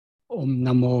Om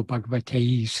Namo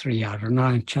Bhagavate Sri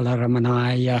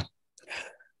Arunachala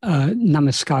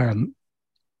Namaskaram.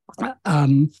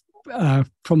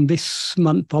 From this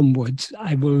month onwards,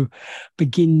 I will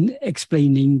begin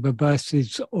explaining the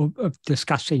verses of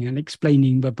discussing and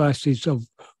explaining the verses of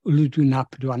Uḷḷadu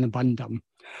Nāṛpadu Anubandham.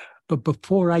 But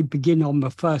before I begin on the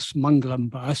first Maṅgalam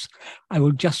verse, I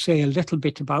will just say a little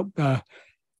bit about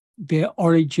the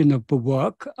origin of the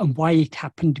work and why it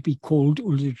happened to be called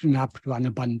Uḷḷadu Nāṛpadu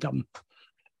Anubandham.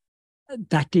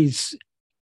 That is,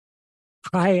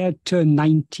 prior to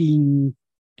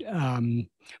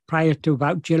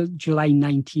about July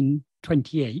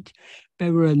 1928,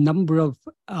 there were a number of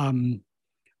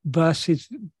verses,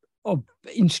 of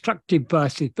instructive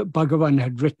verses that Bhagavan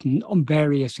had written on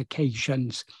various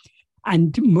occasions.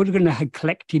 And Murugan had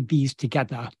collected these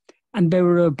together. And there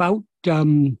were about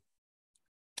 20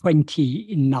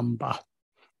 in number.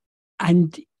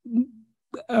 And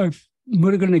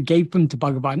Murugan gave them to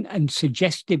Bhagavan and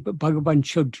suggested that Bhagavan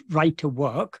should write a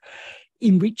work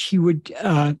in which he would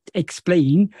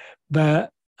explain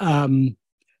the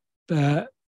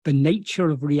nature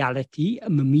of reality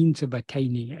and the means of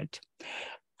attaining it.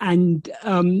 And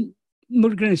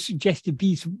Murugan suggested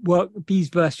these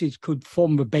verses could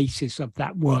form the basis of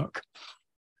that work.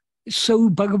 So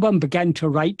Bhagavan began to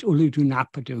write Uḷḷadu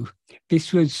Nāṛpadu.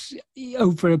 This was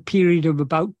over a period of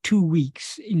about 2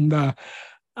 weeks in the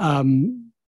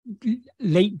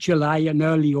late July and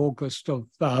early August of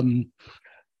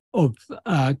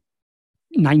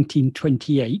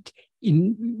 1928.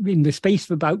 In the space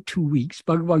of about 2 weeks,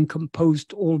 Bhagavan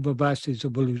composed all the verses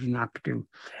of Uḷḷadu Nāṛpadu.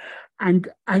 And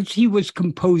as he was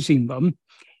composing them,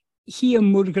 he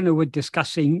and Murugan were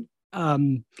discussing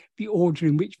the order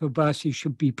in which the verses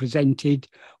should be presented,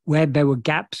 where there were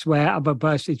gaps, where other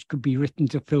verses could be written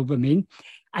to fill them in.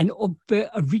 And of the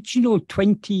original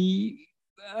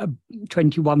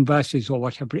 21 verses or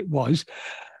whatever it was,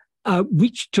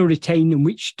 which to retain and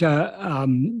which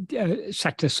to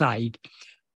set aside.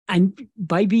 And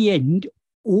by the end,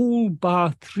 all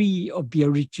bar 3 of the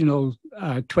original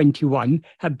 21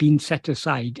 have been set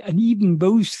aside. And even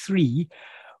those 3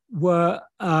 were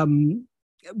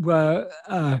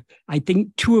I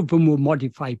think 2 of them were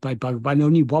modified by Bhagavan.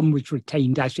 Only 1 was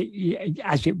retained as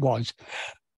it was.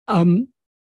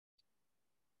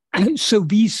 So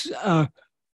these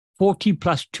 40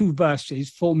 plus 2 verses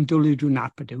formed Uḷḷadu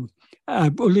Nāṛpadu.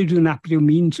 Uḷḷadu Nāṛpadu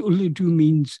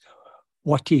means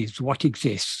what is, what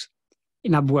exists.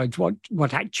 In other words,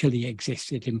 what actually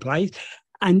exists, it implies.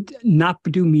 And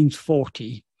Nāṛpadu means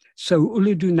 40. So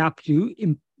Uḷḷadu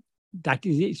Nāṛpadu, that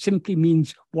is, it simply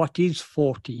means what is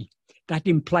 40. That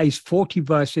implies 40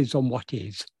 verses on what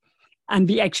is. And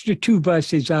the extra 2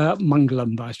 verses are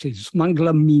Maṅgalam verses.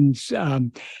 Maṅgalam means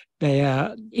they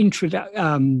are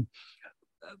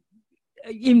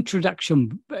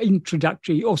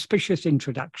introductory, auspicious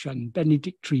introduction,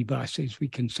 benedictory verses, we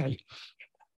can say.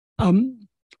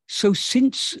 So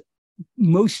since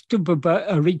most of the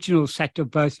original set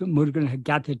of verses that Murugan had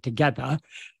gathered together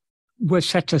were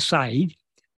set aside,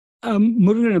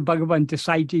 Murugan and Bhagavan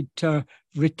decided to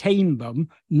retain them,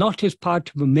 not as part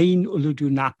of the main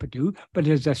Uḷḷadu Nāṛpadu, but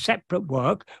as a separate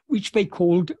work, which they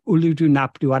called Uḷḷadu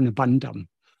Nāṛpadu Anubandham.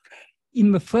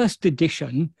 In the first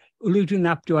edition, Uḷḷadu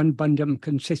Nāṛpadu Anubandham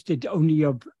consisted only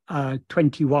of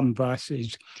 21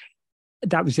 verses.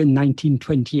 That was in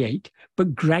 1928,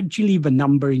 but gradually the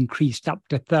number increased up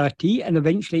to 30, and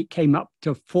eventually it came up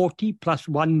to 40 plus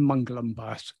 1 Maṅgalam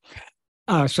verse.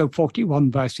 So 41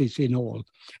 verses in all.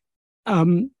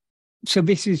 So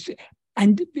this is,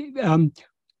 and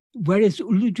whereas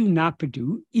Uḷḷadu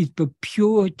Nāṛpadu is the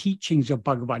pure teachings of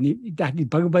Bhagavan, that is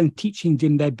Bhagavan's teachings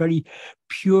in their very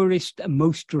purest and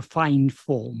most refined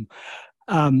form.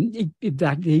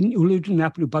 That in Uḷḷadu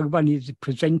Nāṛpadu, Bhagavan is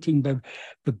presenting the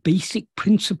basic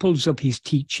principles of his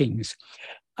teachings.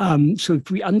 So if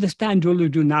we understand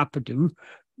Uḷḷadu Nāṛpadu,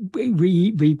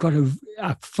 we've got a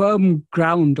firm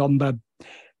ground on the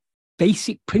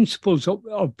basic principles of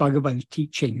Bhagavan's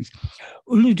teachings.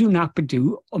 Uḷḷadu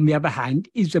Nāṛpadu, on the other hand,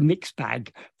 is a mixed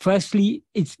bag. Firstly,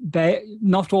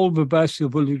 not all the verses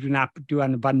of Uḷḷadu Nāṛpadu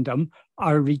Anubandham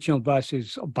are original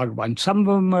verses of Bhagavan. Some of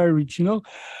them are original,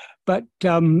 but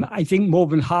I think more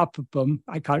than half of them,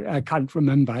 I can't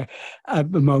remember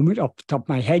at the moment off the top of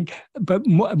my head, but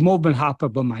more than half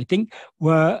of them, I think,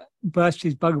 were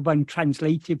verses Bhagavan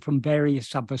translated from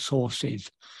various other sources.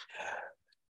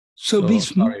 So this...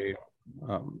 Sorry,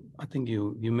 I think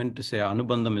you meant to say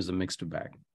Anubandham is a mixed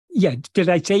bag. Yeah, did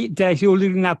I say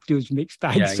Uḷḷadu Nāṛpadu is mixed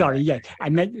bag? Yeah, sorry, yeah. I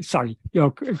meant, sorry,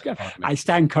 I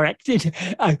stand corrected.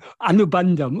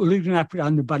 Anubandham, Uḷḷadu Nāṛpadu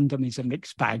Anubandham is a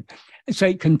mixed bag. So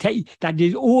it contains, that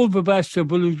is, all the verses of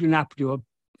Uḷḷadu Nāṛpadu are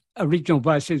original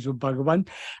verses of Bhagavan,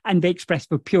 and they express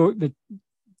the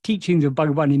teachings of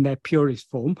Bhagavan in their purest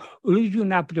form. Uḷḷadu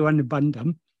Nāṛpadu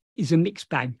Anubandham is a mixed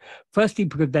bag. Firstly,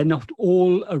 because they're not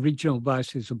all original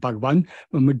verses of Bhagavan.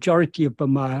 The majority of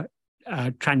them are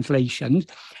translations.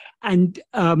 And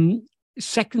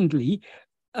secondly,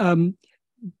 whereas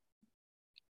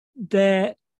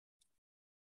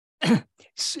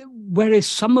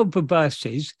some of the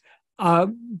verses are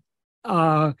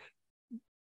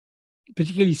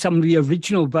particularly some of the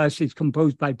original verses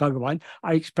composed by Bhagavan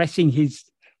are expressing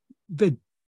the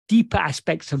deeper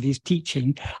aspects of his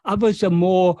teaching. Others are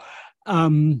more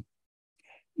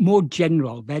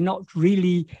general. They're not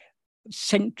really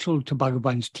central to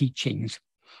Bhagavan's teachings.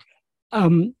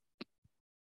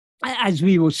 As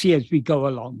we will see as we go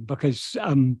along, because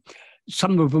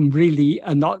some of them really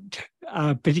are not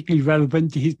particularly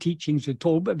relevant to his teachings at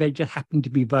all, but they just happen to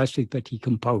be verses that he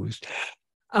composed.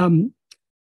 And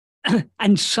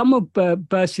some of the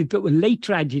verses that were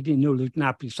later added in Uḷḷadu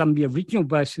Nāṛpadu, some of the original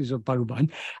verses of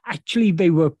Bhagavan, actually they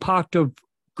were part of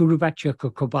Guru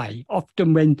Vachaka Kavai.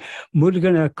 Often when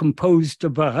Murugan composed a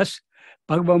verse,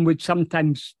 Bhagavan would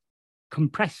sometimes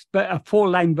compress a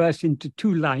 4-line verse into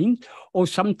 2 lines, or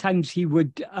sometimes he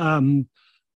would, and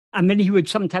then he would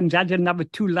sometimes add another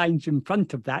 2 lines in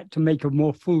front of that to make a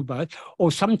more full verse,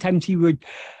 or sometimes he would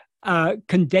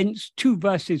condense 2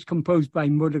 verses composed by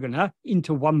Murugan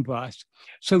into 1 verse.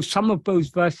 So some of those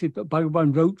verses that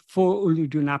Bhagavan wrote for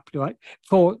Uḷḷadu Nāṛpadu,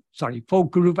 for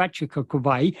Guru Vachaka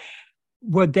Kavai,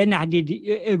 were then added,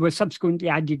 were subsequently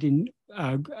added in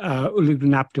Uḷḷadu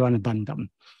Nāṛpadu Anubandham.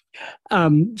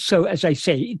 So as I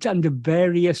say, it's under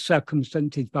various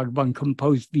circumstances Bhagavan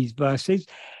composed these verses.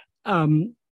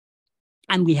 And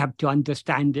we have to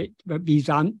understand it, but these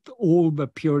aren't all the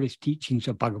purest teachings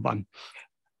of Bhagavan.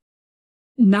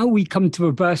 Now we come to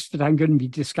a verse that I'm going to be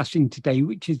discussing today,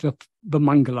 which is the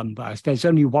Maṅgalam verse. There's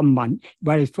only 1 month,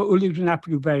 whereas for Uḷḷadu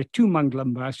Nāṛpadu there are 2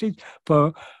 Maṅgalam verses.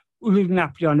 For Uḷḷadu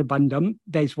Nāṛpadu Anubandham,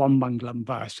 there's 1 Maṅgalam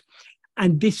verse.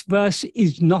 And this verse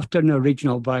is not an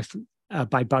original verse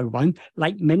by Bhagavan.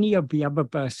 Like many of the other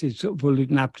verses of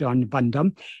Uḷḷadu Nāṛpadu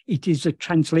Anubandham, it is a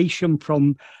translation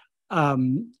from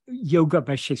Yoga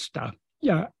Vashista,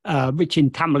 which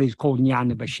in Tamil is called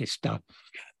Jnana Vashista.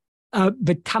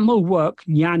 The Tamil work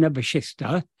Jnana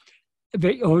Vashista,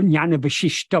 or Jnana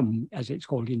Vashishtam, as it's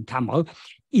called in Tamil,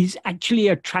 is actually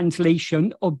a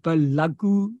translation of the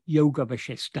Laghu Yoga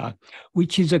Vashista,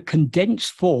 which is a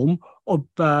condensed form of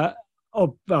the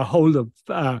whole of,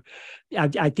 I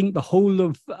think the whole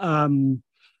of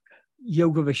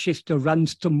Yoga Vashista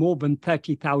runs to more than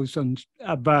 30,000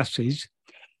 verses.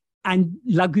 And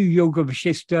Laghu Yoga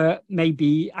Vashista,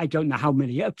 maybe, I don't know how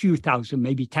many, a few thousand,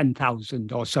 maybe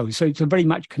 10,000 or so. So it's a very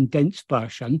much condensed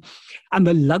version. And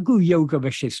the Laghu Yoga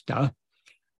Vashista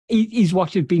is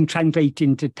what has been translated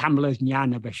into Tamil as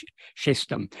Jnana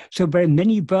Vashistam. So there are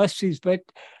many verses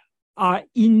that are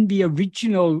in the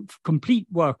original complete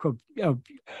work of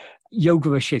Yoga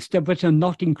Vashista, but are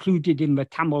not included in the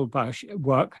Tamil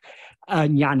work,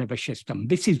 Jnana Vashistam.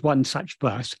 This is one such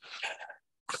verse.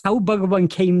 How Bhagavan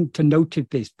came to notice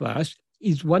this verse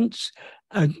is once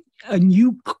a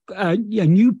new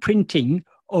printing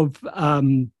of a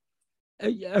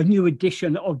new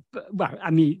edition of, well,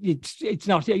 I mean,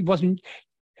 it wasn't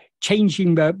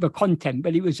changing the content,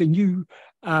 but it was a new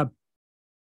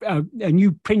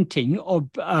printing of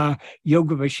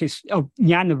Yoga Vashista, of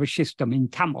Jnana Vashistam in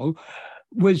Tamil,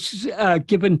 was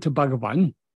given to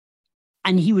Bhagavan,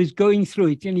 and he was going through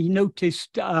it, and he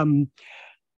noticed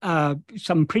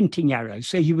some printing errors.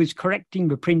 So he was correcting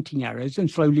the printing errors and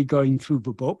slowly going through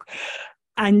the book.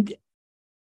 And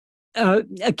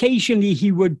occasionally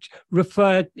he would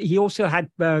refer, he also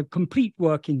had complete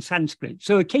work in Sanskrit.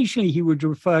 So occasionally he would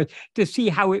refer to see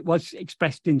how it was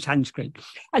expressed in Sanskrit.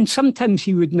 And sometimes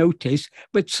he would notice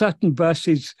that certain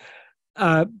verses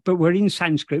but were in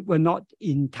Sanskrit were not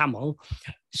in Tamil.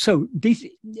 So this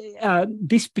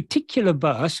particular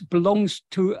verse belongs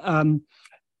to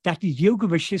that is Yoga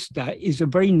Vashista, is a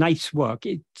very nice work.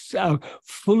 It's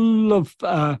full of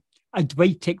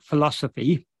Advaitic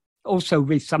philosophy, also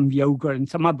with some yoga and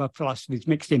some other philosophies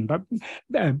mixed in, but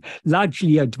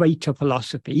largely Advaita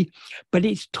philosophy. But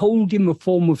it's told in the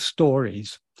form of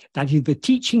stories. That is, the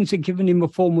teachings are given in the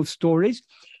form of stories,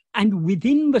 and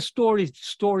within the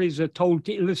stories are told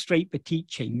to illustrate the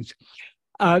teachings.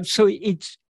 So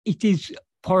it is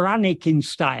Puranic in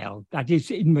style. That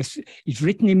is, it's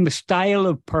written in the style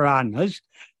of Puranas,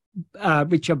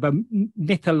 which are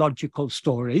mythological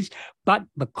stories, but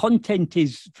the content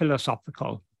is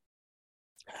philosophical.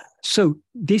 So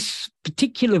this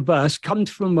particular verse comes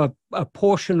from a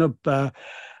portion of Yoga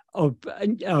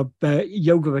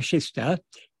Vashista,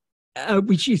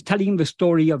 which is telling the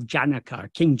story of Janaka,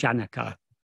 King Janaka,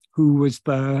 who was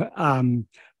the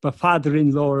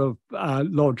father-in-law of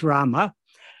Lord Rama,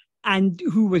 and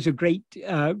who was a great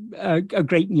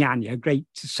jnani, a great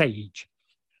sage.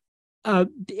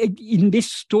 In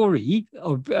this story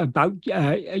about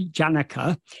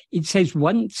Janaka, it says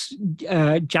once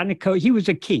Janaka, he was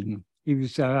a king. He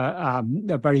was a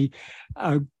very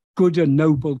good and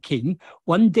noble king.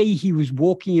 One day he was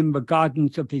walking in the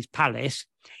gardens of his palace,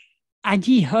 and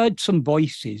he heard some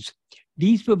voices.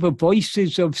 These were the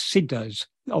voices of siddhas,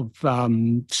 of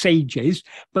sages,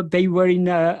 but they were in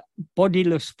a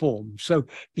bodiless form. So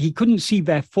he couldn't see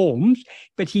their forms,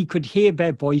 but he could hear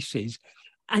their voices.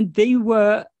 And they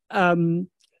were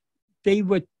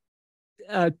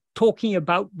talking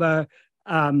about the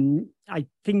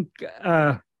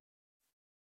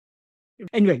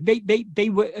anyway,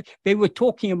 they were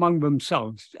talking among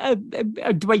themselves,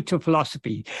 Advaita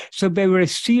philosophy. So there were a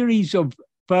series of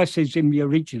verses in the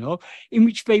original in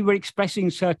which they were expressing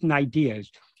certain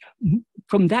ideas.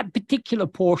 From that particular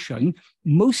portion,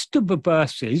 most of the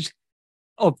verses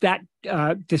of that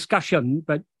discussion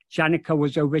that Janaka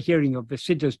was overhearing of the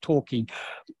siddhas talking,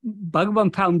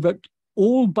 Bhagavan found that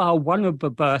all bar one of the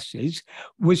verses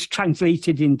was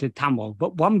translated into Tamil,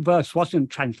 but one verse wasn't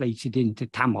translated into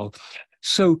Tamil.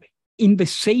 So in the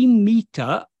same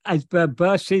meter as the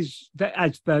verses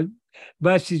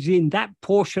in that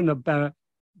portion of the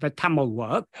Tamil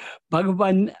work,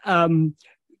 Bhagavan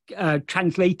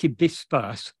translated this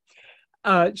verse.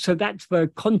 So that's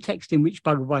the context in which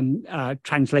Bhagavan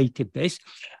translated this.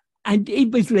 And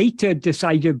it was later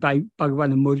decided by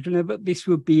Bhagavan and Mudrana that this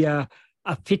would be a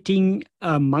fitting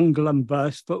Maṅgalam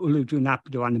verse for Uḷḷadu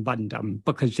Nāṛpadu Anubandham,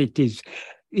 because it is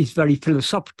very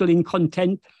philosophical in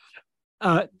content.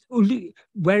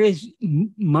 Whereas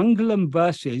Maṅgalam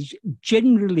verses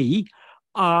generally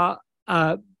are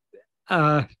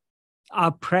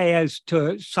prayers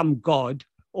to some god,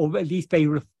 or at least they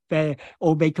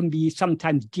can be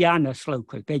sometimes dhyana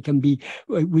slokas. They can be,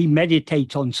 we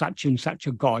meditate on such and such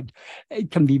a god. It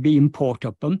can be the import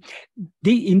of them.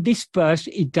 In this verse,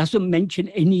 it doesn't mention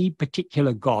any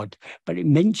particular god, but it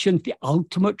mentions the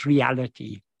ultimate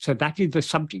reality. So that is the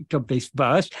subject of this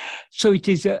verse. So it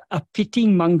is a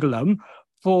fitting Maṅgalam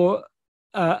for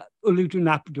Uḷḷadu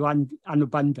Nāṛpadu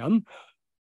Anubandham,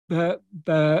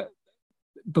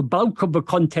 the bulk of the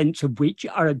contents of which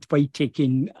are Advaitic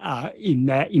in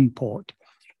their import.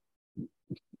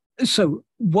 So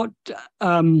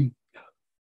I'll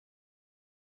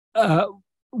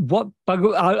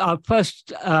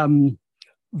first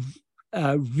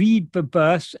read the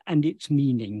verse and its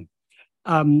meaning.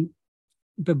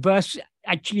 The verse,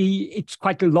 actually, it's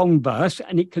quite a long verse,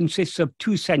 and it consists of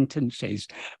 2 sentences.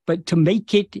 But to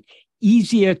make it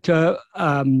easier to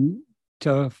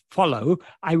follow,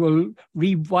 I will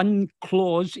read one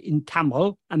clause in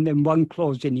Tamil and then one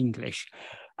clause in English,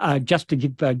 just to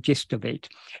give the gist of it.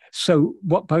 So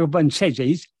what Bhagavan says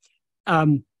is,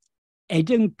 Edun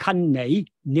kannai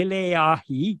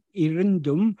nilayahi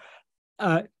irundidum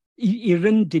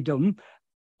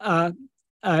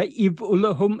iv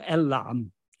ullahum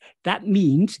ellam. That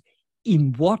means,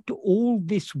 in what all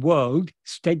this world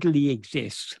steadily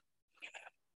exists.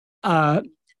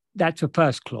 That's the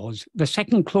first clause. The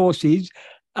second clause is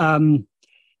Edunadu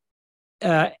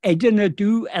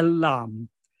ellam.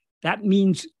 That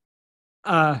means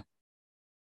of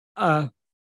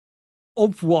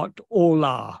what all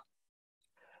are.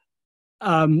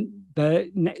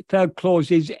 The third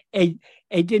clause is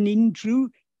Edunindru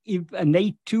if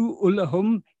anetu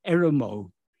ullahum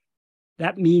erumo.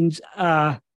 That means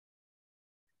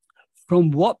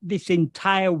from what this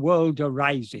entire world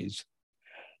arises.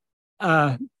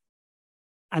 And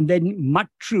then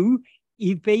matru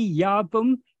ive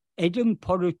yabum edum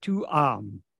porutu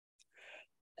am.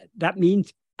 That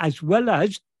means as well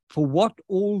as for what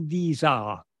all these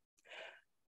are.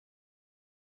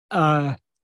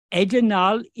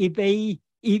 Edenal ivayam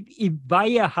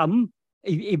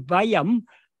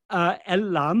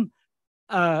ellam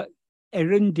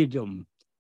erundidum.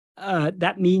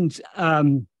 That means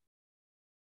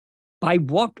by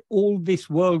what all this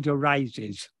world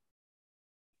arises.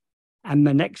 And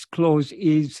the next clause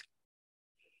is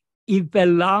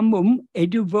Ivelamum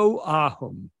eduvo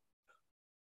ahum.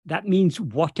 That means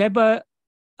whatever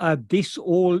this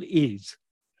all is.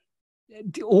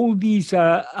 All these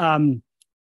in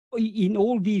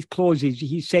all these clauses,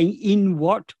 he's saying in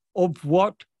what, of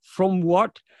what, from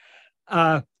what,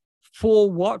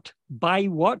 for what, by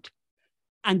what,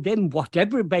 and then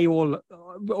whatever by all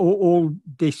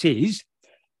this is.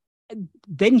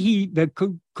 Then the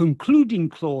concluding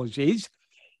clause is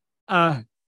Adu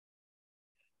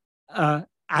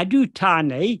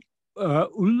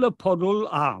Nāṛpadu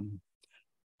Anubandham.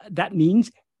 That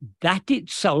means that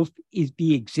itself is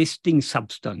the existing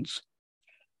substance.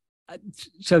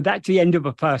 So that's the end of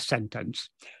the first sentence.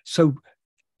 So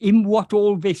in what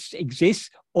all this exists,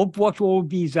 of what all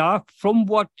these are, from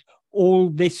what all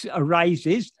this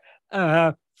arises,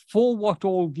 for what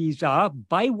all these are,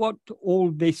 by what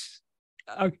all this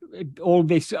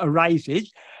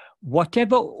arises,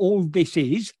 whatever all this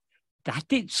is, that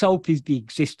itself is the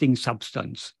existing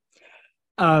substance.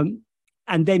 And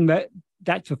then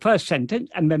that's the first sentence.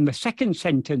 And then the second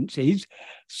sentence is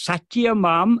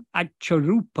Satyamam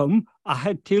Acharupam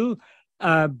Ahatil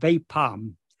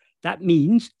Vepam. That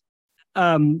means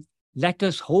let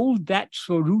us hold that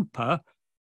Swarupa,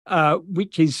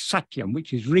 which is Satyam,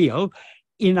 which is real,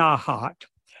 in our heart.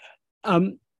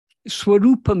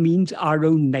 Swarupa means our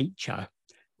own nature,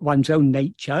 one's own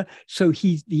nature. So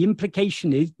the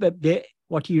implication is that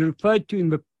what he referred to in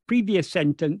the previous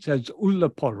sentence as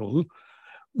Uڵḷadu,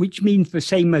 which means the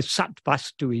same as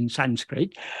Satvastu in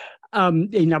Sanskrit,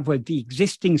 in other words, the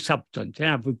existing substance, in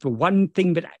other words, the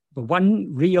one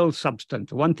real substance,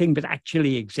 the one thing that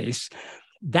actually exists,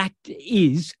 that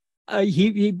is,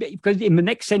 because in the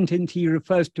next sentence he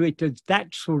refers to it as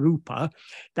that Swarupa.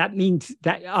 That means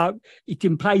that it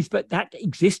implies that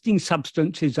existing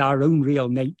substance is our own real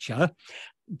nature.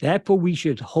 Therefore, we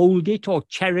should hold it or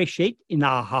cherish it in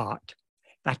our heart.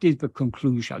 That is the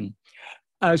conclusion.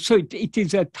 So it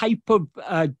is a type of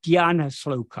dhyana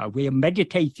sloka. We are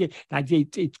meditating, that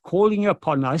it's calling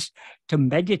upon us to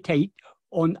meditate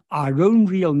on our own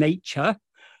real nature,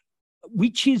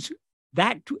 which is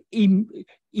that in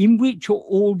which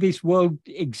all this world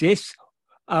exists,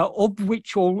 of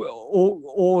which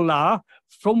all are,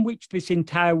 from which this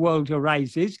entire world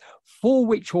arises, for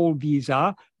which all these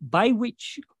are, by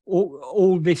which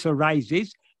all this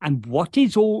arises, and what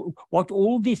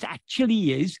all this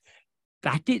actually is,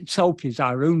 that itself is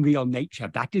our own real nature.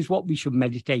 That is what we should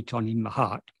meditate on in the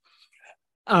heart.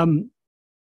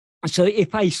 So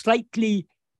if I slightly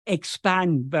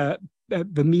expand the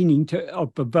meaning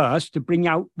of the verse to bring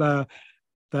out the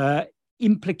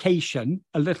implication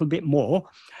a little bit more,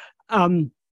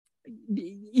 in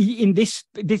this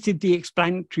is the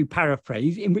explanatory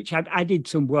paraphrase in which I've added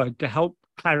some word to help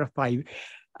clarify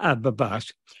the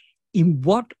verse. In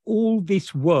what all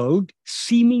this world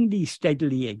seemingly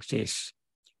steadily exists.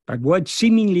 The word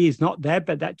seemingly is not there,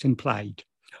 but that's implied.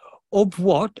 Of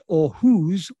what or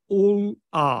whose all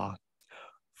are.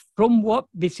 From what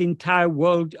this entire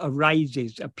world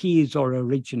arises, appears, or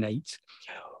originates.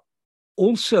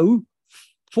 Also,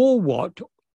 for what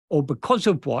or because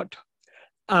of what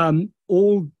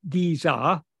all these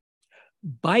are,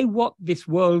 by what this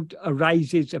world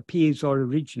arises, appears, or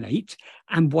originates,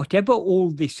 and whatever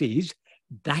all this is,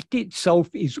 that itself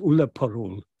is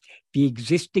Uڵḷadu, the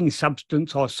existing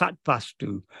substance or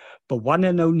Satvastu, the one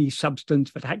and only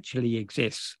substance that actually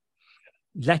exists.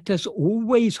 Let us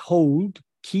always hold,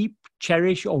 keep,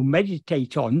 cherish, or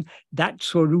meditate on that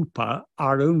Swarupa,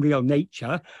 our own real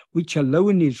nature, which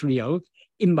alone is real,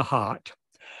 in the heart.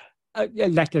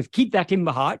 Let us keep that in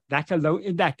the heart. That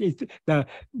alone, that is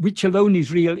which alone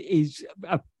is real, is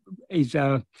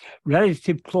a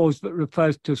relative clause that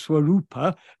refers to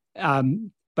Swarupa.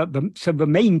 So the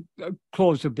main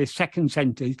clause of this second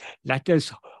sentence: let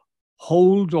us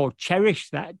hold or cherish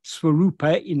that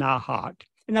Swarupa in our heart,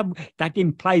 and that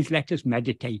implies let us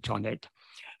meditate on it.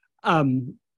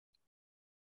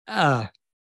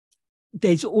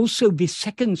 There's also this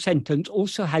second sentence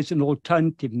also has an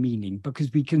alternative meaning, because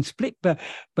we can split the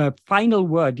final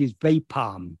word is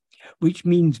Vepam, which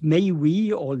means may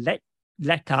we or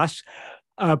let us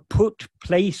put,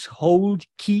 place, hold,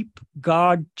 keep,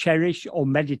 guard, cherish, or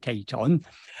meditate on.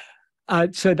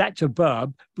 So that's a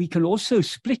verb. We can also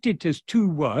split it as two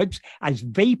words, as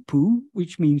Vepu,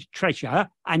 which means treasure,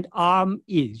 and Am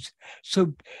is.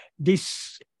 So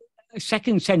this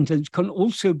second sentence can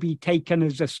also be taken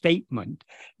as a statement.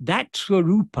 That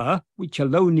Swarupa, which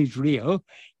alone is real,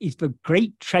 is the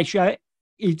great treasure,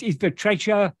 is the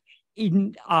treasure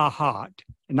in our heart.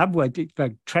 In other words, it's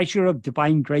the treasure of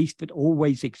divine grace that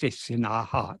always exists in our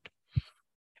heart.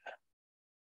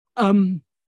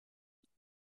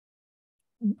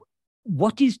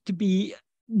 What is to be,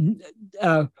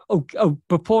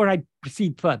 before I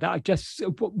proceed further, I just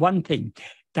one thing,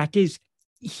 that is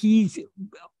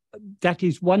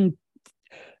one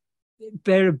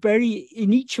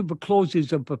in each of the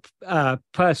clauses of the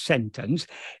first sentence,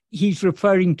 he's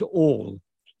referring to all.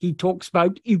 He talks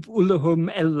about Uڵḷadu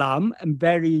Nāṛpadu and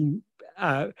varying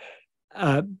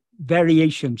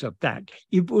variations of that.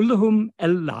 Uڵḷadu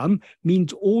Nāṛpadu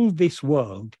means all this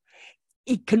world.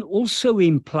 It can also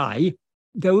imply,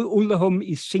 though Uڵḷadu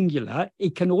is singular,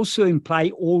 it can also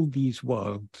imply all these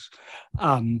worlds.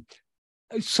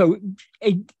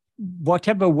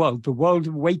 Whatever world, the world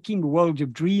of waking, the world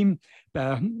of dream,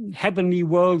 the heavenly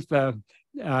world, the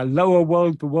lower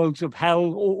world, the worlds of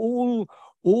hell,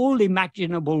 all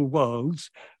imaginable worlds,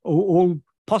 or all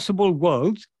possible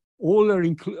worlds, all are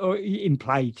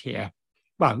implied here.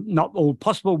 Well, not all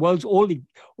possible worlds, all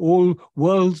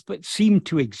worlds that seem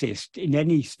to exist in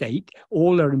any state,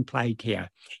 all are implied here.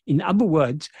 In other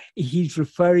words, he's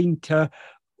referring to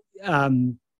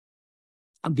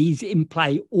these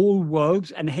imply all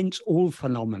worlds and hence all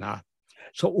phenomena.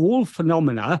 So all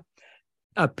phenomena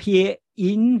appear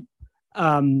in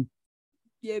that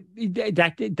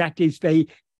is they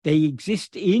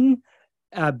exist in,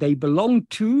 they belong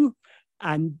to,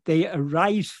 and they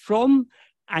arise from,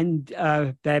 and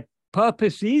their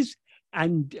purpose is,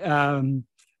 and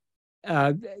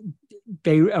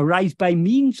they arise by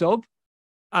means of,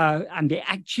 and they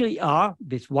actually are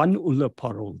this one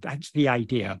Uڵḷadu. That's the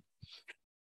idea.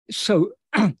 So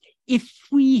if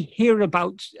we hear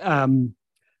about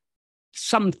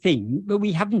something that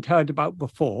we haven't heard about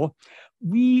before,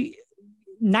 we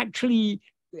naturally,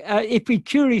 if we're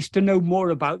curious to know more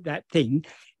about that thing,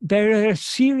 there are a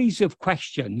series of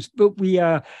questions that we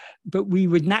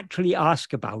would naturally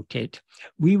ask about it.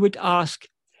 We would ask,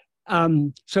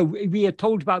 so we are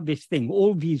told about this thing,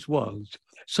 all these worlds.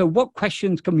 So what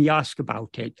questions can we ask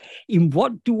about it? In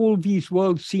what do all these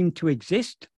worlds seem to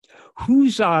exist?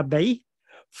 Whose are they?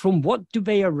 From what do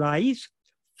they arise?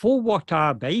 For what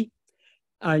are they?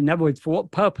 In other words, for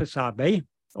what purpose are they?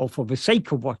 Or for the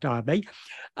sake of what are they?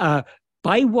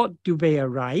 By what do they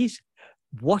arise?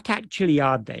 What actually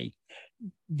are they?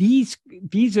 These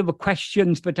are the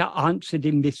questions that are answered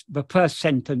in the first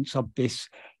sentence of this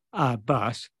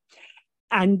verse.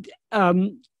 And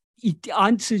it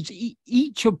answers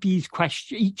each of these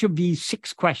questions, each of these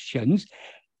six questions,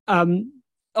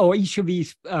 or each of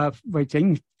these,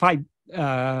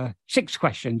 six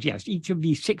questions, yes, each of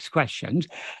these six questions.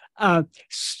 And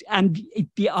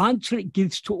the answer it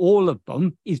gives to all of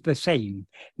them is the same,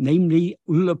 namely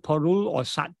Uڵḷadu or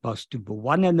Satvastu, the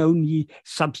one and only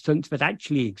substance that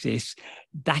actually exists.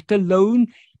 That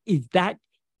alone is that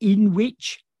in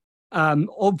which,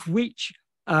 of which,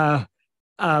 from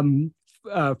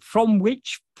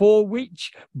which, for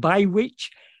which, by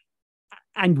which,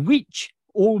 and which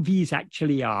all these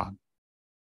actually are.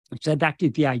 So that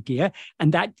is the idea.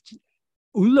 And that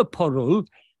Uڵḷadu,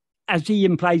 as he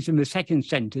implies in the second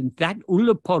sentence, that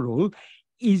Uڵḷadu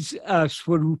is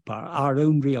Swarupa, our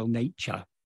own real nature.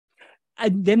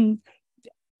 And then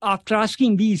after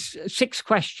asking these six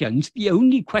questions, the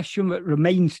only question that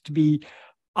remains to be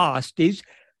asked is,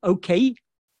 okay,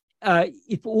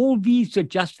 if all these are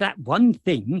just that one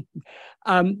thing,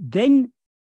 then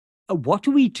what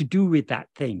are we to do with that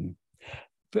thing?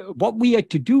 What we are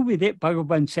to do with it,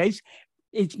 Bhagavan says,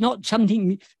 it's not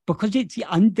something, because it's the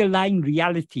underlying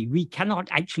reality, we cannot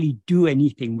actually do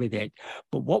anything with it.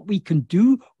 But what we can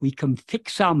do, we can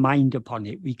fix our mind upon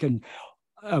it. We can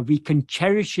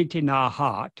cherish it in our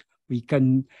heart. We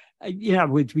can, in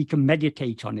other words, we can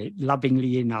meditate on it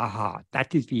lovingly in our heart.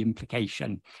 That is the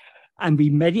implication. And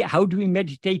how do we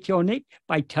meditate on it?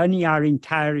 By turning our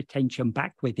entire attention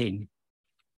back within.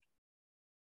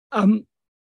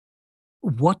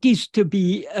 What is to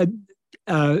be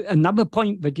another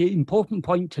point, but the important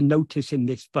point to notice in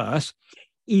this verse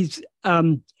is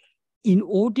in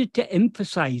order to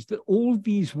emphasize that all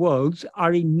these worlds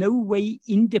are in no way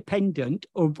independent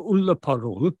of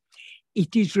Uڵḷadu,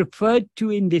 it is referred to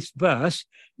in this verse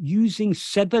using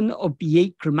 7 of the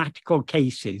 8 grammatical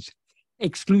cases,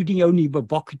 excluding only the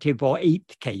vocative or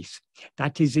 8th case.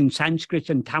 That is in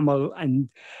Sanskrit and Tamil and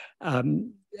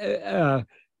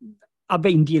other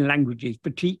Indian languages,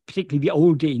 particularly the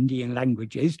older Indian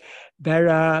languages. There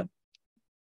are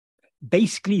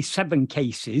basically 7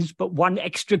 cases, but 1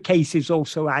 extra case is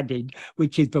also added,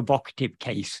 which is the vocative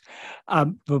case.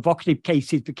 The vocative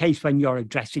case is the case when you're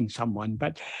addressing someone,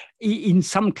 but in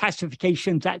some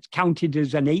classifications that's counted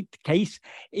as an 8th case.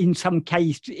 In some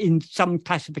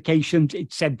classifications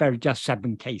it's said there are just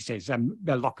 7 cases and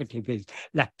the locative is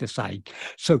left aside.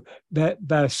 So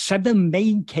the 7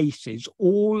 main cases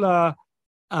all are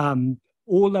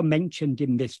mentioned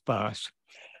in this verse,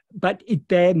 but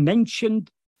they're mentioned,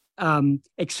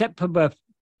 except for the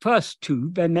first 2,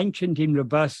 they're mentioned in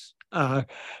reverse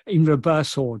in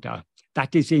reverse order.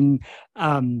 That is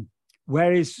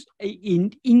whereas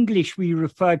in English we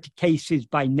refer to cases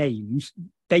by names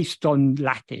based on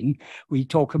Latin. We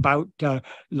talk about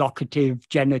locative,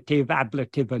 genitive,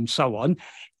 ablative, and so on.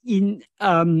 In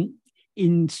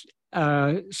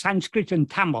Sanskrit and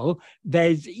Tamil,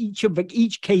 there's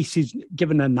each case is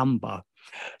given a number.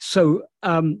 So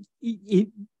and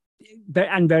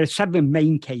there are 7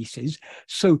 main cases.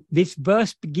 So this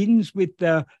verse begins with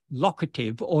the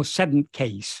locative or 7th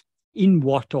case, in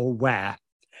what or where.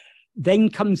 Then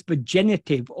comes the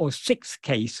genitive or 6th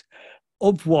case,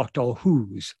 of what or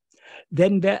whose.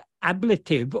 Then the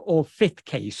ablative or 5th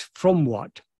case, from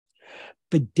what.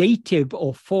 The dative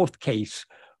or 4th case,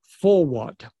 for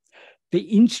what.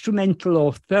 The instrumental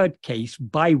or 3rd case,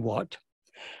 by what.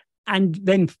 And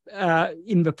then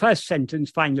in the first sentence,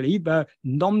 finally, the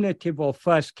nominative or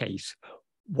 1st case,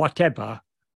 whatever,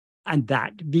 and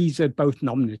that. These are both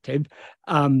nominative.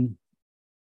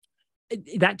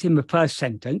 That's in the first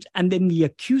sentence. And then the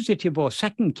accusative or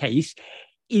 2nd case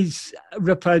is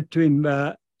referred to in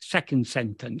the 2nd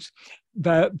sentence.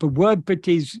 The word that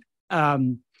is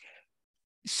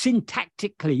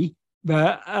syntactically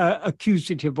the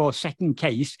accusative or 2nd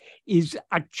case is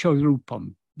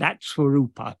acharupam. That's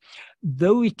Swarupa.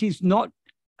 Though it is not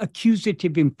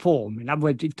accusative in form, in other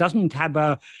words, it doesn't have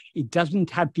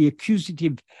the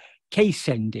accusative case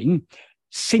ending,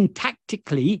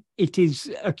 syntactically it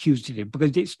is accusative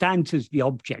because it stands as the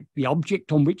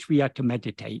object on which we are to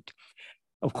meditate.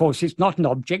 Of course, it's not an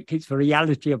object, it's the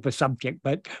reality of the subject,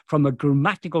 but from a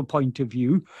grammatical point of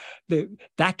view,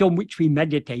 that on which we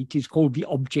meditate is called the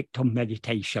object of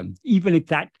meditation. Even if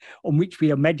that on which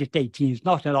we are meditating is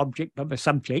not an object but a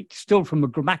subject, still from a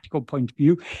grammatical point of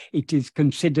view, it is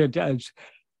considered as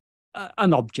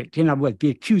an object, in other words, the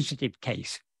accusative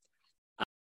case.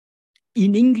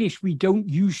 In English, we don't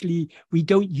use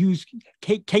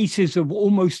cases have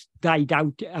almost died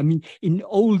out. I mean, in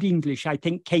Old English, I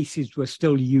think cases were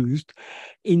still used.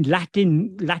 In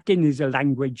Latin is a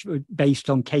language based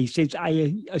on cases.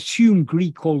 I assume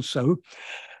Greek also.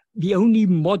 The only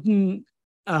modern,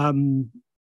 or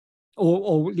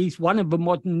at least one of the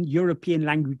modern European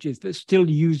languages that still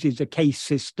uses a case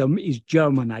system is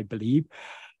German, I believe,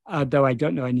 though I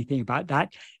don't know anything about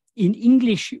that. In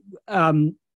English,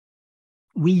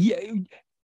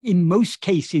 in most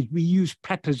cases, we use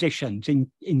prepositions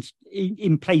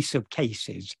in place of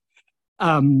cases.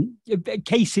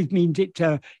 Cases means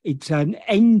it's an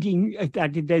ending,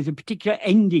 that there's a particular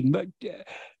ending that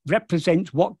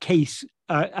represents what case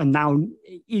a noun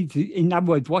is. In other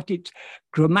words, what its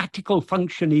grammatical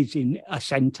function is in a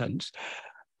sentence.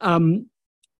 In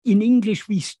English,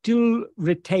 we still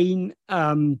retain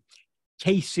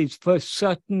cases for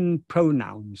certain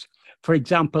pronouns. For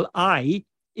example, I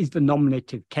is the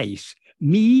nominative case.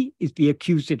 Me is the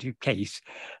accusative case.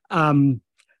 My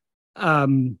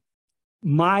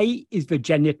is the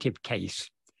genitive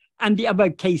case. And the other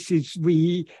cases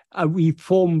we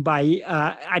form by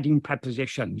adding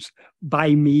prepositions.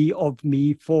 By me, of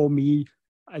me, for me,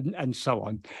 and so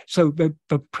on. So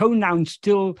the pronouns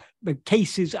still, the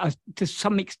cases are to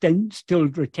some extent still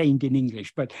retained in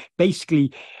English, but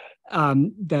basically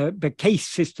the case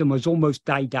system has almost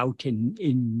died out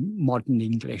in modern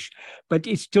English, but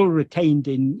it's still retained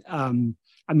in, I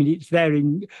mean, it's there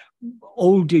in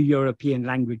older European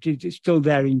languages, it's still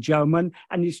there in German,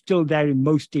 and it's still there in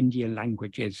most Indian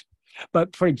languages.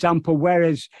 But for example,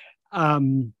 whereas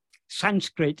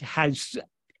Sanskrit has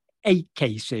 8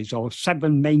 cases or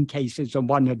 7 main cases and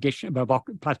 1 addition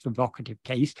plus the vocative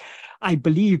case, I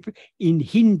believe in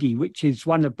Hindi, which is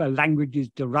one of the languages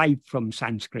derived from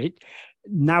Sanskrit,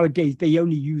 nowadays they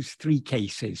only use 3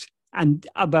 cases. And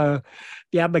the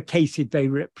other cases they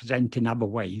represent in other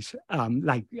ways.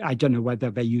 Like, I don't know whether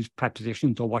they use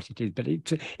prepositions or what it is, but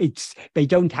they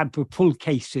don't have the full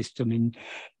case system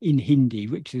in Hindi,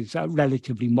 which is a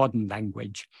relatively modern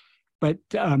language. But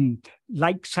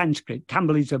like Sanskrit,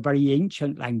 Tamil is a very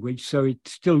ancient language, so it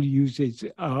still uses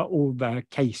all the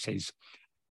cases.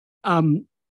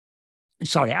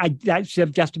 Sorry, that's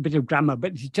just a bit of grammar,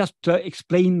 but it's just to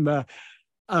explain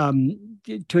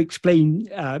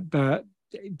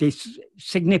this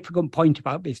significant point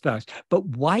about this verse. But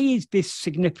why is this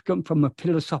significant from a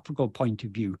philosophical point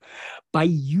of view? By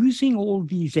using all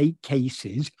these 8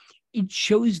 cases, it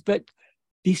shows that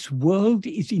this world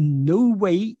is in no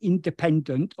way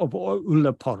independent of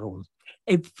Uڵḷadu.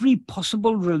 Every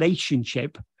possible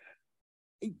relationship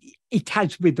it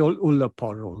has with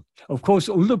Uڵḷadu. Of course,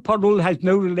 Uڵḷadu has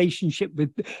no relationship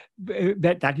with,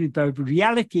 that is, the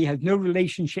reality has no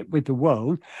relationship with the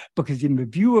world, because in the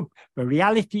view of the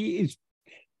reality is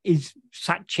is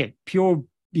Satchit, pure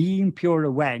being, pure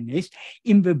awareness,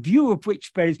 in the view of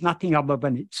which there is nothing other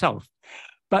than itself.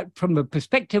 But from the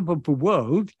perspective of the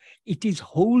world, it is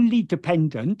wholly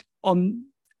dependent on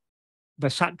the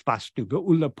Satvastu, the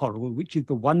Uڵḷadu, which is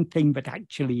the one thing that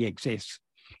actually exists.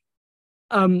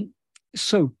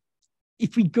 So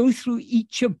if we go through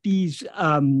each of these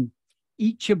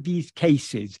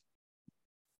cases,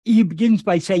 he begins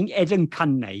by saying Eden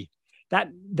Kanne.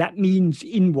 That means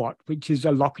in what, which is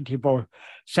a locative or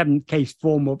seventh case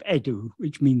form of edu,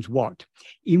 which means what.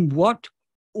 In what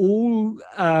all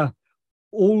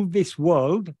this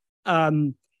world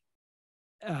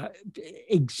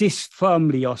exists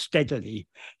firmly or steadily.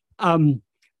 Though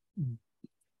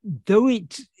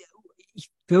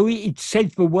it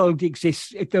says the world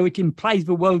exists, though it implies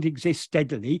the world exists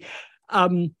steadily,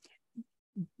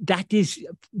 this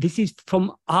is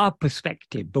from our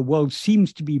perspective. The world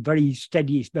seems to be very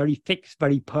steady, it's very fixed,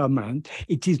 very permanent.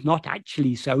 It is not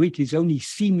actually so. It is only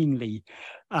seemingly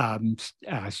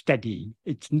steady.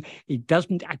 It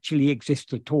doesn't actually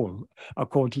exist at all,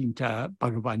 according to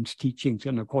Bhagavan's teachings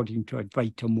and according to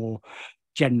Advaita more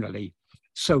generally.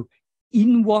 So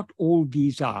in what all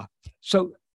these are.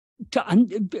 So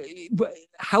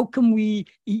how can we,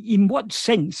 in what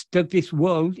sense does this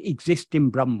world exist in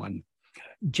Brahman?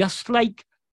 Just like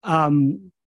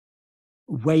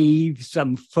waves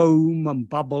and foam and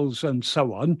bubbles and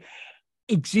so on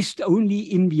exist only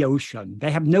in the ocean. They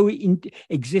have no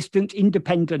existence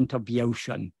independent of the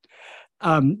ocean.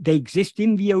 They exist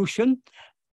in the ocean,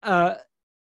 and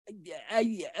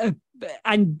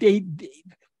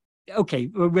okay,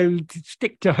 we'll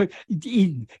stick to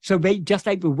in. So they, just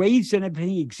like the waves and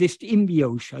everything exist in the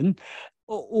ocean,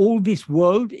 all this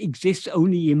world exists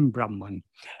only in Brahman.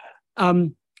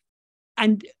 And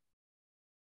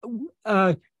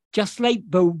just like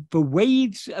the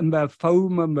waves and the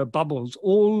foam and the bubbles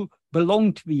all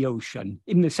belong to the ocean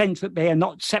in the sense that they are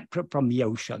not separate from the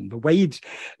ocean. The waves,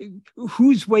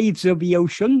 whose waves are the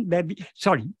ocean?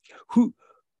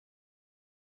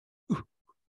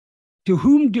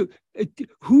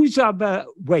 Whose are the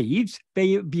waves?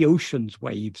 They are the ocean's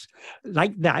waves.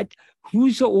 Like that,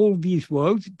 whose are all these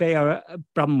worlds? They are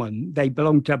Brahman. They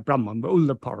belong to Brahman, the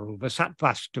Uڵḷadu, the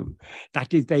Satvastu.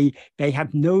 That is, they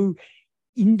have no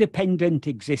independent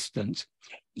existence.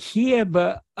 Here,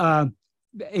 how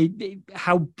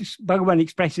Bhagavan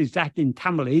expresses that in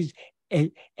Tamil is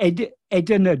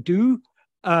Uḷḷadu.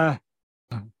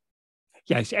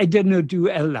 Yes, Uڵḷadu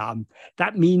Ellam.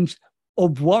 That means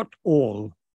of what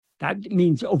all. That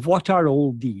means of what are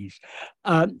all these.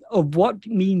 Of what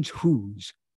means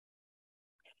whose.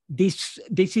 This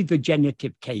is the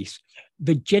genitive case.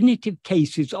 The genitive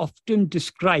case is often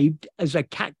described as a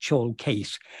catch-all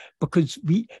case because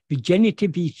the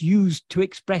genitive is used to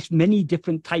express many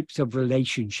different types of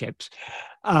relationships.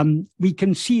 We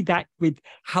can see that with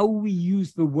how we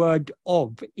use the word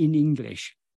of in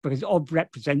English, because of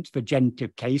represents the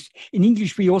genitive case. In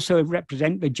English, we also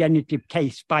represent the genitive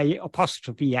case by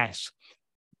apostrophe S.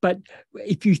 But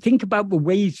if you think about the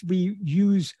ways we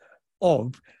use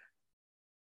of,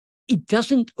 it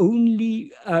doesn't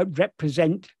only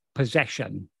represent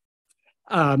possession.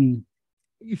 For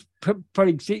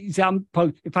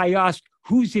example, if I ask,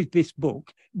 whose is this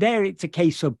book? There it's a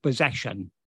case of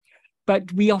possession.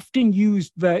 But we often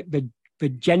use the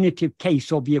genitive case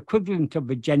or the equivalent of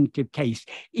the genitive case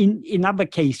in other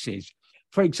cases.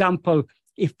 For example,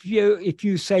 if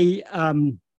you say,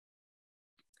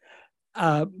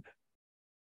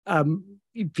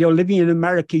 if you're living in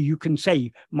America, you can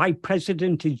say, my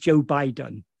president is Joe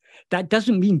Biden. That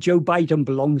doesn't mean Joe Biden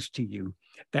belongs to you.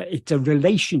 That it's a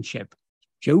relationship.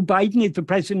 Joe Biden is the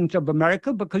president of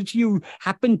America because you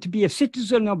happen to be a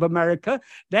citizen of America.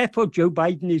 Therefore, Joe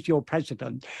Biden is your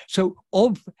president. So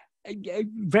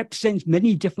represents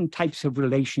many different types of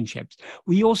relationships.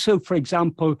 We also, for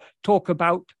example, talk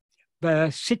about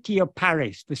the city of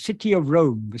Paris, the city of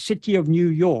Rome, the city of New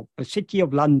York, the city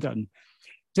of London.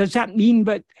 Does that mean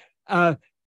that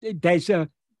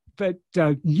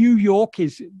New York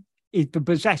is the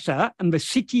possessor and the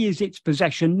city is its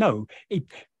possession? No.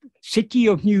 City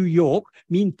of New York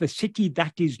means the city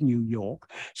that is New York.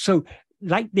 So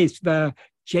like this, the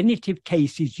genitive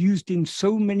case is used in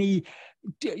so many,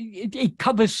 it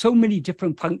covers so many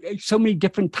different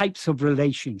types of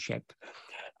relationship.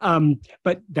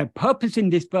 But the purpose in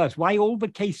this verse, why all the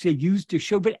cases are used to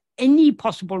show that any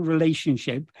possible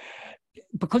relationship,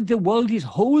 because the world is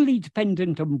wholly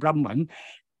dependent on Brahman,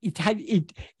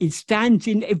 it stands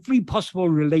in every possible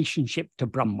relationship to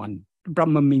Brahman.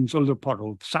 Brahman means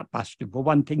Uڵḷadu, Satvastu, the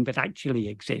one thing that actually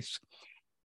exists.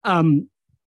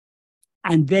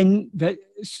 And then,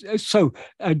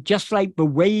 just like the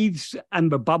waves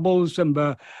and the bubbles and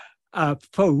the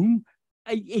foam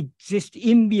exist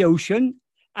in the ocean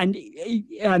and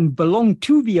belong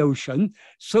to the ocean,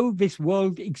 so this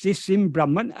world exists in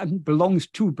Brahman and belongs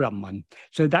to Brahman.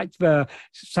 So that's the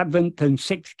 7th and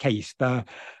 6th case, the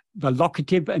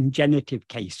locative and genitive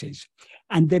cases.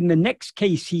 And then the next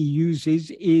case he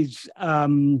uses is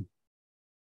Edinindru.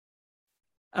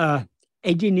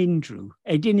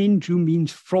 Edinindru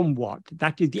means from what?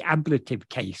 That is the ablative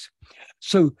case.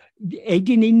 So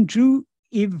Edinindru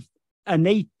if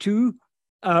anetu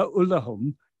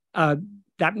ullahum,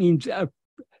 that means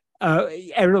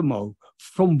eremo,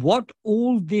 from what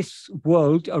all this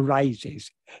world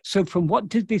arises. So from what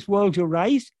does this world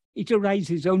arise? It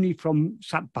arises only from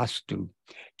satvastu.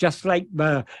 Just like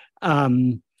the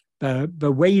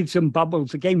waves and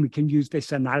bubbles, again, we can use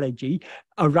this analogy,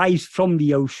 arise from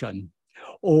the ocean.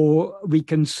 Or we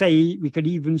can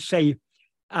even say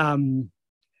the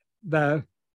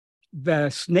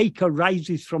snake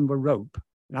arises from the rope.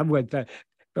 In other words,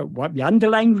 what the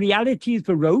underlying reality is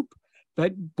the rope,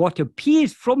 but what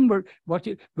appears from the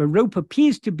rope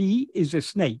appears to be is a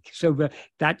snake. So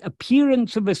that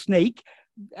appearance of a snake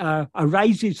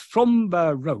arises from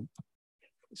the rope,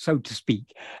 so to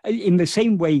speak. In the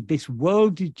same way, this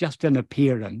world is just an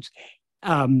appearance.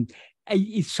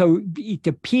 So it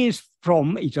appears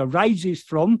from, it arises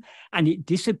from, and it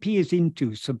disappears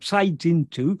into, subsides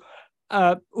into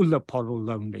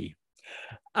Ullappadu only.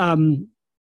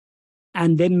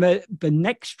 And then the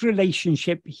next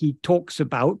relationship he talks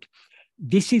about,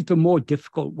 this is the more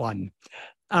difficult one.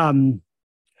 Ive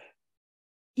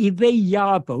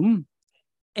yabum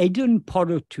edun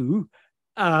porotu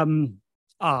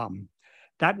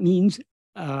that means,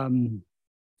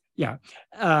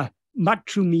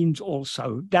 matru means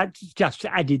also. That's just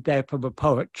added there for the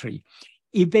poetry.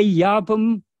 Ive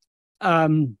yabum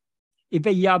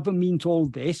means all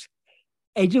this.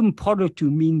 Edun porotu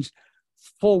means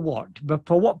for what? But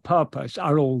for what purpose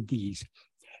are all these?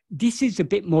 This is a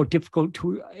bit more difficult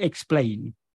to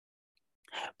explain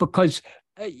because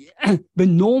the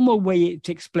normal way it's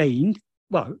explained,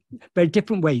 well, there are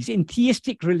different ways. In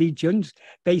theistic religions,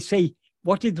 they say,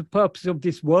 what is the purpose of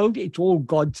this world? It's all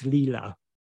God's Leela.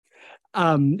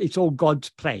 It's all God's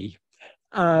play.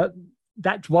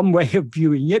 That's one way of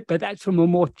viewing it, but that's from a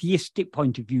more theistic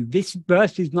point of view. This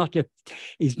verse is not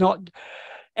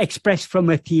expressed from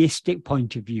a theistic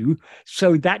point of view,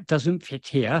 so that doesn't fit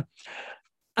here.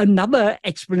 Another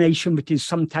explanation that is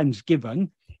sometimes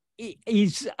given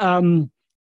is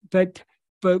that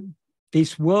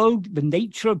this world, the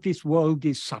nature of this world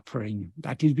is suffering.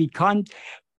 That is,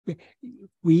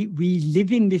 we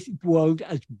live in this world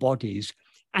as bodies.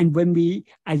 And when we,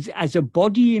 as a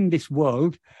body in this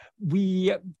world,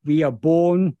 we are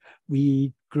born,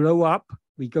 we grow up,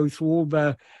 we go through all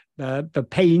the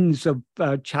pains of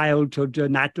childhood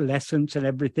and adolescence and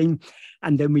everything,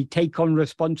 and then we take on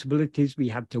responsibilities. We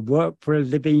have to work for a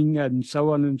living and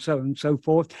so on and so on and so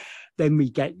forth. Then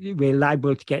we're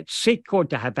liable to get sick or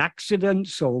to have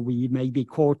accidents, or we may be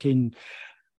caught in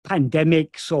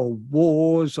pandemics or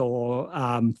wars or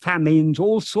famines,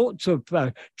 all sorts of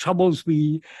troubles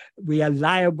we are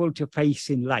liable to face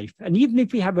in life. And even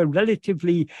if we have a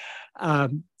relatively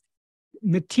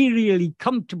materially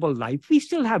comfortable life, we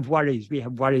still have worries. We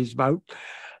have worries about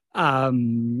we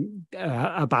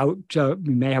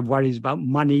may have worries about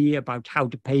money, about how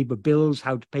to pay the bills,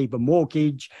 how to pay the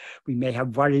mortgage. We may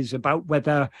have worries about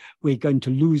whether we're going to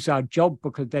lose our job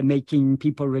because they're making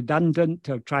people redundant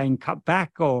or try and cut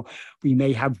back, or we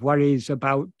may have worries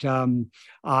about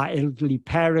our elderly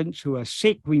parents who are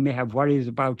sick. We may have worries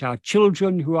about our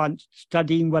children who aren't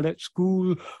studying well at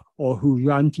school or who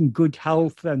aren't in good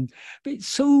health. And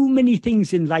so many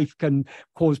things in life can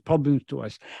cause problems to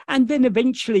us. And then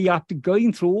eventually, after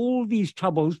going through all these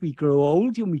troubles, we grow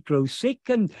old and we grow sick,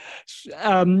 and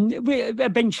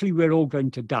eventually we're all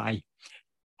going to die.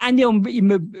 And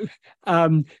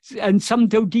and some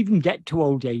don't even get to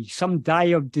old age. Some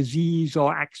die of disease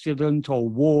or accident or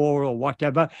war or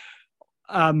whatever.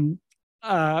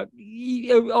 Or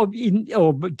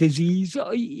disease,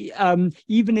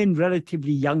 even in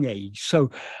relatively young age. So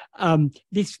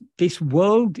this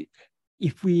world,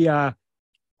 if we are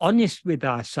honest with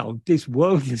ourselves, this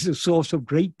world is a source of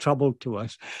great trouble to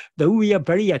us. Though we are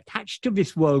very attached to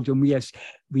this world and we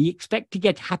expect to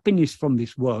get happiness from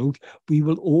this world, we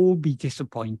will all be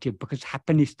disappointed because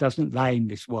happiness doesn't lie in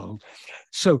this world.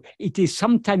 So it is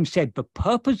sometimes said the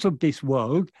purpose of this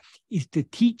world is to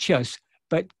teach us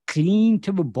but clinging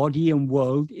to the body and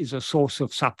world is a source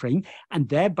of suffering, and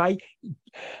thereby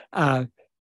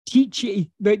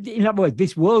in other words,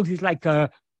 this world is like a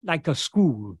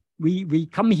school. We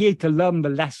come here to learn the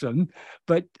lesson,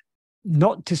 but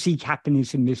not to seek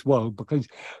happiness in this world, because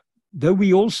though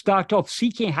we all start off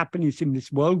seeking happiness in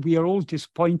this world, we are all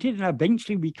disappointed, and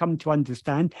eventually we come to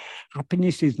understand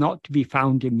happiness is not to be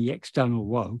found in the external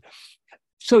world.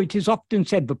 So it is often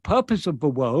said the purpose of the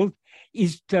world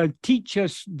is to teach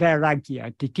us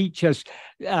vairagya, to teach us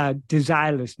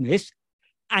desirelessness,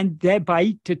 and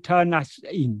thereby to turn us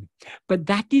in. But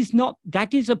that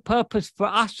is a purpose for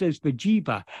us as the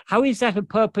jiva. How is that a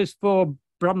purpose for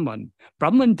Brahman?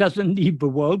 Brahman doesn't need the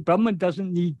world. Brahman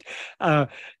doesn't need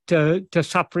to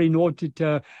suffer in order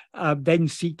to then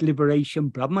seek liberation.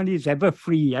 Brahman is ever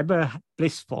free, ever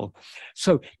blissful.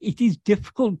 So it is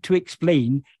difficult to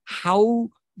explain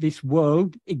how this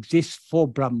world exists for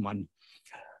Brahman.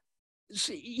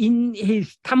 In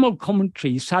his Tamil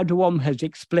commentary, Sadhuam has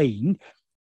explained,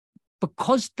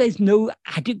 because there's no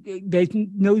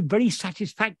very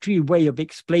satisfactory way of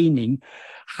explaining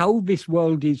how this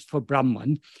world is for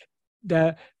Brahman,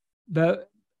 the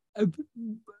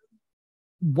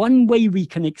one way we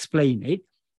can explain it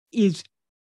is,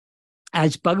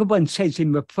 as Bhagavan says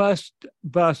in the first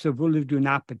verse of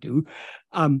Uḷḷadu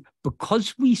Nāṛpadu,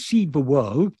 because we see the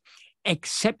world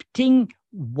accepting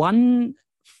one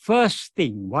first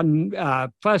thing, one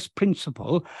first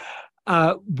principle,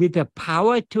 with a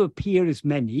power to appear as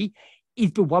many,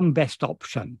 is the one best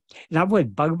option. In other words,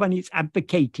 Bhagavan is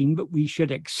advocating that we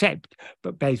should accept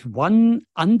that there's one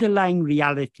underlying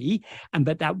reality, and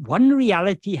that one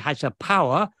reality has a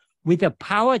power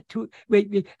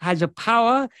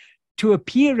to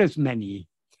appear as many,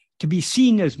 to be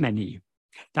seen as many.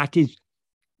 That is,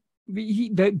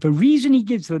 the reason he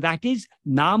gives for that is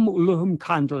Nam Ullahum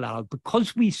Kandalal,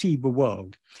 because we see the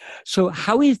world. So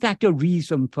how is that a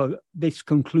reason for this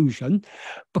conclusion?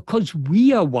 Because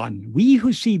we are one. We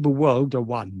who see the world are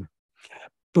one.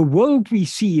 The world we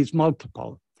see is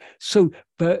multiple. So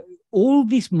all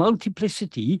this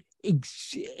multiplicity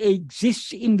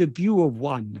exists in the view of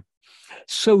one.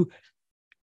 So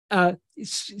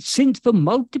since the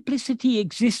multiplicity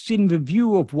exists in the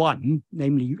view of one,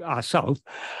 namely ourselves,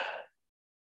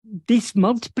 this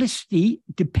multiplicity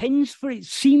depends for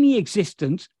its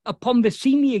semi-existence upon the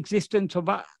semi-existence of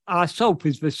ourself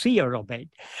as the seer of it.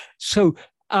 So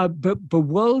the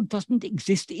world doesn't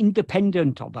exist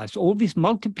independent of us. All this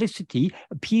multiplicity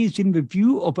appears in the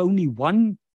view of only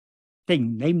one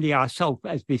thing, namely ourself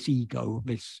as this ego,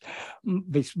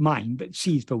 this mind that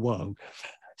sees the world.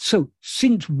 So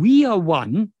since we are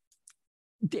one,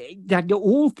 that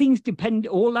all things depend,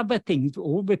 all other things,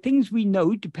 all the things we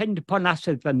know depend upon us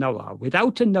as the knower.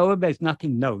 Without a knower, there's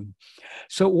nothing known.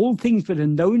 So all things that are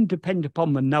known depend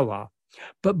upon the knower.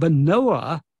 But the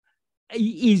knower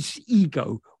is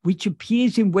ego, which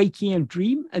appears in waking and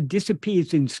dream and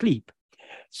disappears in sleep.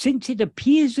 Since it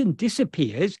appears and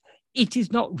disappears, it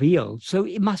is not real. So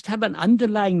it must have an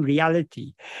underlying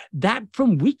reality. That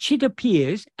from which it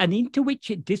appears and into which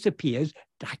it disappears,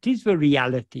 that is the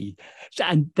reality.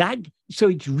 So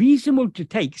it's reasonable to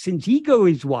take, since ego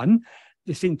is one,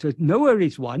 since the knower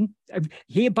is one,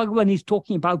 here Bhagavan is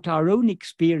talking about our own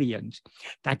experience.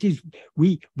 That is,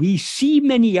 we see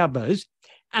many others,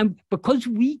 and because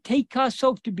we take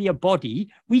ourselves to be a body,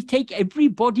 we take every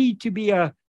body to be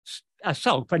a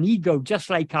self, an ego, just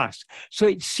like us. So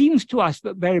it seems to us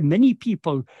that there are many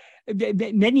people,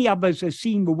 many others are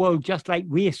seeing the world just like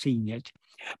we're seeing it.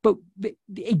 But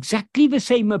exactly the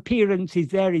same appearance is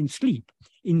there in sleep.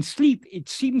 In sleep, it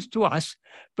seems to us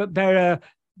that there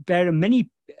are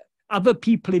many other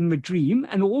people in the dream,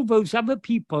 and all those other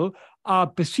people are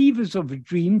perceivers of the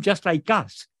dream just like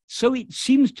us. So it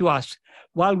seems to us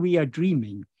while we are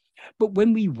dreaming. But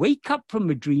when we wake up from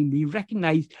a dream, we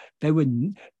recognize the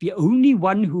only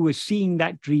one who was seeing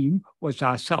that dream was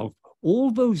ourselves.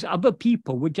 All those other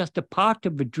people were just a part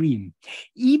of the dream.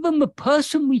 Even the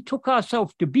person we took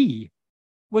ourselves to be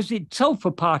was itself a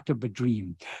part of the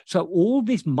dream. So all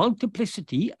this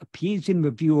multiplicity appears in the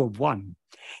view of one.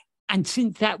 And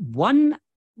since that one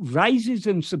rises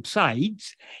and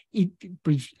subsides,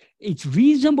 it's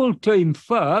reasonable to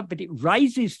infer that it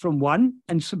rises from one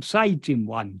and subsides in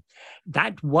one.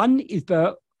 That one is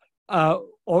the model,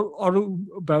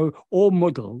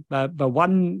 the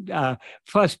one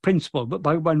first principle that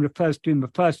Bhagavan refers to in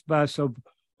the first verse of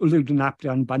Uḷḷadu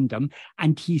Nāṛpadu Anubandham,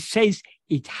 and he says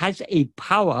it has a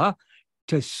power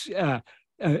to a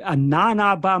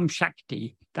nanabham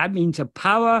shakti. That means a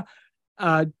power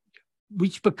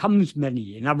which becomes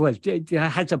many. In other words, it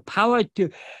has a power to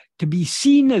be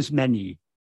seen as many.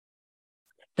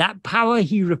 That power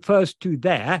he refers to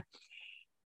there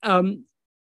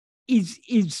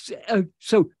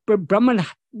But Brahman,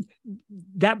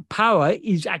 that power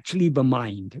is actually the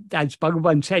mind. As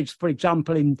Bhagavan says, for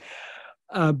example, in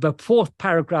the fourth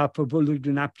paragraph of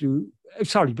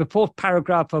the fourth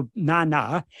paragraph of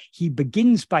Nana, he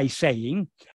begins by saying,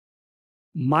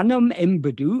 Manam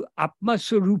embadu Atma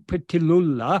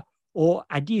Sarupatillulla or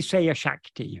Adiseya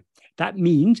Shakti. That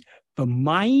means the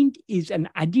mind is an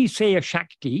Adiseya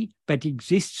Shakti but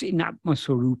exists in Atma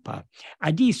Sarupa.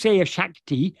 Adiseya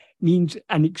Shakti means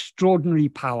an extraordinary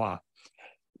power.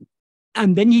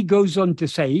 And then he goes on to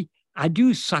say,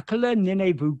 Adu Sakala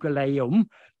Ninevugalayum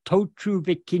Totru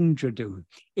Vikindradu.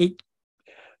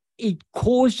 It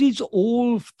causes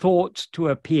all thoughts to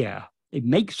appear. It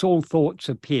makes all thoughts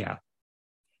appear.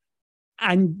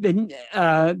 And then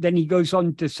he goes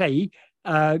on to say,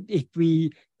 if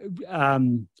we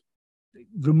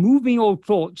removing all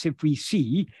thoughts, if we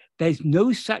see, there's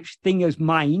no such thing as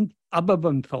mind other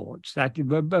than thoughts. That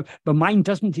the mind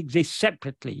doesn't exist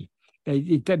separately.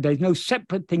 There's no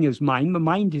separate thing as mind. The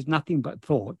mind is nothing but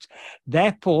thoughts.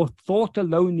 Therefore, thought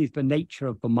alone is the nature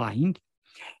of the mind.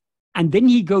 And then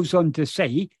he goes on to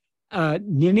say,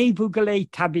 Ninevugale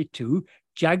tabitu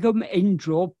jagam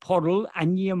endro porul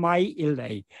anyamai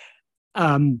ile.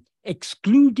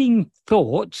 Excluding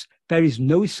thoughts, there is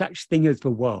no such thing as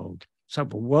the world. So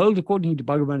the world, according to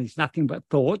Bhagavan, is nothing but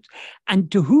thoughts.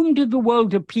 And to whom did the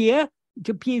world appear? It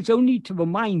appears only to the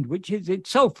mind, which is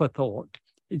itself a thought.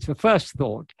 It's the first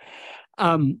thought.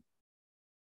 And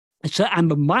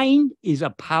the mind is a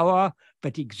power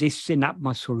that exists in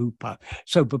Atma Sarupa.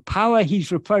 So the power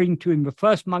he's referring to in the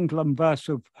first Maṅgalam verse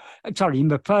in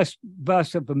the first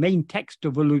verse of the main text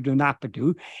of Uḷḷadu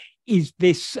Nāṛpadu is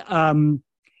this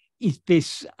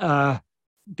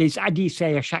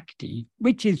Adiseya Shakti,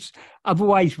 which is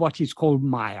otherwise what is called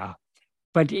Maya.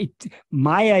 But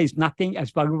Maya is nothing,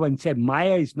 as Bhagavan said,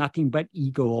 Maya is nothing but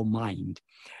ego or mind.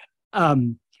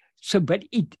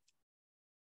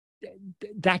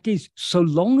 That is, so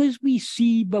long as we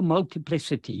see the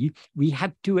multiplicity, we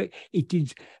have to, it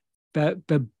is,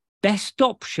 the best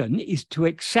option is to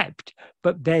accept,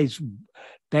 but there is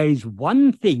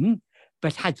one thing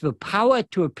that has the power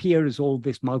to appear as all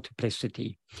this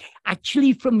multiplicity.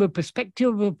 Actually, from the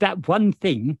perspective of that one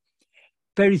thing,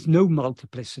 there is no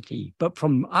multiplicity, but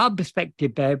from our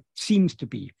perspective, there seems to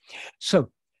be. So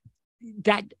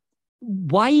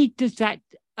why does that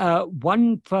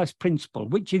one first principle,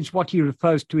 which is what he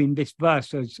refers to in this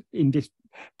verse, as in this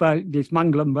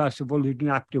Maṅgalam verse of Uḷḷadu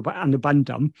Nāṛpadu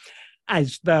Anubandham,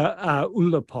 as the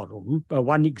Ullaparul, the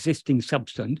one existing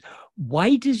substance,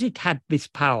 why does it have this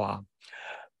power?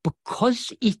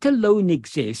 Because it alone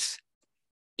exists,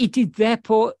 it is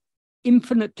therefore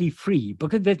infinitely free,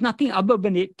 because there's nothing other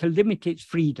than it to limit its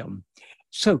freedom.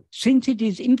 So since it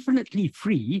is infinitely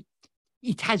free,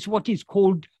 it has what is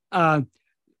called Swatantra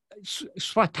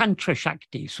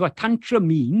Shakti. Swatantra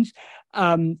means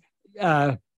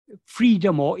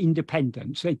freedom or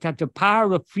independence. It has the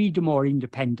power of freedom or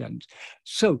independence.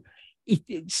 So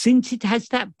since it has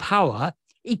that power,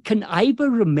 it can either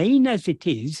remain as it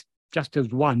is, just as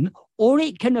one, or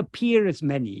it can appear as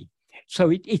many. So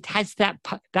it has that,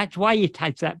 that's why it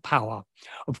has that power.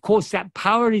 Of course, that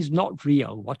power is not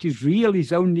real. What is real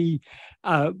is only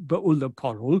the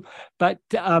Ullaparul. But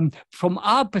from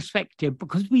our perspective,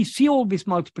 because we see all this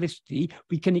multiplicity,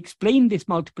 we can explain this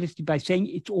multiplicity by saying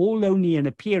it's all only an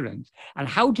appearance. And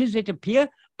how does it appear?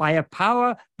 By a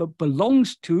power that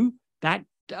belongs to that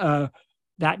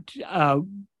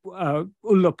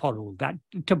Ullaparul,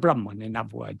 to Brahman, in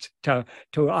other words, to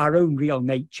our own real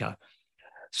nature.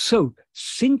 So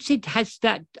since it has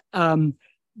that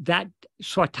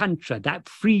swatantra, that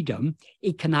freedom,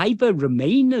 it can either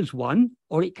remain as one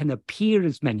or it can appear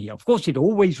as many. Of course, it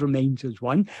always remains as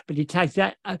one, but it has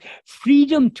that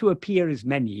freedom to appear as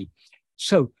many.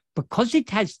 So because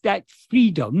it has that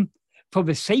freedom, for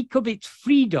the sake of its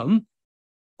freedom,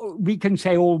 we can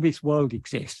say all this world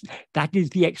exists. That is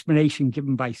the explanation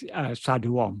given by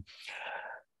Sadhu Om.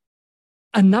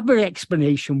 Another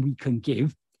explanation we can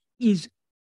give is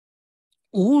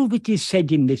all that is said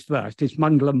in this verse, this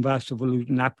Maṅgalam verse of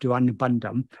Uḷḷadu Nāṛpadu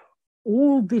Anubandham,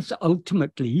 all this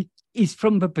ultimately is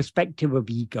from the perspective of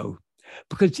ego.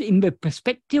 Because in the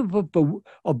perspective of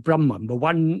Brahman, the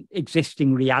one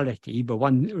existing reality, the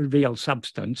one real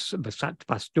substance, the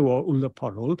Satvastu or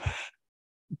Ullaparul,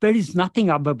 there is nothing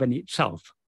other than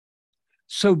itself.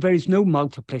 So there is no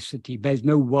multiplicity, there's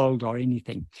no world or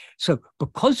anything. So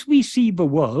because we see the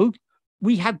world,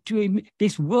 we have to,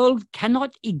 this world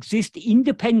cannot exist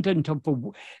independent of the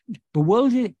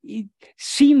world. It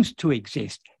seems to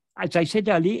exist. As I said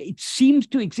earlier, it seems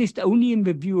to exist only in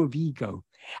the view of ego.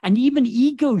 And even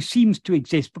ego seems to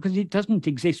exist because it doesn't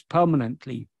exist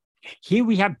permanently. Here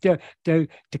we have to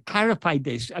clarify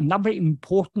this. Another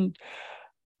important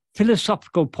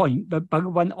philosophical point that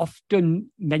Bhagavan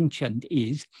often mentioned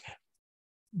is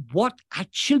what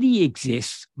actually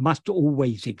exists must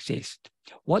always exist.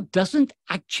 What doesn't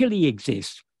actually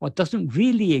exist, what doesn't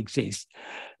really exist,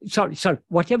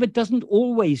 whatever doesn't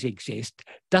always exist,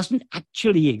 doesn't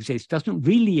actually exist, doesn't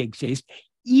really exist,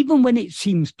 even when it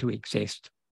seems to exist.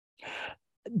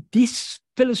 This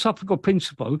philosophical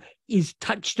principle is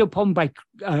touched upon by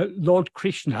Lord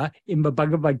Krishna in the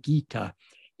Bhagavad Gita.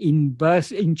 In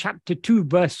chapter 2,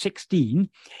 verse 16,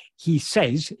 he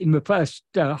says, in the first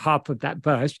half of that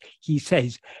verse, he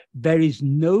says, there is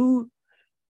no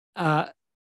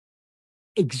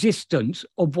existence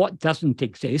of what doesn't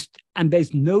exist, and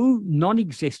there's no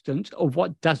non-existence of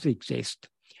what does exist.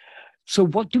 So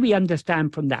what do we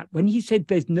understand from that? When he said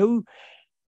there's no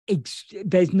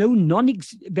existence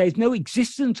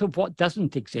of what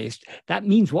doesn't exist, that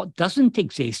means what doesn't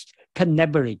exist can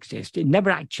never exist. It never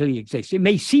actually exists. It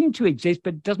may seem to exist,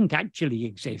 but it doesn't actually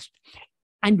exist.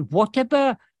 And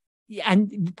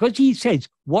because he says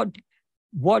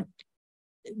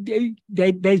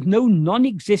there's no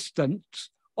non-existence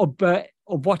of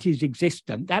what is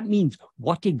existent. That means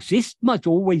what exists must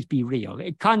always be real.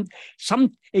 It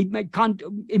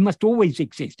must always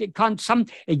exist. It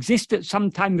can't exist at some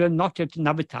time and not at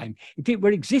another time. If it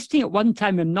were existing at one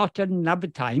time and not at another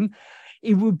time,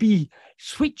 it would be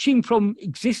switching from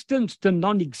existence to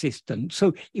non-existence.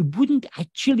 So it wouldn't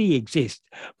actually exist,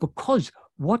 because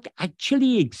what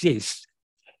actually exists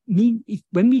mean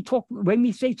when we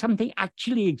say something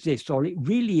actually exists or it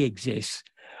really exists,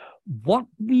 what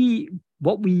we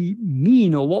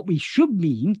mean, or what we should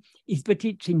mean, is that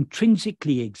it's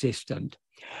intrinsically existent.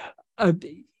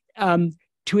 To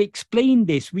explain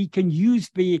this, we can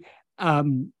use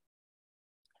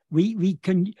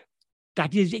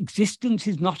that is, existence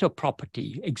is not a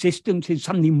property. Existence is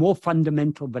something more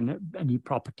fundamental than any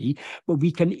property. But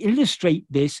we can illustrate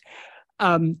this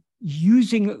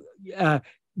using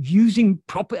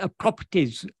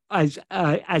properties as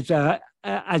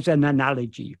an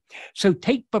analogy. So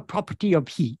take the property of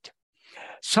heat.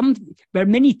 There are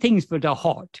many things that are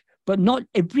hot, but not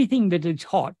everything that is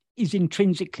hot is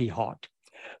intrinsically hot.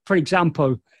 For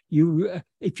example,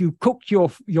 if you cook your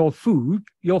food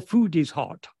is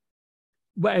hot.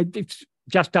 Well, it's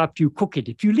just after you cook it.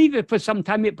 If you leave it for some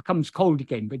time, it becomes cold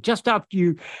again. But just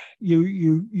after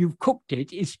you've cooked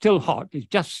it, it's still hot. It's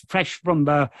just fresh from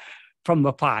the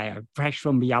fire, fresh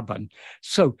from the oven.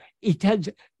 So it has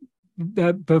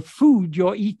the food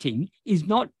you're eating is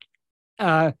not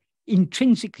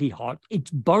intrinsically hot.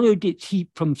 It's borrowed its heat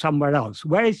from somewhere else.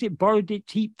 Where is it borrowed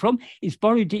its heat from? It's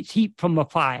borrowed its heat from a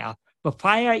fire. The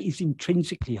fire is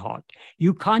intrinsically hot.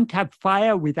 You can't have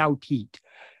fire without heat.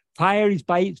 Fire is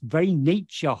by its very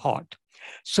nature hot.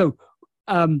 So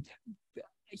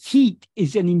heat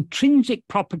is an intrinsic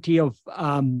property of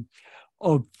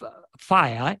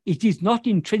fire. It is not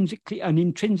intrinsically an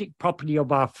intrinsic property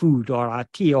of our food or our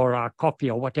tea or our coffee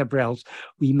or whatever else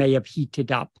we may have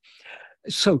heated up.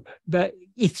 So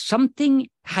if something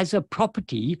has a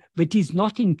property that is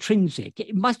not intrinsic,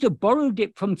 it must have borrowed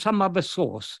it from some other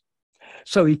source.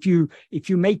 So if you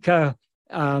make a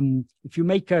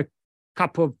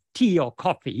cup of tea or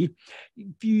coffee,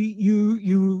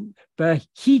 the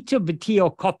heat of the tea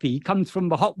or coffee comes from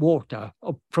the hot water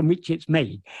from which it's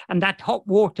made, and that hot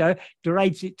water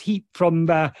derives its heat from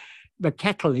the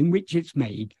kettle in which it's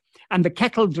made, and the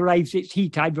kettle derives its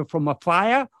heat either from a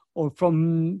fire or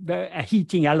from a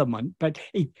heating element, but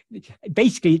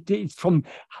basically it's from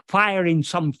fire in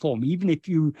some form. Even if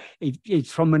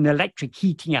it's from an electric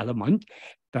heating element,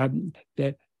 though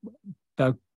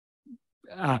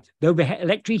the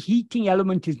electric heating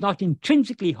element is not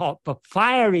intrinsically hot, but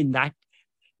fire in that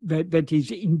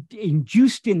is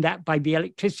induced in that by the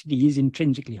electricity is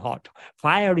intrinsically hot.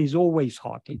 Fire is always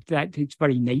hot. It's its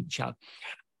very nature.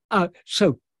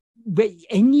 So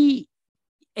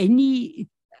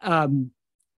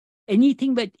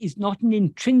anything that is not an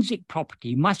intrinsic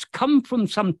property must come from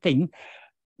something.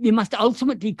 It must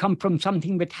ultimately come from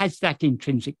something that has that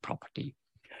intrinsic property.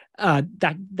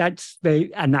 That's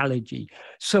the analogy.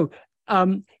 So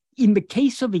in the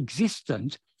case of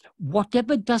existence,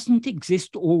 whatever doesn't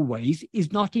exist always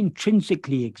is not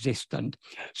intrinsically existent.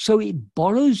 So it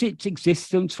borrows its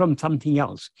existence from something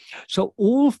else. So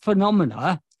all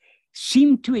phenomena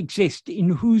seem to exist in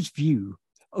whose view?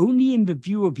 Only in the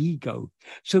view of ego.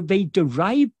 So they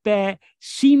derive their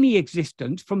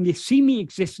semi-existence from the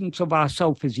semi-existence of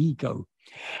ourself as ego.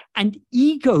 And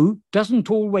ego doesn't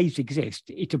always exist.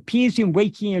 It appears in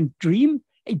waking and dream,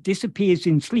 it disappears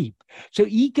in sleep. So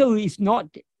ego is not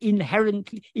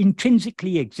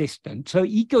intrinsically existent. So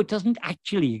ego doesn't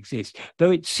actually exist.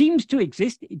 Though it seems to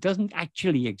exist, it doesn't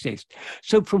actually exist.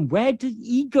 So from where does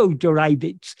ego derive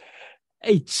its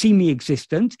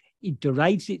semi-existence? It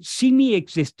derives its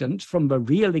semi-existence from the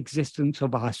real existence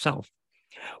of ourself.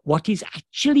 What is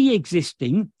actually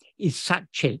existing is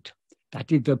Sat-Chit.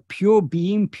 That is the pure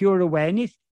being, pure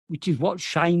awareness, which is what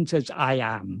shines as I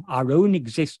am, our own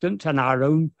existence and our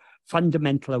own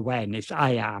fundamental awareness,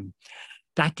 I am.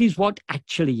 That is what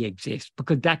actually exists,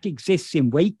 because that exists in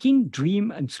waking,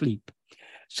 dream, and sleep.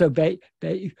 So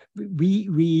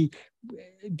we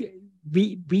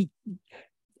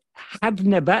have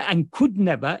never and could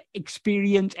never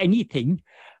experience anything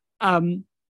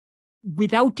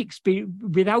without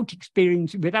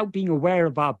being aware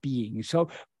of our being. So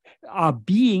our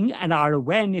being and our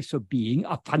awareness of being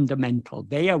are fundamental.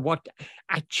 They are what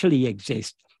actually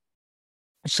exists.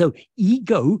 So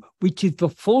ego, which is the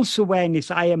false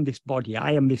awareness, I am this body,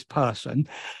 I am this person,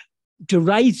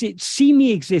 derives its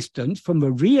semi-existence from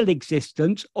the real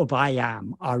existence of I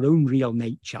am, our own real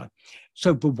nature.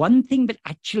 So the one thing that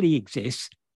actually exists,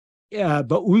 the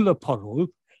Uڵḷadu,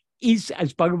 is,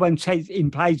 as Bhagavan says,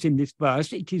 implies in this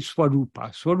verse, it is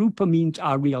Swarupa. Swarupa means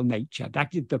our real nature.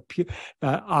 That is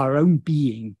our own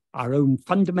being, our own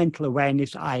fundamental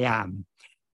awareness, I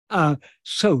am.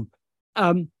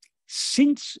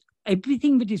 Since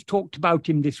everything that is talked about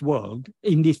in this world,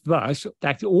 in this verse,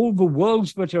 that all the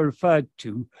worlds that are referred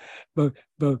to,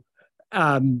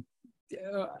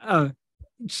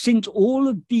 since all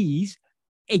of these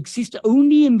exist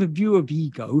only in the view of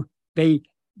ego, they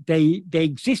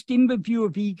exist in the view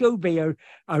of ego,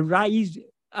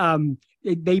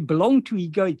 they belong to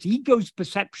ego, it's ego's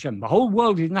perception. The whole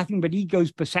world is nothing but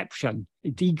ego's perception.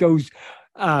 It's ego's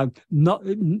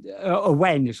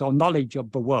awareness or knowledge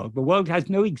of the world. The world has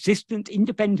no existence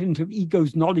independent of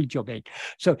ego's knowledge of it.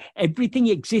 So everything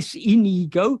exists in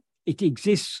ego, it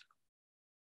exists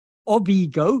of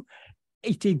ego,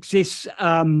 it exists...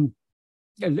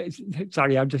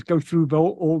 sorry, I'll just go through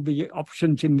all the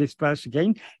options in this verse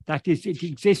again. That is, it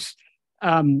exists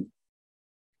in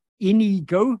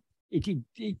ego. It's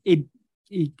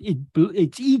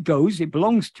ego's. It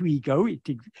belongs to ego. It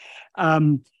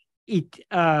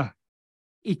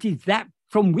is that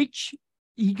from which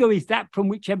ego is that from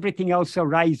which everything else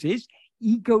arises.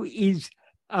 Ego is.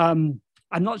 I'm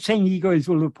not saying ego is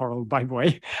Uڵḷadu, by the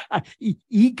way.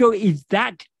 Ego is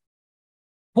that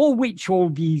for which all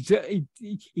these,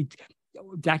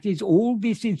 that is, all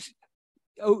this is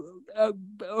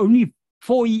only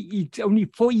for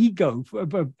ego,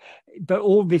 but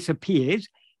all this appears,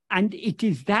 and it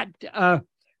is that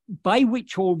by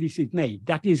which all this is made.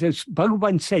 That is, as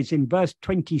Bhagavan says in verse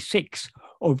 26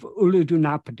 of Uḷḷadu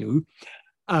Nāṛpadu,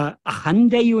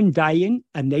 Ahandayundayan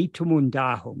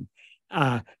anatumundahum.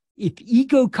 If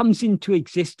ego comes into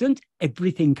existence,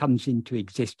 everything comes into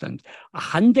existence.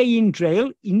 Ahande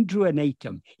indrail, indru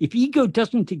anatum. If ego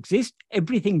doesn't exist,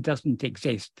 everything doesn't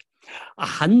exist.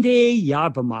 Ahande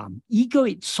yabamam. Ego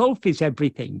itself is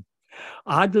everything.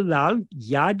 Adalal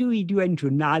yadu idu entru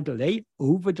nadale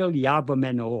ovadal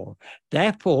yabamenor.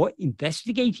 Therefore,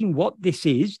 investigating what this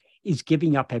is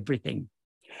giving up everything.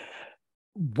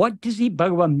 What does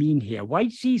Bhagavan mean here? Why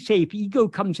does he say if ego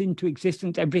comes into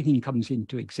existence, everything comes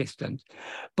into existence?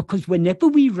 Because whenever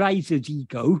we rise as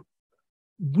ego,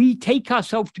 we take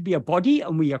ourselves to be a body,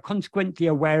 and we are consequently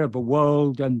aware of the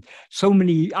world and so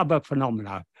many other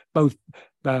phenomena, both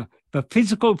the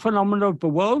physical phenomena of the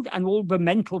world and all the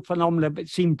mental phenomena that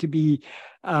seem to be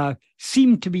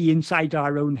inside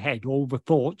our own head, all the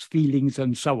thoughts, feelings,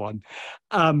 and so on.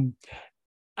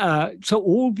 So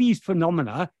all these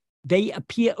phenomena, they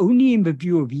appear only in the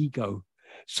view of ego.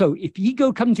 So if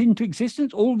ego comes into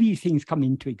existence, all these things come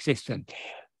into existence.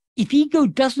 If ego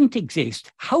doesn't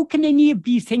exist, how can any of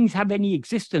these things have any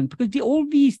existence? Because all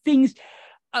these things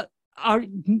are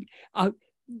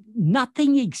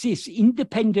nothing exists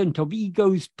independent of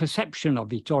ego's perception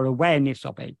of it or awareness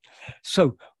of it.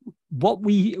 So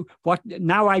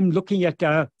now I'm looking at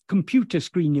a computer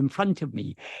screen in front of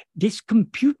me. This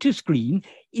computer screen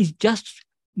is just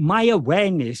my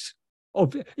awareness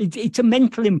of it. It's a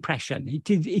mental impression.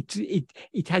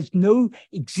 It has no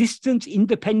existence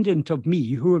independent of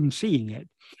me who am seeing it.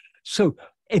 So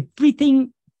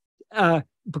everything,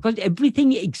 because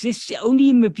everything exists only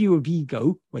in the view of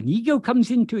ego. When ego comes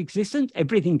into existence,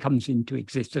 everything comes into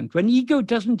existence. When ego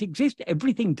doesn't exist,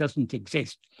 everything doesn't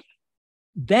exist.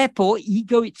 Therefore,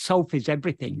 ego itself is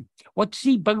everything. What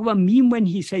does Bhagavan mean when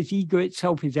he says ego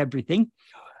itself is everything?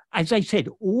 As I said,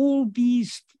 all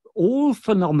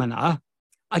phenomena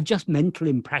are just mental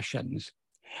impressions.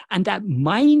 And that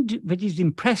mind that is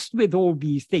impressed with all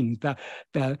these things,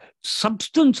 the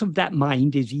substance of that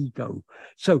mind is ego.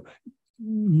 So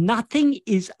nothing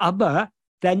is other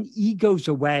than ego's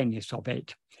awareness of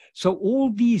it. So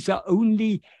all these are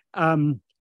only,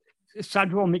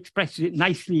 Sadhguru expresses it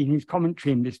nicely in his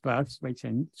commentary in this verse. Wait,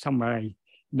 somewhere I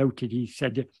noted, he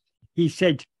said,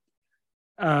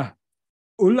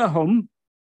 Ullahum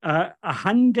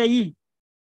ahande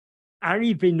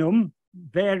arivinum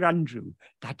verandru.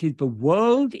 That is, the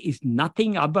world is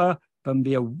nothing other than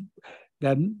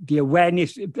the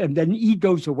awareness, than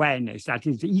ego's awareness. That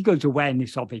is, the ego's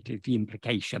awareness of it is the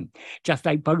implication. Just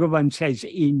like Bhagavan says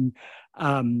in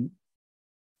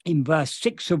verse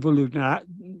 6 of Uḷḷadu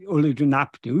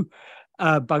Nāṛpadu,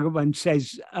 Bhagavan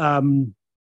says,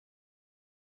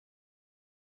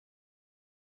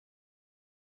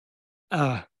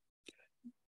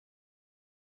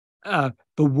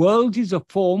 the world is a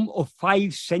form of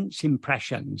 5 sense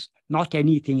impressions, not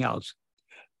anything else.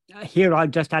 Here I'll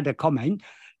just add a comment.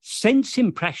 Sense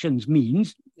impressions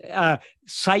means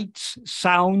sights,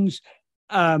 sounds,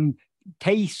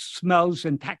 taste, smells,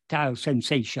 and tactile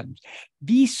sensations.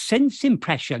 These sense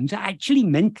impressions are actually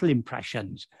mental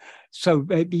impressions. So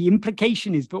the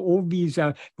implication is that all these,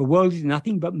 the world is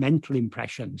nothing but mental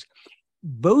impressions.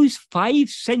 Those 5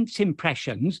 sense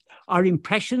impressions are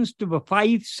impressions to the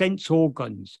 5 sense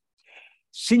organs.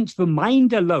 Since the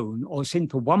mind alone, or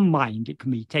since the one mind, it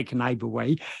can be taken either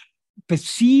way,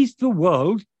 perceives the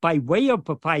world by way of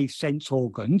the 5 sense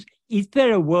organs, is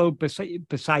there a world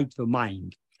besides the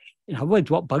mind? In other words,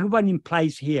 what Bhagavan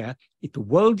implies here is the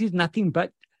world is nothing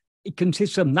but, it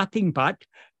consists of nothing but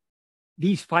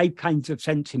these 5 kinds of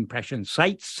sense impressions: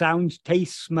 sights, sounds,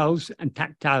 tastes, smells, and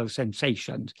tactile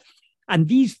sensations. And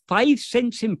these 5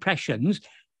 sense impressions,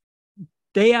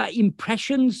 they are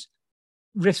impressions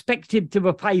respective to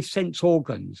the 5 sense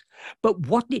organs. But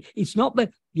it's not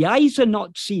that the eyes are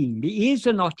not seeing, the ears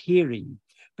are not hearing.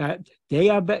 They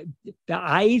are the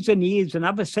eyes and ears and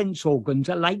other sense organs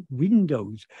are like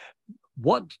windows.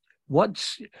 What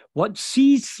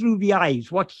sees through the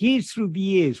eyes, what hears through the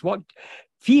ears, what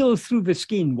feels through the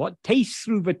skin, what tastes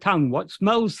through the tongue, what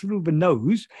smells through the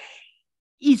nose,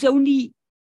 is only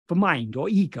the mind or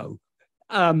ego.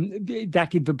 That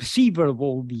is the perceiver of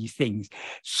all these things.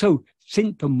 So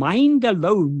since the mind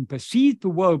alone perceives the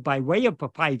world by way of the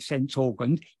 5 sense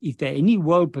organs, is there any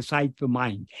world besides the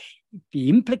mind? The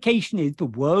implication is the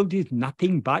world is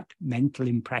nothing but mental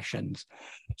impressions.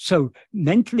 So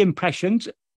mental impressions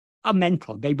are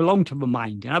mental. They belong to the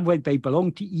mind. In other words, they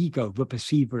belong to ego, the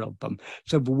perceiver of them.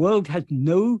 So the world has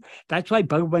no, that's why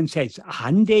Bhagavan says,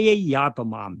 Handeye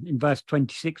yabamam, in verse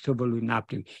 26 of Uḷḷadu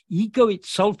Nāṛpadu. Ego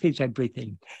itself is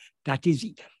everything. That is,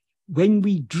 when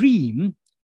we dream,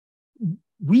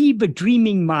 we, the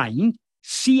dreaming mind,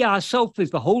 see ourselves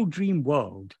as the whole dream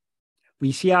world.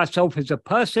 We see ourselves as a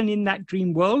person in that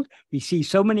dream world. We see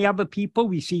so many other people.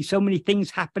 We see so many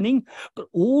things happening. But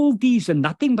all these are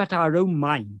nothing but our own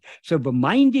mind. So the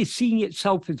mind is seeing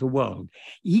itself as a world.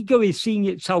 Ego is seeing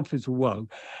itself as a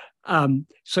world.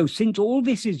 So since all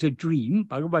this is a dream,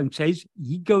 Bhagavan says,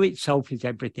 ego itself is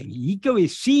everything. Ego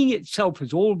is seeing itself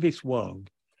as all this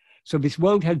world. So this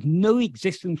world has no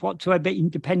existence whatsoever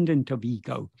independent of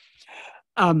ego.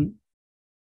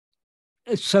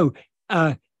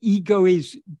 Ego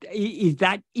is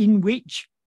that in which,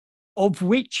 of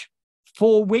which,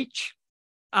 for which,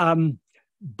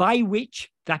 by which,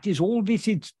 that is, all this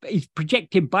is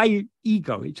projected by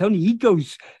ego. It's only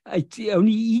ego's,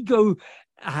 only ego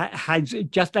has,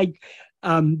 just like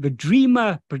the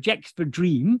dreamer projects the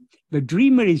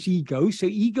dreamer is ego, so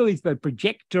ego is the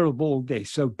projector of all this.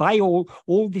 So by all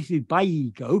this is by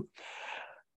ego.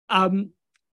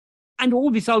 And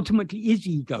all this ultimately is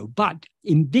ego. But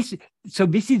in this, so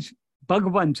this is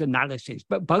Bhagavan's analysis.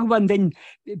 But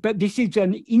this is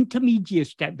an intermediate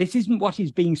step. This isn't what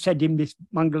is being said in this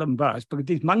Maṅgalam verse, because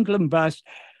this Maṅgalam verse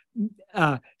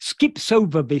skips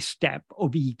over this step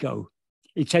of ego.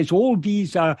 It says all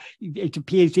these are, it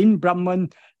appears in Brahman,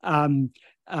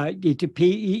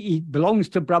 it belongs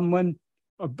to Brahman,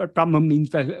 but Brahman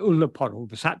means the Uλλḷadu,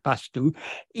 the Satvastu.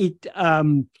 It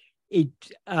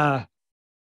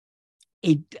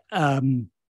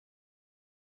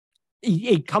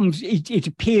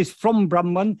appears from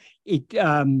Brahman, it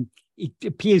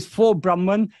appears for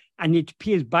Brahman, and it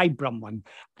appears by Brahman,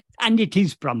 and it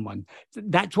is Brahman.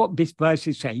 That's what this verse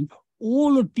is saying.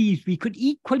 All of these we could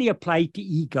equally apply to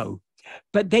ego,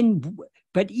 but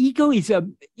ego is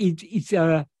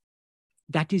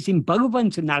that is in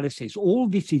Bhagavan's analysis. All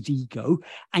this is ego,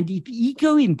 and if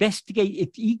ego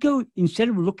instead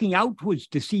of looking outwards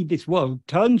to see this world,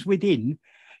 turns within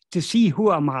to see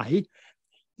who am I,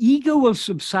 ego will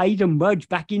subside and merge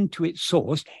back into its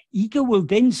source. Ego will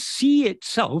then see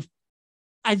itself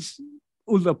as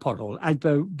Uڵḷadu, as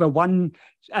the one,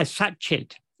 as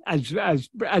Satchit, as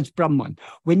Brahman.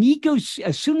 When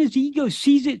as soon as ego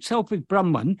sees itself as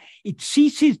Brahman, it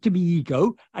ceases to be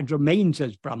ego and remains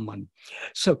as Brahman.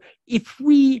 So if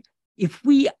we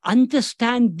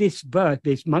understand this verse,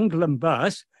 this Maṅgalam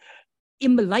verse,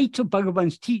 in the light of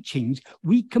Bhagavan's teachings,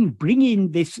 we can bring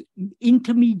in this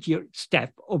intermediate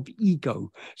step of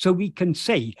ego. So we can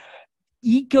say,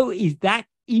 ego is that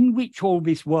in which all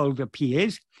this world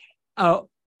appears,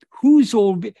 whose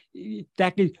all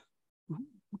that is,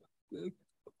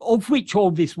 of which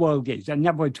all this world is. In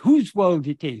other words, whose world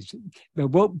it is. The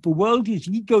world is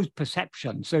ego's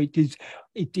perception. So it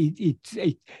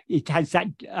has that.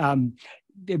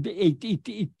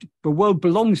 The world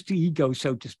belongs to ego,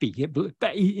 so to speak,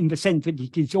 in the sense that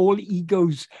it is all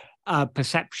ego's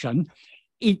perception.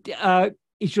 It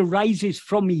arises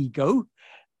from ego.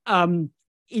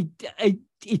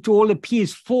 It all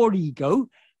appears for ego,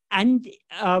 and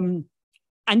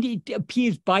it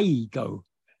appears by ego.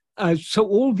 So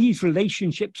all these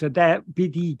relationships are there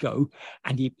with ego,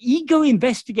 and if ego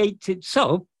investigates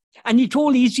itself, and it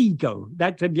all is ego,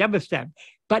 that's the other step.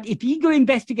 But if ego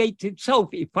investigates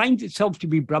itself, it finds itself to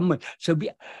be Brahman. So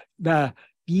the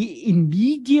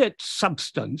immediate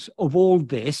substance of all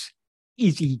this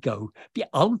is ego. The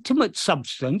ultimate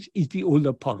substance is the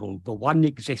Uڵḷadu, the one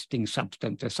existing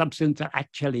substance, the substance that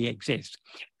actually exists.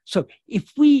 So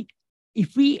if we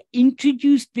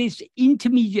introduce this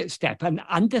intermediate step and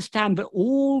understand that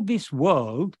all this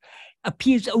world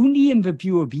appears only in the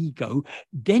view of ego,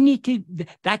 then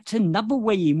that's another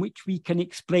way in which we can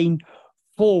explain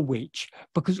for which,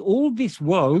 because all this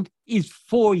world is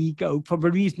for ego for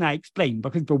the reason I explained,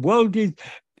 because the world is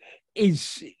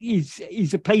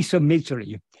a place of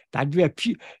misery. That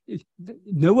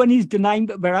no one is denying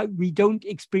that we don't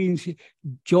experience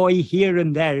joy here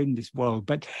and there in this world,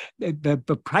 but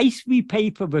the price we pay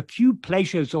for the few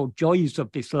pleasures or joys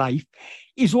of this life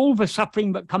is all the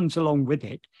suffering that comes along with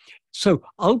it. So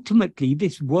ultimately,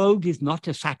 this world is not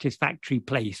a satisfactory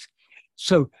place.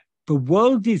 So the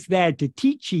world is there to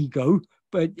teach ego,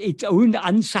 but its own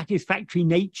unsatisfactory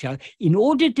nature, in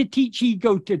order to teach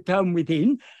ego to turn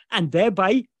within, and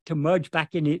thereby to merge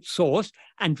back in its source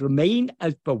and remain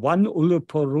as the one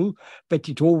Uڵḷadu, but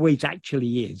it always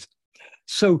actually is.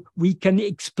 So we can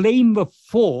explain the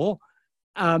four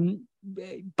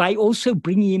by also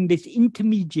bringing in this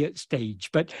intermediate stage.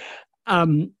 But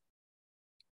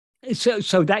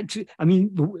so that's, I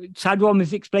mean, Sadhguru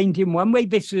has explained in one way.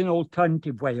 This is an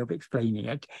alternative way of explaining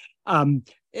it.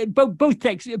 Both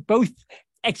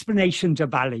explanations are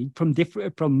valid from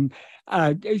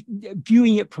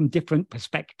viewing it from different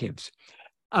perspectives.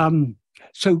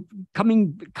 So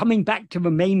coming back to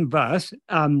the main verse,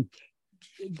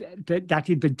 that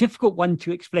is the difficult one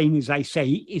to explain, as I say,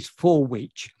 is for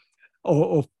which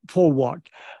or for what.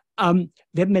 Then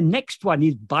the next one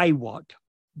is by what.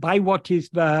 By what is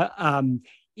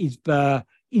the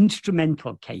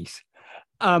instrumental case.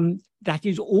 That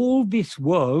is, all this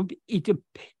world,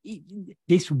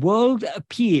 this world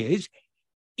appears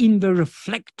in the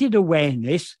reflected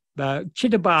awareness, the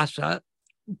Chidabhasa,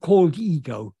 called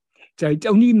ego. So it's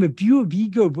only in the view of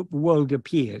ego that the world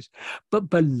appears.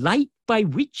 But the light by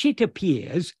which it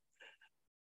appears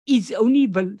is only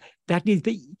the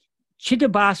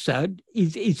Chidabhasa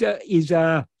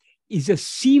is a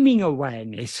seeming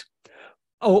awareness,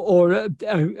 or a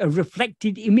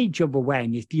reflected image of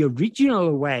awareness. The original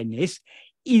awareness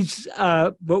is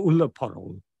the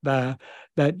Uڵḷadu.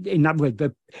 In other words,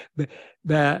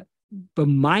 the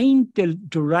mind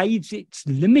derives its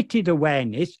limited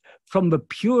awareness from the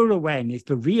pure awareness,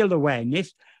 the real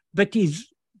awareness, that is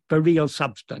the real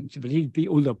substance, that is the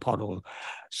Uڵḷadu.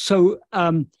 So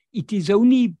it is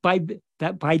only by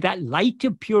that light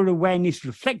of pure awareness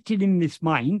reflected in this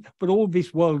mind, but all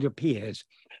this world appears.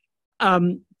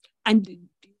 And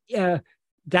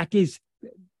that is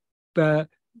the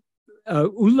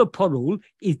Uڵḷadu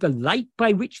is the light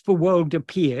by which the world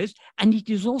appears, and it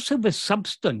is also the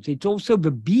substance, it's also the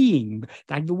being,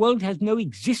 that the world has no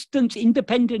existence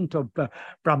independent of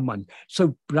Brahman.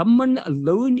 So Brahman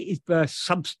alone is the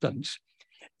substance.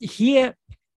 Here,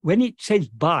 when it says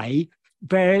by,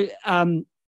 where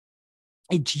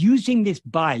it's using this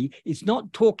by, it's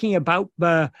not talking about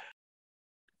the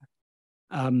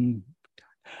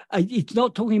it's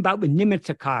not talking about the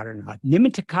nimitta karana.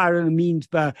 Nimitta karana means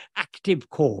the active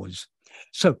cause.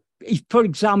 So, for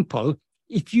example,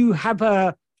 if you have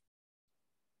a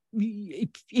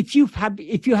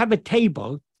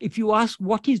table, if you ask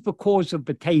what is the cause of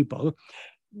the table,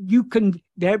 you can,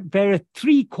 there are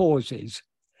three causes.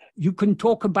 You can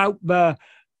talk about the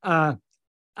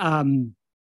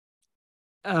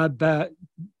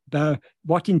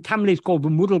what in Tamil is called the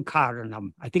Mudal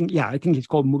Karanam. I think it's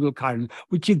called Mudal Karanam,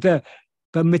 which is the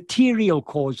material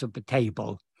cause of the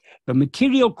table. The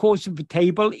material cause of the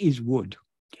table is wood.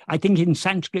 I think in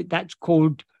Sanskrit that's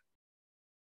called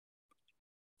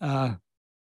Upadana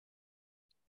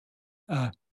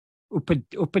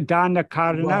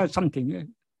Karana or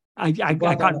something. I can't.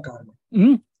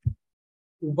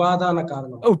 Upadana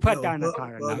Karana. Upadana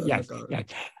Karana. Yes.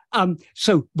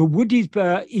 So the wood is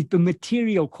the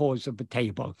material cause of the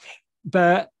table.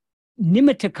 The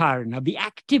nimitta karana, the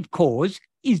active cause,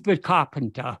 is the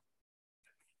carpenter.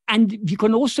 And you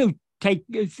can also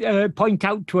point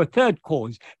out to a third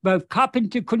cause. The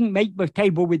carpenter couldn't make the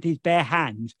table with his bare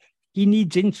hands. He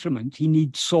needs instruments. He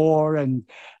needs saw and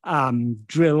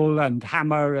drill and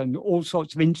hammer and all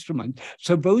sorts of instruments.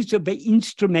 So those are the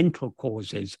instrumental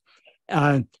causes.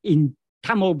 In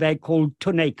Tamil, they're called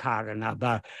Tunai Karana,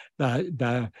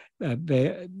 the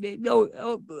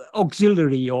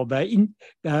auxiliary or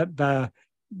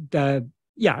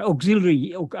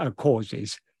auxiliary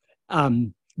causes.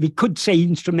 We could say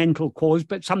instrumental cause,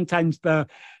 but sometimes the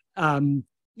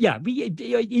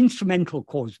instrumental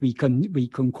cause we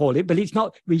can call it, but it's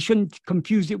not. We shouldn't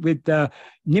confuse it with the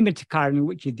nimitta karana,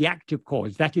 which is the active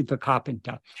cause. That is the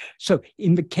carpenter. So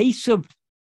in the case of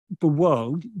the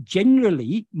world,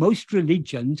 generally, most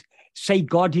religions say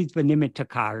God is the nimitta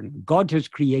karana. God has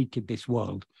created this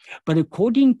world. But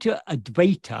according to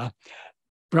Advaita,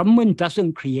 Brahman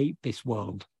doesn't create this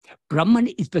world. Brahman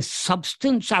is the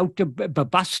substance out of the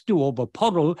vastu or the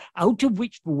porul out of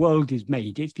which the world is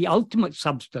made. It's the ultimate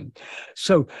substance.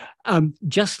 So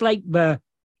just like the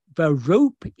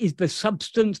rope is the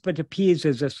substance that appears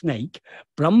as a snake,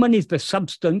 Brahman is the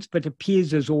substance that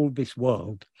appears as all this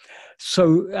world.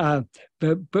 So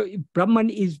Brahman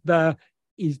is the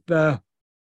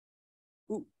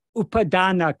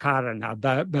Upadana Karana,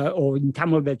 or in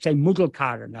Tamil they'd say Mudal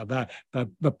Karana,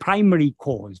 the primary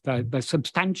cause, the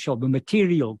substantial, the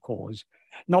material cause.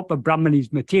 Not the Brahman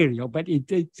is material, but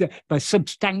it's the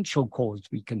substantial cause,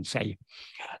 we can say.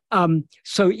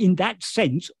 So in that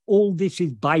sense, all this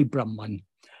is by Brahman.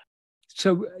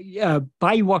 So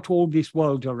by what all this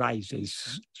world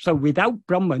arises. So without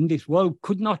Brahman, this world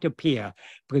could not appear,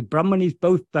 because Brahman is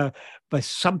both the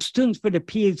substance that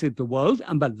appears in the world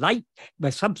and the light.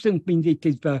 The substance means it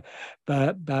is the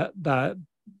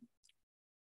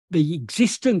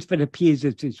existence that appears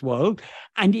as this world,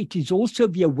 and it is also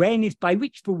the awareness by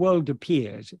which the world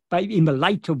appears, in the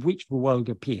light of which the world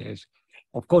appears.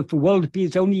 Of course, the world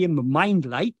appears only in the mind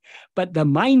light, but the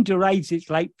mind derives its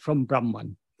light from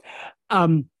Brahman.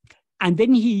 And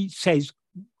then he says,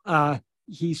 if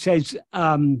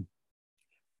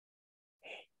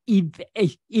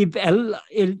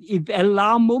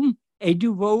elamum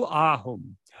eduvo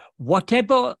ahum,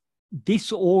 whatever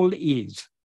this all is.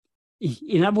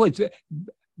 In other words,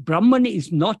 Brahman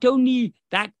is not only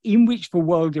that in which the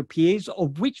world appears,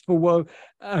 of which the world,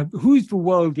 whose the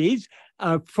world is,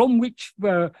 from which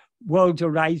the world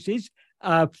arises,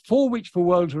 for which the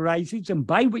world arises, and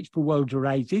by which the world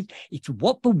arises. It's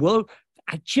what the world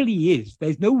actually is.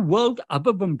 There's no world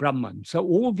other than Brahman. So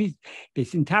all this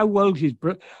entire world is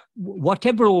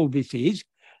whatever all this is.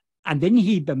 And then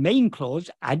the main clause,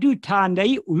 Adu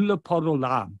Nāṛpadu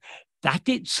Anubandham, that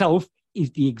itself is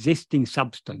the existing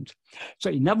substance. So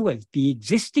in other words, the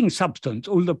existing substance,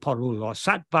 Uḷḷadu or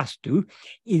Sat Vastu,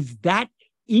 is that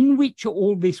in which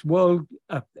all this world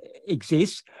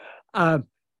exists,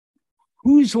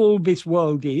 whose all this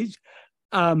world is,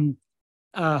 from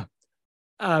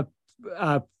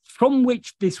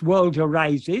which this world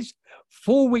arises,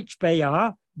 for which they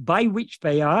are, by which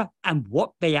they are, and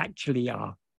what they actually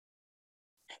are.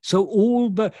 So all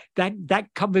that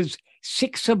covers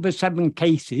 6 of the 7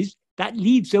 cases. That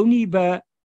leaves only the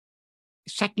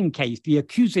second case, the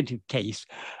accusative case,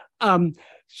 which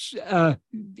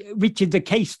is the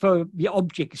case for the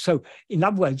object. So in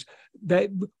other words,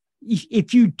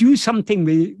 if you do something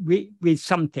with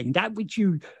something, that which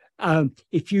you,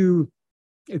 if you've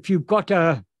got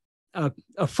a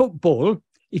football,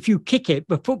 if you kick it,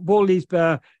 the football is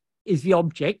the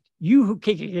object. You who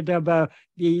kick it are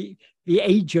the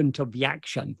agent of the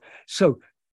action. So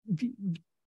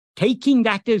taking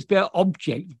that as the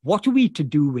object, what are we to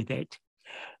do with it?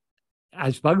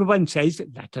 As Bhagavan says,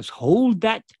 let us hold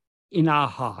that in our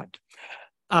heart.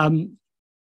 In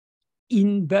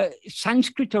the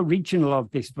Sanskrit original of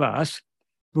this verse,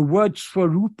 the word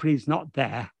swarupa is not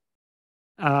there.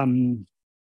 I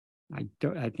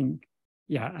think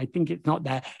Yeah, I think it's not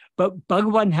there. But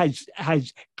Bhagavan has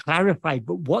clarified,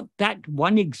 but what that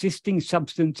one existing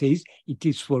substance is, it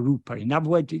is Swarupa. In other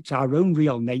words, it's our own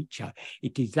real nature.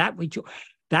 It is that which,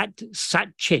 that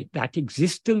Satchit, that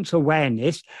existence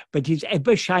awareness, but is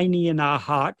ever shining in our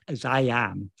heart as I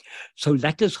am. So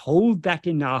let us hold that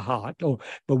in our heart, or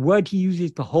the word he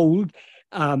uses to hold,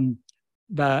 Vapam,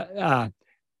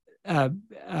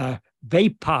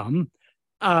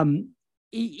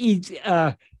 is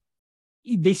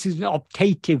this is an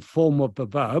optative form of the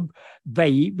verb,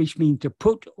 ve, which means to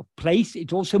put or place.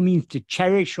 It also means to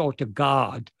cherish or to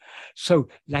guard. So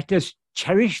let us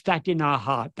cherish that in our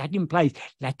heart. That implies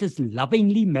let us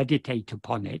lovingly meditate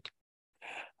upon it.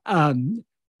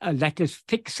 Let us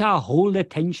fix our whole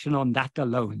attention on that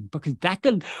alone, because that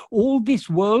all this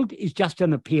world is just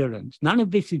an appearance. None of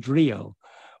this is real.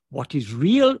 What is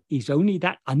real is only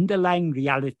that underlying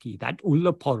reality, that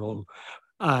Uڵḷadu,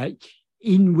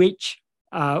 in which,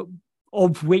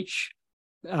 of which,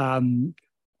 from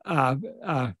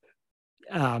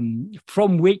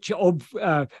which,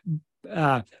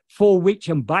 for which,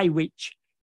 and by which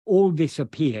all this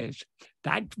appears.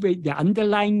 That the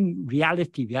underlying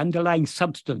reality, the underlying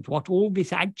substance, what all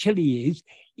this actually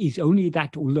is only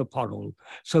that Uڵḷadu.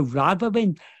 So rather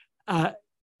than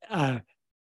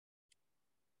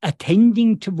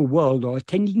attending to the world or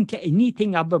attending to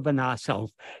anything other than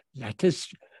ourselves, let us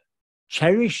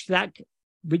cherish that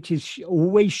which is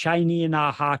always shining in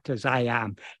our heart as I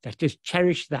am. Let us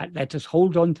cherish that. Let us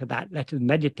hold on to that. Let us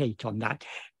meditate on that.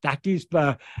 That is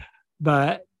the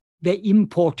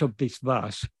import of this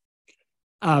verse.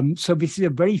 So this is a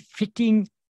very fitting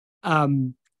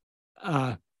introduction,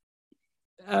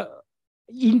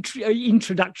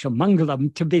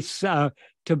 Maṅgalam,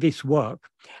 to this work.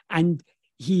 And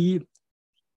he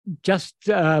just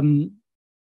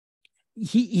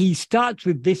he starts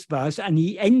with this verse and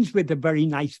he ends with a very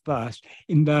nice verse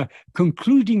in the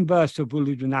concluding verse of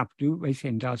Uḷḷadu Nāṛpadu. Wait,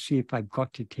 and I'll see if I've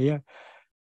got it here.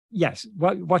 Yes,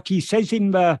 what he says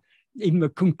in the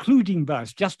concluding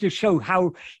verse, just to show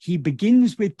how he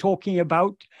begins with talking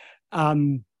about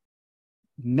holding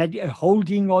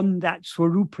on that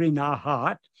Swarupa in our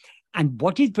heart, and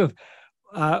what is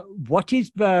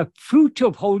the fruit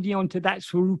of holding on to that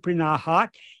Swarupa in our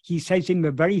heart. He says in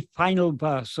the very final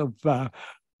verse of Uḷḷadu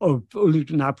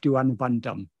Nāṛpadu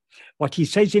Anubandham. What he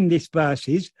says in this verse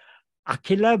is,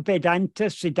 Akila Vedanta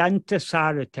Siddhanta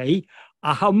Sarate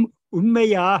Aham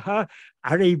Unmayaha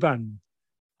Arivan.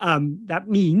 That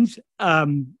means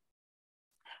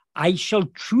I shall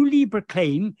truly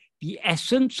proclaim the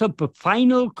essence of the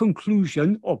final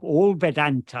conclusion of all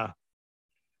Vedanta.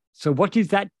 So what is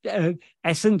that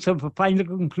essence of the final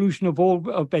conclusion of all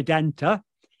of Vedanta?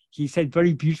 He said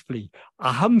very beautifully,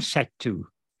 Aham Setu,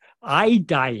 I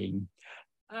dying.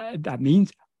 That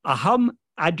means Aham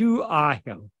Adu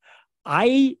Ahil.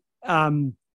 I,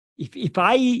 if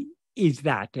I is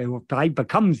that, or if I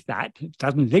becomes that, it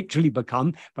doesn't literally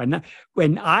become, but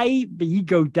when the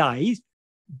ego dies,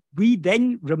 we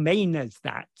then remain as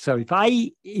that. So if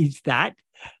I is that,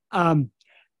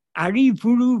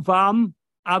 Arivuru Vam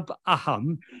Ab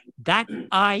Aham, that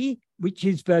I, which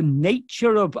is the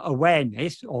nature of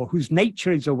awareness, or whose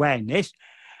nature is awareness,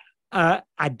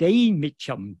 Adei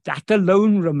Micham, that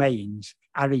alone remains.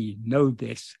 Ari, know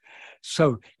this.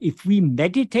 So if we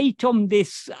meditate on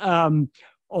this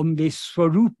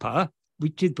Swarupa,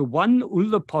 which is the one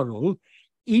Uڵḷadu,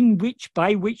 in which,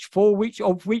 by which, for which,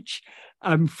 of which,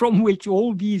 from which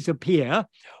all these appear,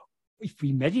 if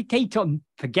we meditate on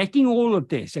forgetting all of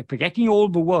this, forgetting all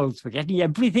the worlds, forgetting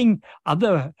everything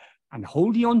other, and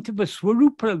holding on to the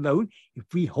Swarupa alone, if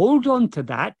we hold on to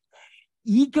that,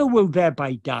 ego will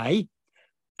thereby die.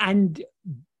 And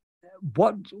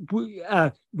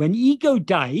when ego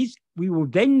dies, we will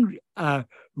then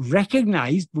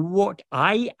recognize what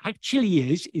I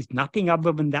actually is nothing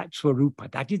other than that Swarupa.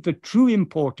 That is the true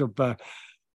import of the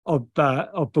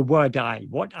word I.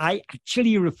 What I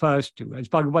actually refers to, as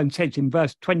Bhagavan says in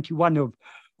verse 21 of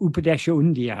Upadesha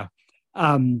Undiyya,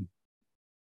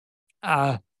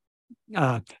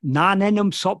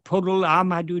 Nanenam Sotpurul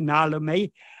Amadu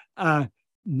Nālame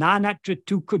Nanatra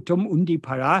Tukutum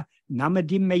Undipara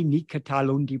Namadime Nikatal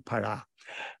Undipara.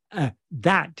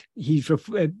 That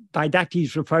by that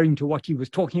he's referring to what he was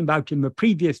talking about in the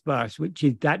previous verse, which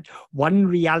is that one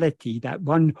reality, that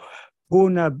one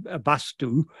Purna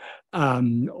Vastu,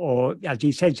 or as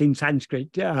he says in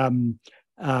Sanskrit,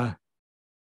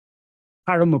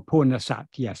 Paramapurna Sat.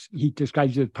 Yes, he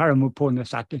describes it as Paramapurna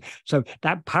Sat. So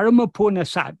that Paramapurna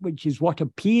Sat, which is what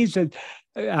appears as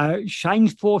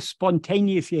shines forth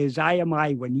spontaneously as I am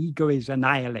I when ego is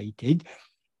annihilated.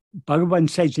 Bhagavan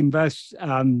says in verse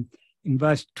in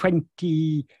verse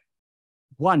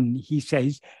 21, he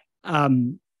says,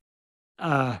 Nanano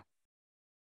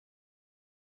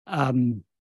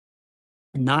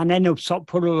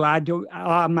Uڵḷadu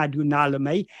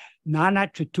Nāṛpadu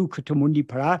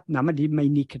Anubandham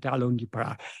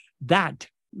Namadimai. That,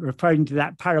 referring to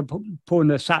that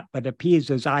parapurna sat that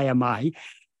appears as I am I,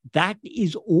 that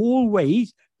is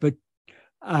always the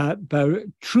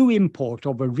true import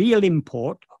or the real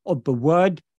import of the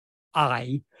word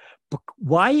I.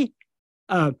 Why?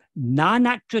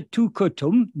 Nanatra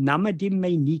tukutum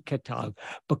namadime nikatal,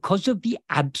 because of the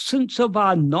absence of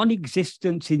our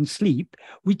non-existence in sleep,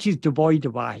 which is devoid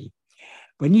of I.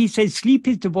 When he says sleep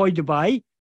is devoid of I,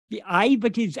 the I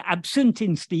that is absent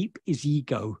in sleep is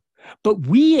ego. But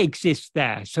we exist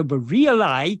there. So the real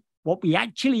I, what we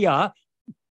actually are,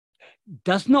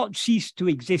 does not cease to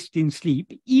exist in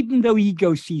sleep, even though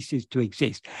ego ceases to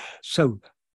exist. So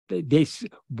this,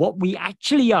 what we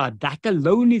actually are, that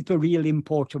alone is the real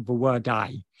import of the word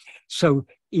I. So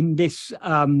in this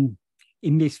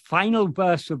final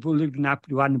verse of Uḷḷadu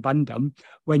Nāṛpadu Anubandham,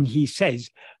 when he says,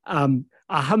 Aham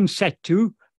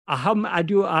setu, Aham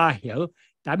adu ahil,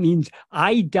 that means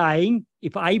I dying,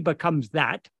 if I becomes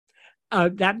that,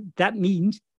 that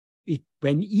means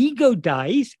when ego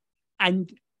dies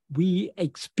and we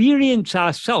experience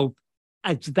ourselves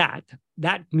as that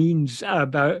means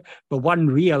the one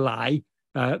real I,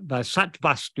 the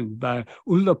Satvastu, the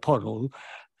Ullaporul.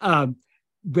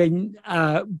 When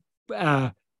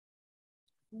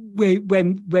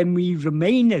we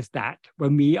remain as that,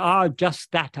 when we are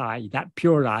just that I, that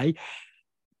pure I,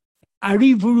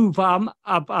 Arivuruvam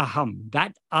Abaham,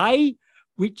 that I,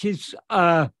 which is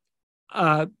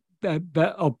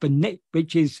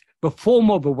which is the form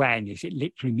of awareness, it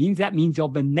literally means, that means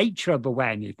of the nature of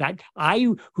awareness, that I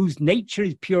whose nature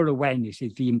is pure awareness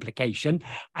is the implication,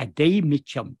 ade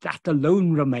micham, that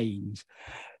alone remains.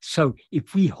 So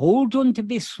if we hold on to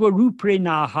this swarupa in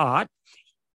our heart,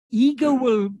 ego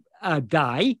will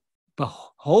die, the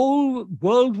whole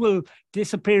world will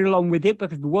disappear along with it,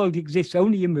 because the world exists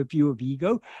only in the view of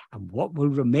ego, and what will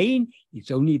remain is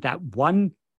only that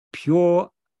one pure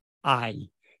I.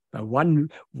 The one,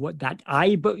 that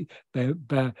I,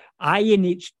 the I in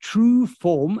its true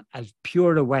form as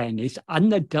pure awareness,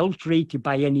 unadulterated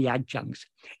by any adjuncts.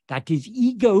 That is,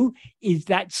 ego is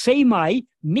that same I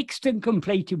mixed and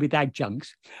conflated with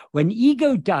adjuncts. When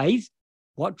ego dies,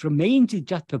 what remains is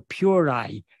just the pure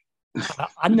I,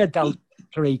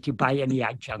 unadulterated by any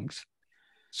adjuncts.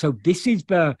 So this is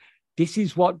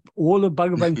what all of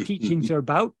Bhagavan's teachings are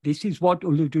about. This is what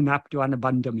Uḷḷadu Nāṛpadu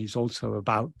Anubandham is also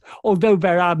about. Although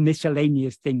there are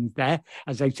miscellaneous things there,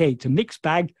 as I say, it's a mixed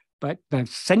bag, but the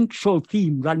central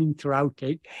theme running throughout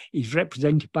it is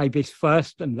represented by this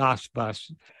first and last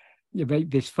verse.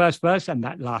 This first verse and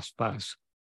that last verse.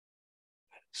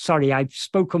 Sorry, I've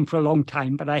spoken for a long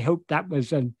time, but I hope that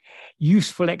was a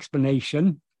useful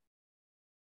explanation.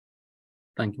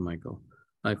 Thank you, Michael.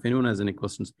 If anyone has any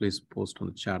questions, please post on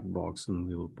the chat box and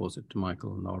we will post it to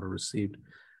Michael in order received.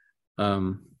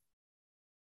 So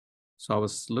I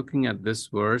was looking at this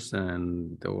verse,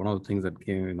 and one of the things that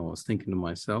came, I was thinking to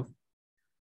myself,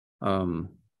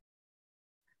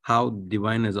 how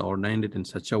divine has ordained it in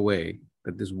such a way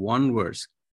that this one verse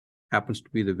happens to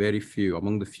be the very few,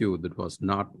 among the few, that was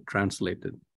not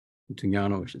translated into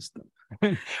Jnana Vasistha.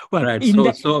 Well, right.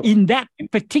 In that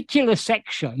particular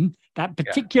section, that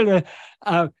particular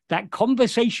that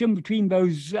conversation between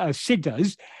those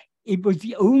siddhas, it was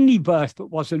the only verse that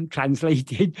wasn't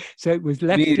translated, so it was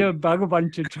left to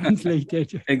Bhagavan to translate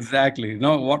it. Exactly.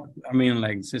 No, what I mean,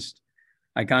 like, just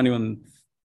I can't even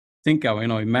think of,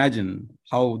 imagine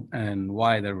how and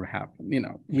why that would happen.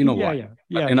 We know why.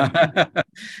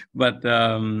 But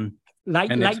like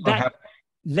that.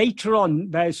 Later on,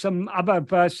 there's some other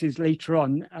verses later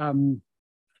on.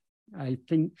 I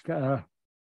think I'm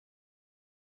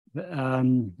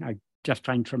just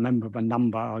trying to remember the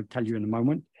number. I'll tell you in a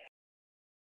moment.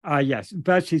 Yes,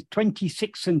 verses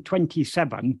 26 and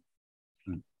 27.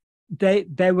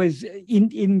 There was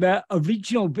in the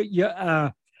original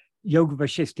Yoga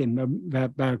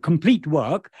Vasistha, the complete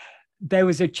work, there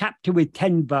was a chapter with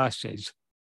 10 verses,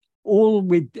 all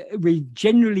with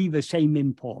generally the same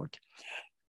import.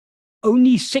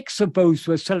 Only 6 of those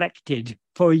were selected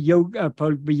for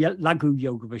Laghu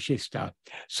Yoga Vasistha.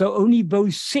 So only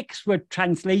those 6 were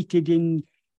translated in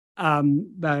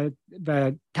the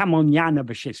Tamil Jnana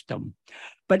Vasistham.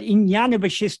 But in Jnana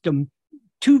Vasistham,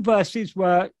 2 verses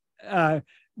were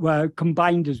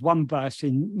combined as one verse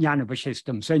in Jnana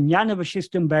Vasistham. So in Jnana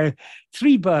Vasistham, there are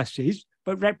 3 verses,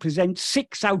 but represent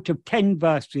 6 out of 10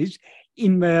 verses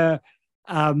in the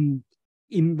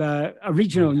in the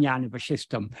original Jnana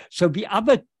Vasistam. So the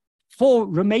other 4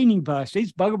 remaining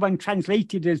verses, Bhagavan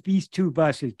translated as these 2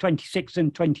 verses, 26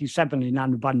 and 27 in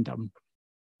Anubandham.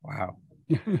 Wow.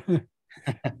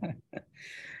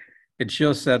 It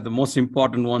shows that the most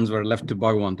important ones were left to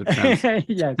Bhagavan to translate.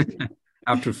 Yes.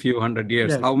 After a few hundred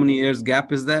years. Yes. How many years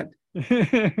gap is that?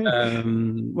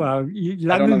 Well,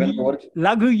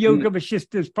 Laghu Yoga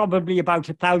Vasishtha is probably about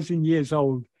 1,000 years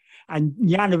old. And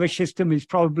Jnana Vasistam is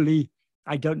probably,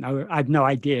 I don't know, I have no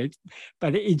idea.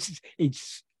 But it's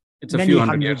a many few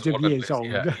hundreds of years old.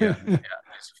 old. Yeah,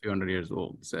 it's a few hundred years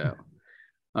old. So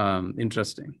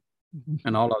interesting.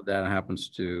 And all of that happens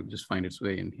to just find its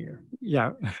way in here.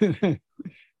 Yeah.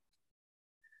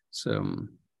 So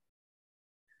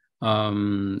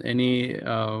any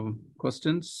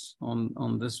questions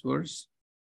on this verse?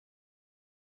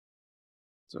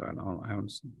 So I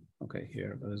haven't seen. Okay,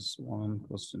 here there's one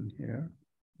question here.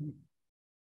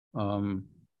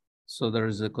 So there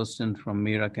is a question from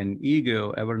Mira. Can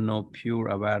ego ever know pure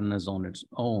awareness on its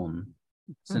own?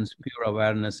 Since pure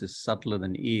awareness is subtler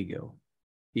than ego.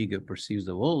 Ego perceives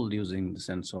the world using the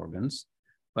sense organs,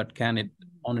 but can it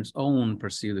on its own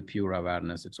perceive the pure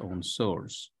awareness, its own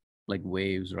source, like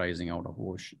waves rising out of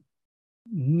ocean?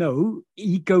 No,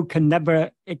 ego can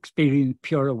never experience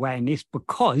pure awareness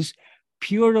because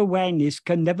pure awareness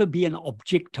can never be an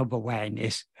object of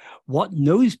awareness. What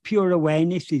knows pure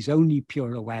awareness is only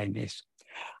pure awareness.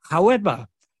 However,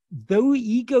 though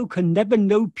ego can never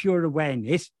know pure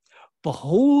awareness, the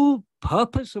whole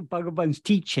purpose of Bhagavan's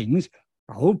teachings,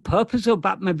 the whole purpose of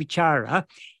Atma Vichara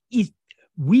is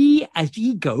we as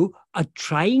ego are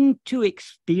trying to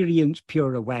experience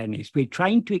pure awareness. We're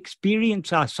trying to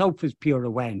experience ourselves as pure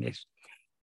awareness.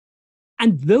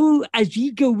 And though as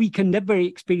ego we can never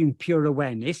experience pure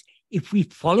awareness, if we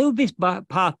follow this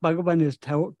path Bhagavan has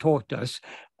taught us,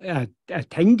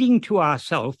 attending to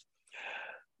ourselves,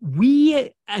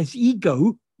 we as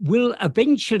ego will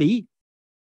eventually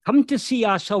come to see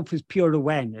ourselves as pure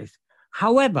awareness.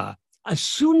 However, as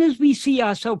soon as we see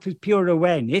ourselves as pure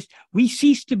awareness, we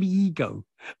cease to be ego.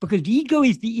 Because ego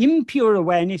is the impure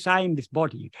awareness, I am this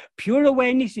body. Pure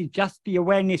awareness is just the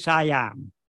awareness I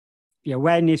am. The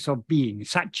awareness of being,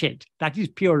 Satchit. That is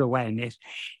pure awareness.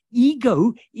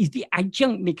 Ego is the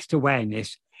adjunct mixed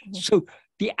awareness. So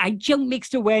the adjunct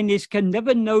mixed awareness can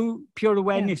never know pure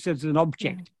awareness as an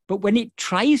object. But when it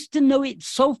tries to know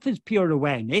itself as pure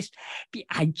awareness, the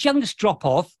adjuncts drop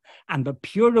off and the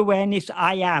pure awareness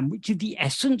I am, which is the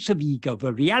essence of ego,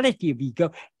 the reality of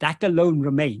ego, that alone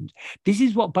remains. This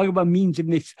is what Bhagavan means in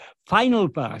this final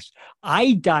verse.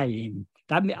 I dying.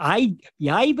 That the I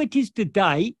that is to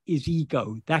die is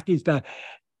ego. That is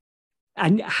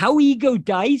and how ego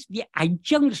dies, the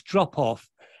adjuncts drop off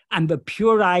and the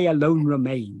pure I alone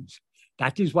remains.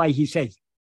 That is why he says,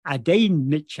 Adain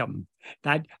Mitcham,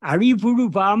 that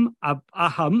Arivuruvam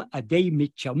Aham Adain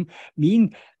Mitcham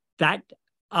mean that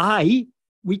I,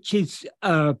 which is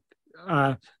of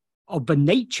the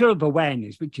nature of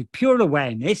awareness, which is pure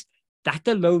awareness, that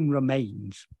alone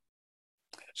remains.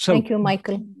 So, thank you,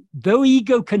 Michael. Though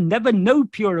ego can never know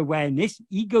pure awareness,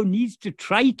 ego needs to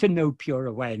try to know pure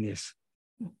awareness.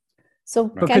 So,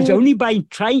 because only by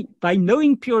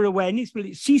knowing pure awareness will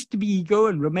it cease to be ego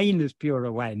and remain as pure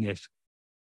awareness.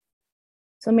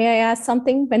 So may I ask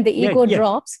something? When the ego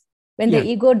drops, the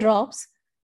ego drops,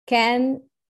 can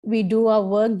we do our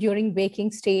work during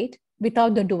waking state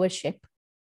without the doership?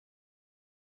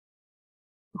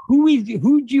 Who is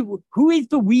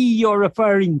the we you're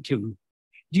referring to?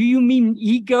 Do you mean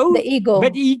ego? The ego.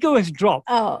 But ego has dropped.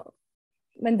 Oh,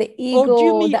 when the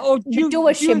ego, the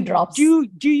doership drops.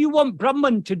 Do you want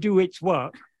Brahman to do its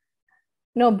work?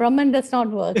 No, Brahman does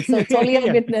not work. So it's only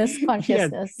a witness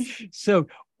consciousness. So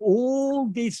all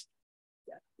this,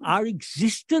 our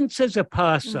existence as a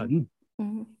person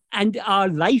and our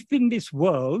life in this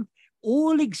world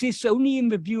all exists only in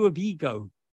the view of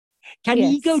ego. Can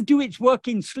ego do its work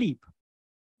in sleep?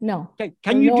 No.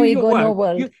 Can you no do ego, your work? No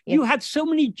world. You have so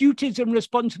many duties and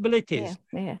responsibilities.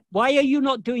 Why are you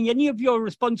not doing any of your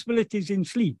responsibilities in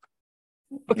sleep?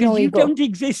 Because you don't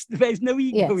exist. There's no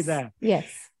ego there.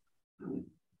 Yes.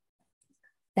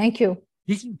 Thank you.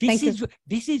 This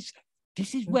is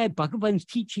where Bhagavan's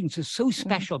teachings are so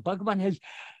special. Bhagavan has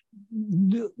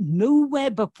nowhere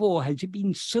before has it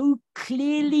been so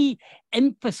clearly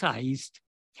emphasized.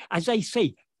 As I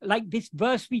say, like this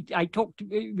verse we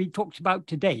talked about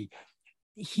today.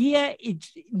 Here,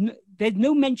 there's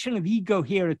no mention of ego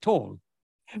here at all.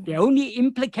 The only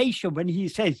implication when he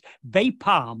says, "They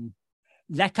palm,"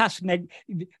 let us the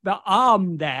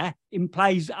arm there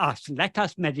implies us. Let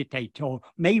us meditate, or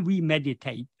may we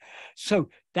meditate. So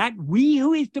that we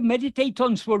who is to meditate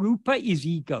on Swarupa is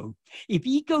ego. If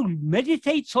ego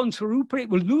meditates on Swarupa, it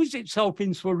will lose itself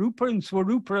in Swarupa, and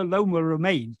Swarupa alone will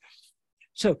remain.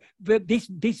 So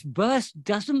this verse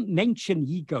doesn't mention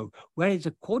ego, whereas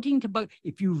according to,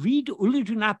 if you read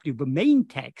Uڵḷadu Nāṛpadu, the main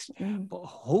text,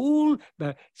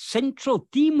 the central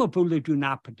theme of Uڵḷadu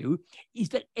Nāṛpadu is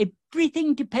that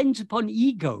everything depends upon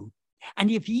ego. And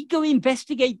if ego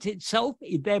investigates itself,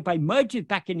 it thereby merges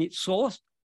back in its source,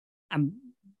 and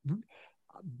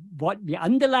what the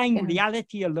underlying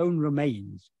reality alone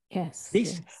remains. Yes.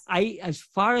 As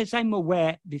far as I'm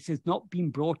aware, this has not been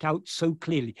brought out so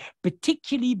clearly.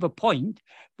 Particularly the point,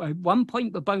 one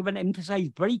point the Bhagavan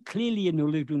emphasized very clearly in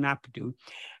Uڵḷadu Nāṛpadu,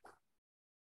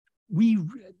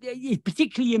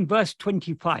 particularly in verse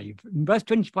 25. In verse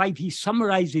 25, he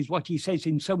summarizes what he says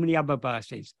in so many other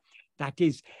verses. That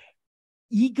is,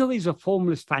 ego is a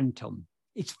formless phantom.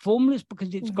 It's formless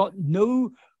because it's got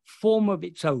no form of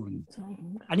its own.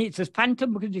 And it's a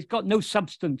phantom because it's got no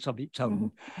substance of its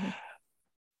own.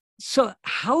 So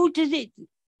how does it,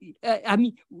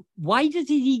 why does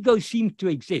this ego seem to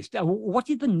exist? What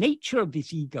is the nature of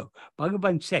this ego?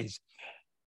 Bhagavan says,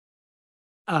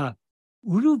 Urupatri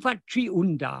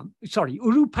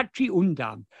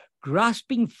Undam,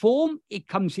 grasping form, it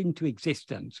comes into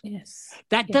existence. Yes.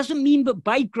 That doesn't mean that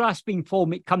by grasping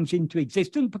form it comes into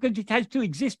existence, because it has to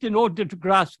exist in order to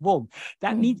grasp form.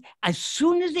 That means as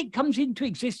soon as it comes into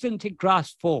existence, it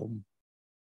grasps form.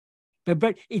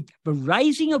 But the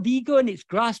rising of ego and its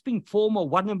grasping form are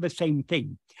one and the same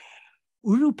thing.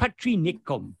 Urupatri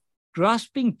Nikkam,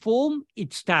 grasping form,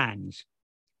 it stands.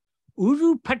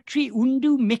 Urupatri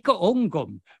Undu Mika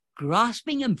Ongam,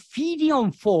 grasping and feeding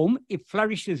on form, it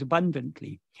flourishes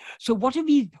abundantly. So what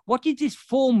is this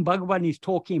form Bhagavan is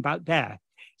talking about there?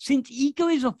 Since ego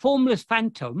is a formless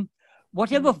phantom,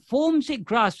 whatever forms it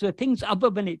grasps are things other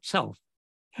than itself.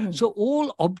 So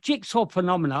all objects or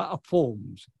phenomena are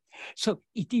forms. So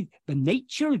it is the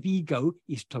nature of ego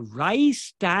is to rise,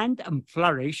 stand, and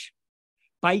flourish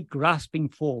by grasping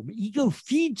form. Ego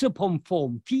feeds upon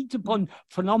form, feeds upon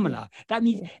phenomena. That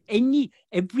means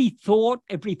every thought,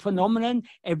 every phenomenon,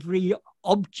 every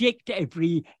object,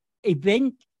 every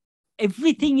event,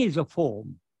 everything is a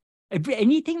form.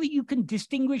 Anything that you can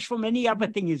distinguish from any other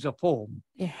thing is a form.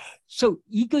 Yes. So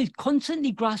ego is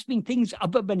constantly grasping things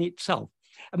other than itself.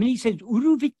 I mean, he says,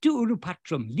 Uruvittu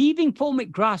Urupatram, leaving form,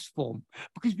 it grasps form,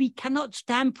 because we cannot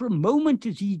stand for a moment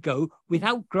as ego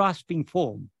without grasping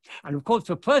form. And of course,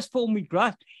 the first form we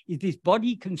grasp is this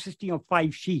body consisting of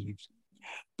 5 sheaves.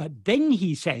 But then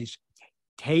he says,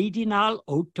 Tedinal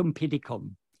otum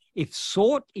pidicum, if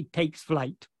sought, it takes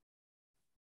flight.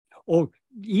 Or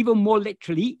even more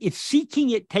literally, if seeking,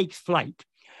 it takes flight.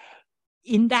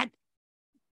 In that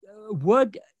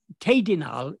word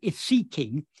Tedinal, if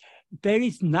seeking, there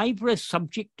is neither a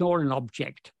subject nor an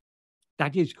object.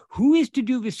 That is, who is to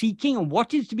do the seeking and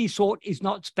what is to be sought is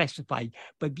not specified.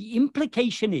 But the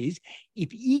implication is,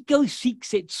 if ego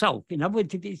seeks itself, in other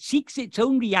words, if it seeks its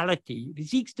own reality, if it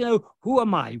seeks to know who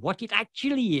am I, what it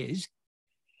actually is,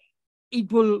 it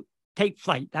will take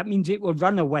flight. That means it will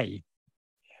run away.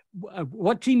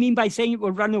 What do you mean by saying it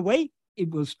will run away? It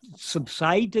will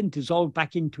subside and dissolve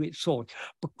back into its source.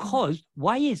 Because,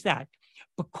 why is that?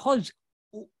 Because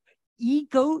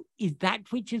ego is that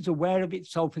which is aware of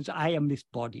itself as I am this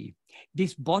body.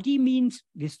 This body means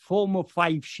this form of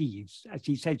 5 sheaves, as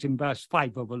he says in verse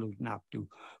 5 of Uڵḷadu Nāṛpadu.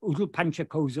 Uru pancha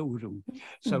kosa uru.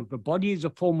 So the body is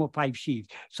a form of 5 sheaves.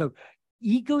 So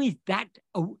ego is that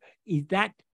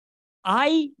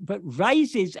I that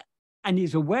rises and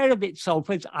is aware of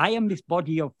itself as I am this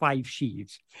body of 5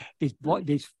 sheaves,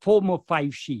 this form of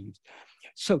 5 sheaves.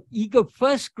 So ego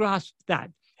first grasps that.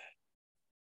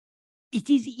 It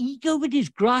is ego that is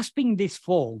grasping this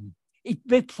form.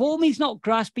 The form is not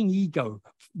grasping ego.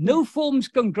 No forms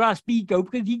can grasp ego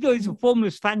because ego is a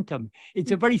formless phantom.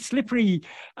 It's a very slippery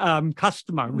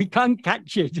customer. We can't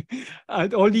catch it,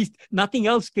 or at least nothing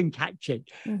else can catch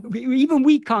it. Even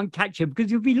we can't catch it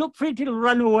because if we look for it, it'll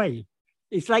run away.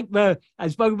 It's like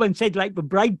as Bhagavan said, like the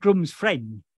bridegroom's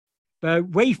friend, the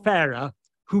wayfarer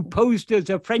who posed as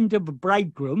a friend of the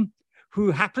bridegroom,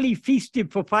 who happily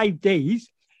feasted for 5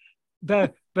 days.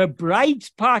 The bride's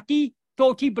party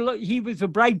thought he was the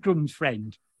bridegroom's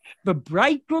friend. The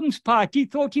bridegroom's party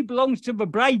thought he belongs to the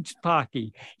bride's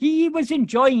party. He was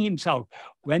enjoying himself.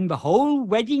 When the whole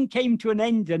wedding came to an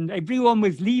end and everyone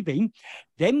was leaving,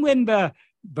 then when the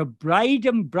bride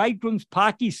and bridegroom's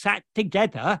party sat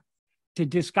together to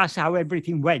discuss how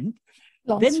everything went,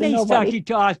 then they started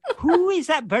to ask, who is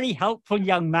that very helpful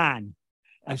young man?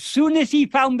 As soon as he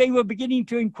found they were beginning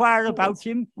to inquire about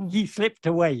him, he slipped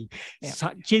away. Yeah.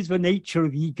 Such is the nature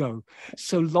of ego.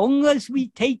 So long as we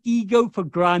take ego for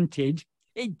granted,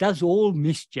 it does all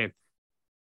mischief.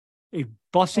 It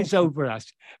bosses over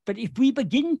us. But if we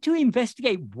begin to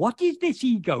investigate, what is this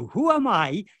ego? Who am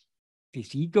I?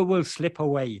 This ego will slip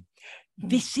away.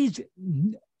 This is,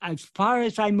 as far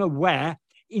as I'm aware,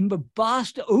 in the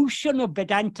vast ocean of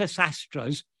Vedanta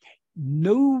Sastras,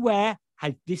 nowhere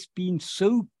has this been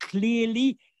so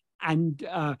clearly and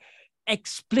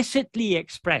explicitly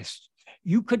expressed.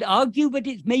 You could argue that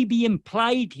it may be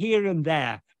implied here and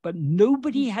there, but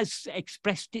nobody has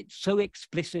expressed it so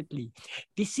explicitly.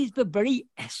 This is the very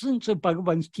essence of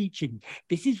Bhagavan's teaching.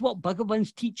 This is what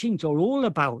Bhagavan's teachings are all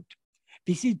about.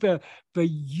 This is the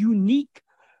unique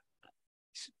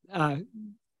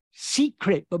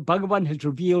secret that Bhagavan has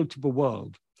revealed to the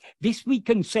world. This, we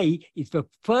can say, is the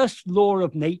first law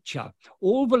of nature.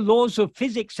 All the laws of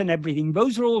physics and everything,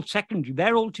 those are all secondary.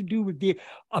 They're all to do with the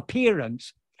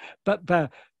appearance. But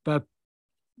the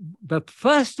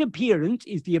first appearance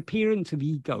is the appearance of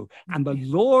ego. And the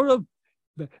law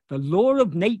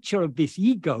of nature of this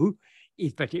ego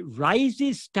is that it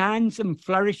rises, stands, and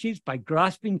flourishes by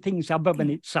grasping things other than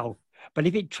itself. But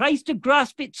if it tries to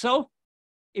grasp itself,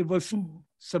 it will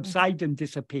subside and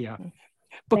disappear.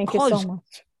 Thank you so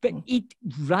much. But it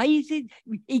rises,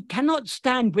 it cannot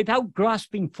stand without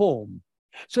grasping form.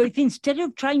 So if instead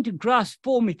of trying to grasp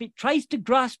form, if it tries to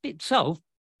grasp itself,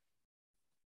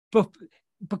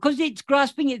 because it's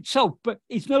grasping itself, but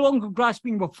it's no longer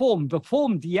grasping the form,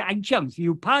 the adjuncts, the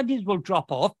upadhis will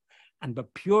drop off, and the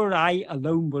pure I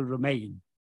alone will remain.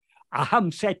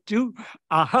 Aham setu,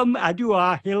 aham adu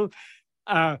ahil,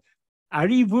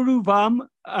 arivuruvam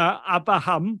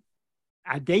abaham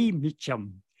ade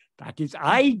micham. That is,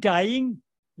 I dying,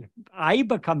 if I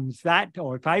becomes that,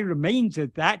 or if I remains as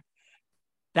that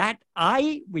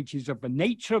I, which is of the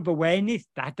nature of awareness,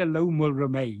 that alone will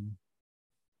remain.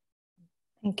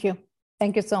 Thank you.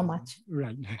 Thank you so much.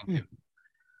 Right.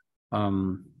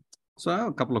 So I have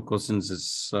a couple of questions.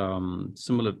 It's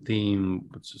similar theme,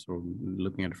 but just sort of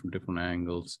looking at it from different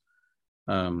angles.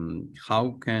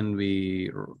 How can we,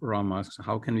 Ram asks,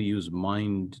 how can we use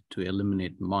mind to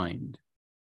eliminate mind?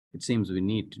 It seems we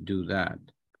need to do that,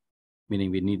 meaning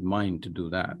we need mind to do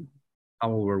that.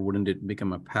 However, wouldn't it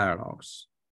become a paradox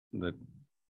that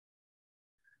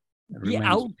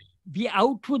the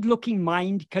outward-looking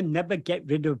mind can never get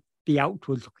rid of the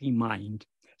outward-looking mind.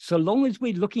 So long as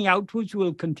we're looking outwards,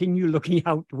 we'll continue looking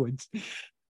outwards.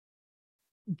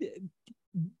 The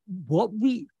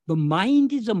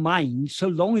mind is a mind so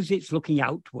long as it's looking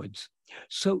outwards.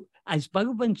 So as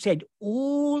Bhagavan said,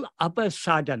 all other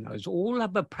sadhanas, all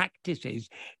other practices,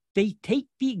 they take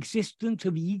the existence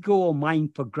of ego or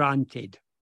mind for granted.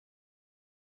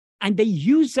 And they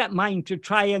use that mind to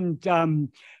try and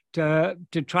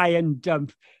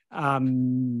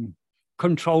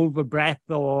control the breath,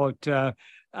 or to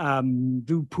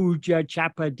do puja,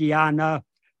 japa, dhyana,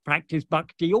 practice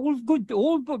bhakti, all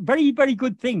very, very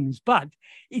good things. But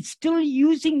it's still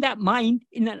using that mind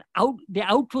in the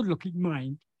outward-looking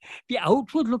mind. The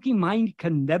outward-looking mind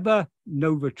can never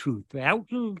know the truth. The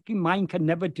outward-looking mind can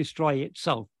never destroy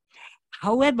itself.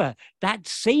 However, that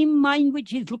same mind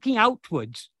which is looking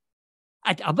outwards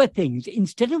at other things,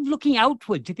 instead of looking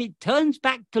outwards, if it turns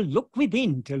back to look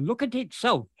within, to look at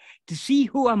itself, to see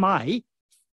who am I,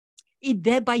 it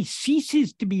thereby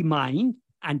ceases to be mind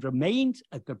and remains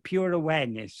as the pure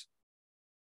awareness.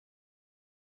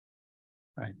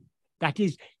 Right. That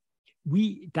is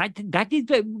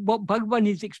what Bhagavan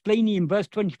is explaining in verse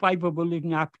 25 of Uḷḷadu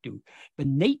Nāṛpadu. The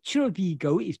nature of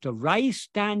ego is to rise,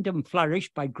 stand, and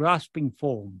flourish by grasping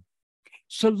form.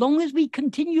 So long as we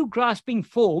continue grasping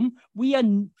form, we are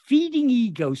feeding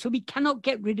ego, so we cannot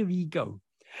get rid of ego.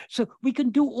 So we can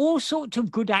do all sorts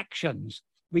of good actions.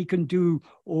 We can do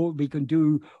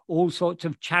all sorts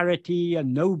of charity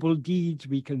and noble deeds.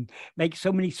 We can make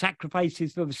so many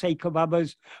sacrifices for the sake of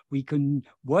others. We can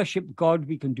worship God.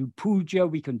 We can do puja.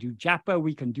 We can do japa.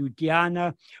 We can do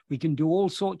dhyana. We can do all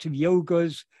sorts of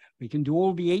yogas. We can do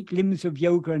all the 8 limbs of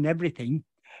yoga and everything.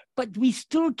 But we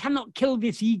still cannot kill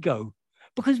this ego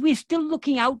because we're still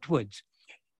looking outwards.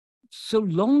 So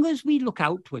long as we look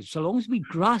outwards, so long as we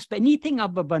grasp anything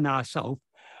other than ourselves,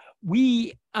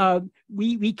 we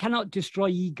cannot destroy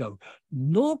ego,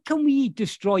 nor can we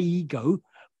destroy ego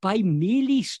by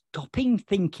merely stopping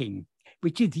thinking,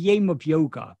 which is the aim of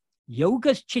yoga.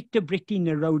 Yoga's chitta vritti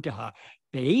nirodha.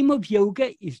 The aim of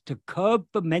yoga is to curb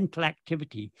the mental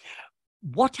activity.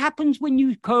 What happens when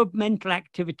you curb mental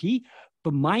activity?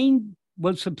 The mind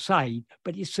will subside,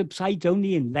 but it subsides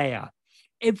only in layer.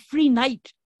 Every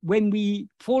night when we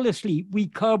fall asleep, we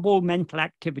curb all mental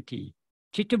activity.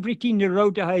 Chitta-vritti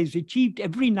nirodha is achieved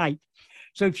every night.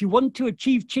 So if you want to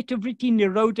achieve chitta-vritti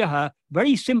nirodha,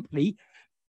 very simply,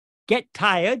 get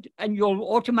tired and you'll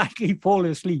automatically fall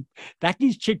asleep. That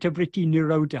is chitta-vritti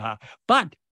nirodha.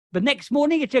 But the next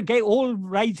morning it again all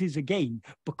rises again,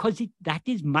 because that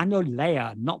is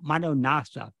manolaya, not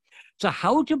manonasa. So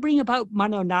how to bring about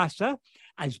manonasa?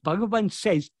 As Bhagavan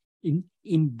says in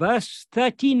verse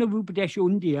 13 of Upadesha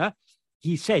Undiyya,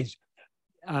 he says,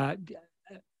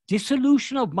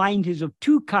 dissolution of mind is of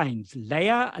two kinds,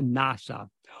 laya and nasa.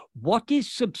 What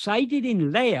is subsided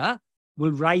in laya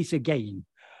will rise again.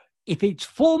 If its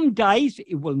form dies,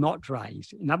 it will not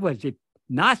rise. In other words,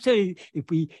 if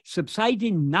we subside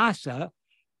in nasa,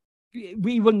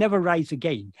 we will never rise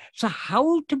again. So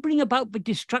how to bring about the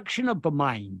destruction of the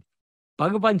mind?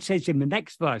 Bhagavan says in the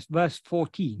next verse, verse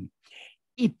 14,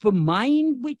 if the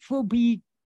mind which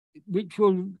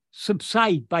will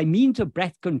subside by means of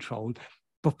breath control,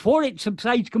 before it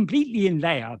subsides completely in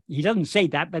laya, he doesn't say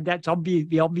that, but that's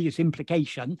the obvious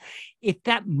implication. If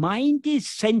that mind is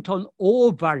sent on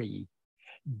orvari,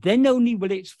 then only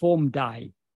will its form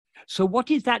die. So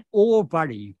what is that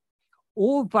orvari?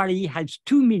 Orvari has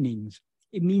two meanings.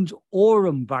 It means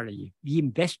oramvari, the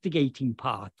investigating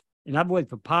path. In other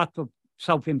words, the path of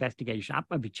self-investigation,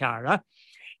 atma-vichara.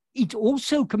 It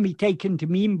also can be taken to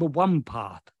mean the one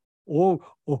path, or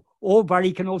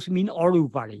orvari can also mean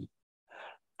oruvari.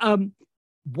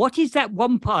 What is that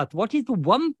one path? What is the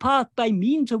one path by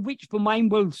means of which the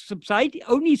mind will subside?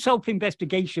 Only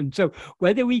self-investigation. So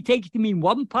whether we take it to mean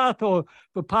one path or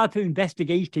the path of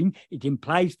investigating, it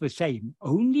implies the same.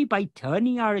 Only by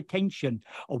turning our attention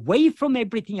away from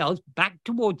everything else back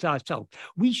towards ourselves.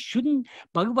 We shouldn't,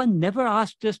 Bhagavan never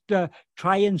asked us to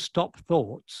try and stop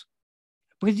thoughts.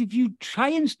 Because if you try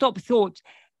and stop thoughts,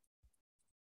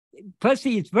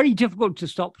 firstly, it's very difficult to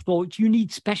stop thoughts. You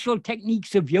need special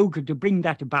techniques of yoga to bring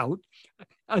that about.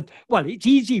 Well, it's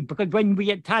easy because when we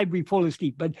get tired, we fall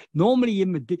asleep. But normally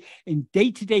in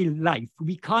day-to-day life,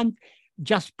 we can't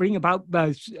just bring about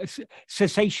the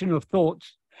cessation of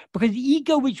thoughts, because the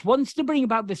ego which wants to bring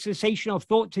about the cessation of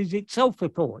thoughts is itself a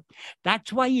thought.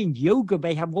 That's why in yoga,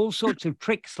 they have all sorts of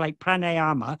tricks like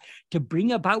pranayama to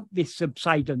bring about this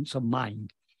subsidence of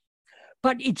mind.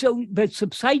 But it's the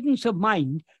subsidence of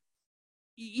mind,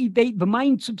 the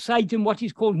mind subsides in what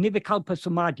is called nirvikalpa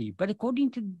samadhi. But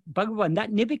according to Bhagavan, that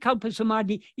nirvikalpa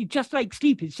samadhi is just like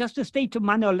sleep. It's just a state of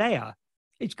manolaya.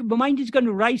 The mind is going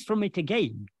to rise from it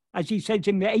again, as he says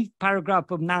in the 8th paragraph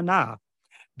of Nana.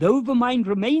 Though the mind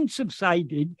remains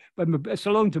subsided,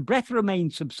 so long as the breath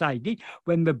remains subsided,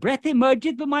 when the breath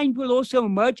emerges, the mind will also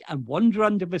emerge and wander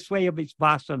under the sway of its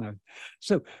vasana.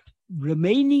 So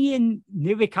remaining in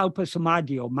nirvikalpa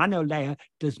samadhi or manolaya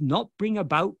does not bring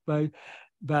about the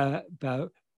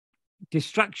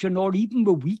destruction or even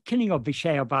the weakening of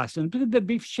Vishaya Vasanas, because the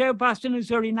Vishaya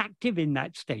Vasanas are inactive in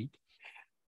that state.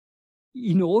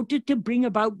 In order to bring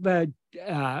about the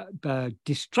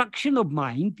destruction of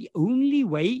mind, the only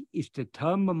way is to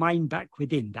turn the mind back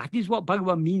within. That is what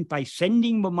Bhagavan means by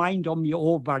sending the mind on the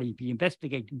orvari, the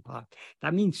investigating path.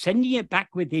 That means sending it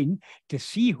back within to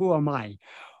see who am I.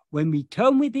 When we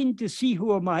turn within to see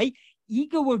who am I,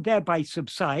 ego will thereby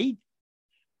subside,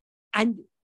 and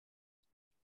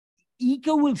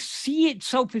ego will see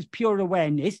itself as pure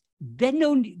awareness, then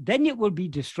it will be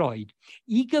destroyed.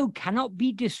 Ego cannot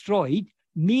be destroyed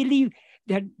merely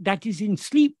that is in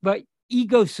sleep, but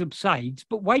ego subsides.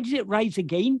 But why does it rise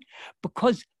again?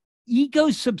 Because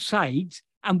ego subsides,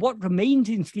 and what remains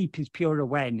in sleep is pure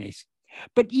awareness.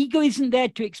 But ego isn't there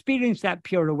to experience that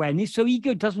pure awareness, so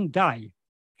ego doesn't die.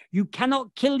 You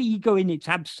cannot kill ego in its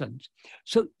absence.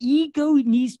 So ego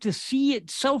needs to see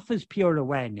itself as pure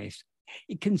awareness.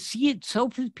 It can see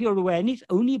itself as pure awareness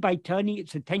only by turning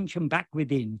its attention back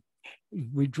within,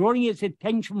 withdrawing its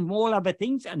attention from all other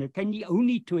things and attending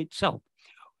only to itself.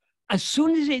 As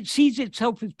soon as it sees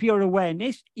itself as pure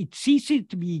awareness, it ceases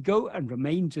to be ego and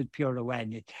remains as pure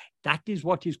awareness. That is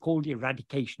what is called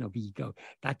eradication of ego.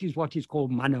 That is what is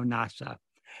called manonasa.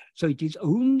 So it is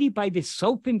only by this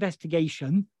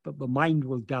self-investigation that the mind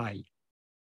will die.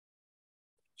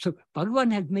 So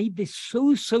Bhagavan has made this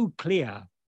so clear.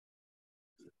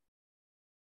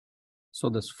 So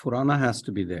the Spurana has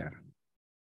to be there.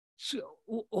 So,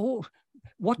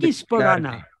 what is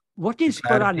Spurana? What is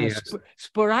Spurana?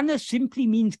 Spurana simply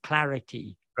means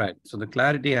clarity. Right. So the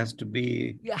clarity has to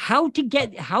be. How to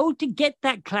get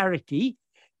that clarity?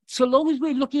 So long as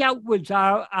we're looking outwards,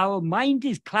 our mind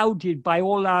is clouded by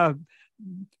all our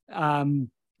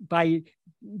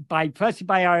firstly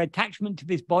by our attachment to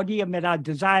this body, and then our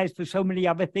desires for so many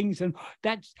other things, and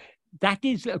that's that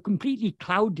is a completely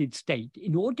clouded state.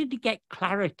 In order to get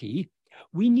clarity,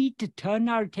 we need to turn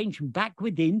our attention back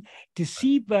within to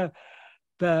see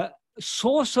the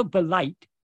source of the light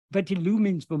that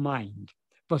illumines the mind.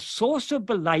 The source of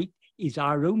the light is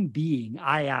our own being,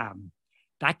 I am.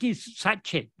 That is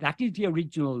Satchit. That is the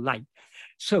original light.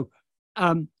 So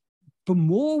the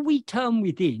more we turn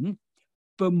within,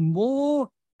 the more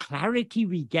clarity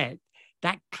we get.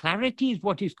 That clarity is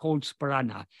what is called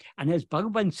sparana. And as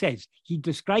Bhagavan says, he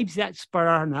describes that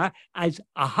sparana as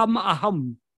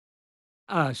aham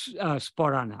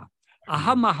sparana.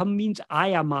 Aham means I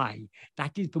am I.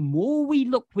 That is, the more we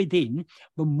look within,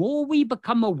 the more we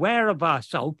become aware of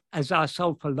ourselves as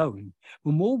ourself alone,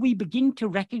 the more we begin to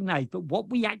recognize that what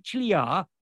we actually are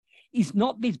is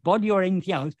not this body or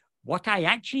anything else. What I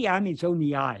actually am is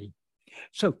only I.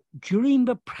 So during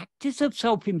the practice of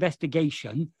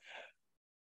self-investigation,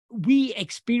 we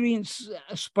experience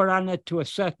sparana to a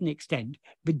certain extent.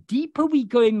 The deeper we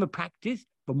go in the practice,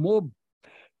 the more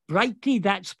brightly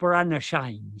that sparana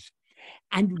shines.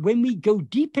 And when we go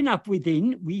deep enough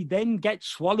within, we then get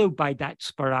swallowed by that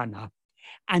sparana.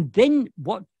 And then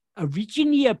what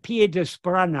originally appeared as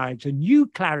sparana, as a new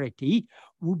clarity,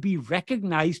 will be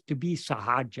recognized to be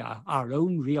sahaja, our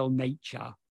own real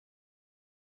nature.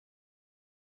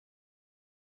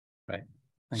 Right.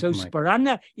 So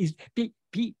sparana is,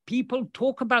 people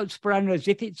talk about sparana as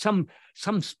if it's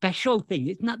some special thing.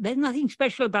 It's not. There's nothing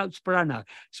special about sparana.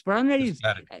 Sparana is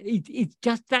it's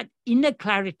just that inner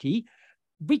clarity,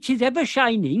 which is ever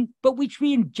shining, but which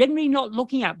we are generally not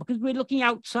looking at because we're looking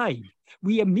outside.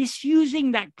 We are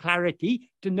misusing that clarity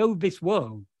to know this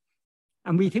world.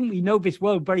 And we think we know this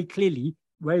world very clearly,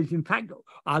 whereas in fact,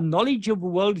 our knowledge of the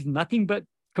world is nothing but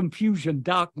confusion,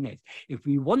 darkness. If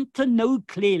we want to know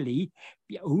clearly,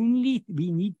 we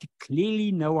need to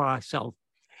clearly know ourselves.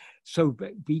 So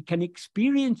we can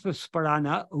experience the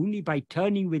sparana only by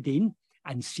turning within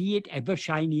and see it ever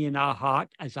shining in our heart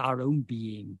as our own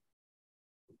being.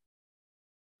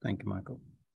 Thank you, Michael.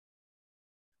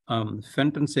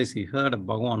 Fenton says he heard a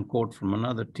Bhagavan quote from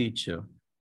another teacher,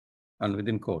 and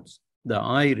within quotes, the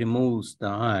I removes the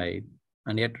I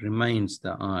and yet remains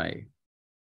the I,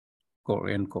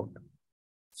 end quote.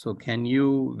 So can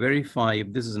you verify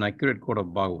if this is an accurate quote of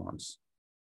Bhagavan's?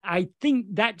 I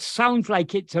think that sounds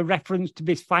like it's a reference to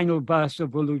this final verse of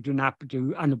Uළḷadu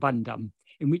Nāṛpadu Anubandham,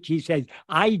 in which he says,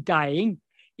 I dying,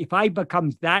 if I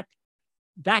becomes that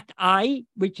I,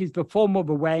 which is the form of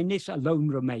awareness, alone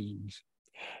remains.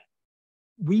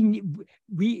 We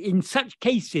in such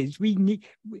cases, we need,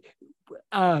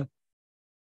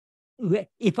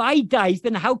 if I dies,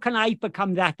 then how can I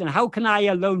become that? And how can I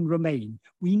alone remain?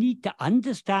 We need to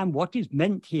understand what is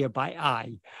meant here by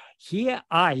I. Here,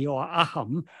 I or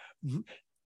aham,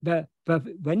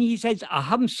 when he says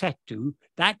aham setu,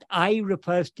 that I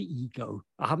refers to ego.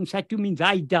 Aham setu means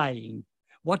I dying.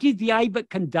 What is the I that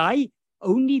can die?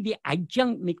 Only the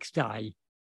adjunct mixed I,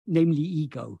 namely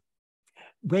ego.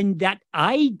 When that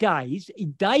I dies,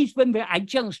 it dies when the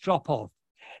adjuncts drop off.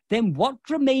 Then what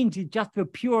remains is just the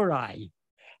pure I,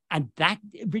 and that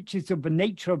which is of the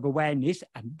nature of awareness,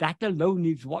 and that alone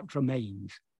is what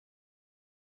remains.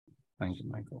 Thank you,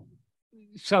 Michael.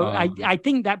 So I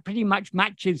think that pretty much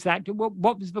matches that.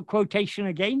 What was the quotation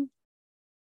again?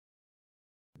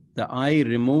 The I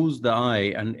removes the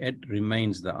I and it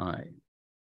remains the I.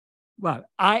 Well,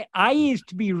 I is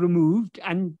to be removed,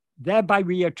 and thereby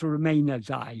we are to remain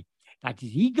as I. That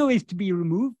is, ego is to be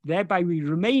removed, thereby we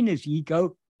remain as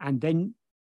ego, and then,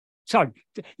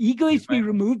 ego is to be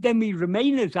removed, then we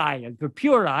remain as I, as the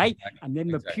pure I, and then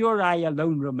the pure I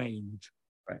alone remains.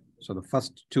 Right. So the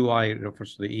first two I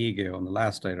refers to the ego, and the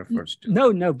last I refers to...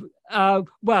 No.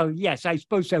 Well, yes, I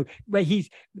suppose so. Where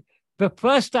the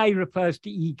first I refers to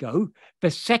ego.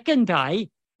 The second I,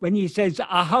 when he says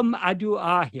aham adu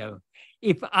ahil,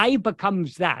 if I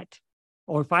becomes that,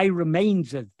 or if I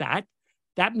remains as that,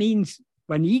 that means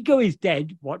when ego is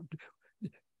dead,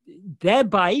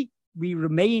 thereby we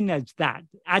remain as that.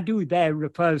 Adu there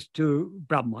refers to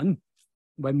Brahman.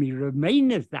 When we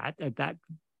remain as that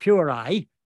pure I,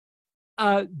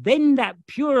 then that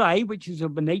pure I, which is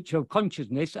of the nature of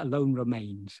consciousness, alone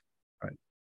remains. Right.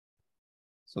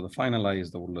 So the final I is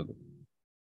the Uλλlladu.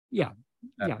 Yeah.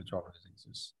 Which always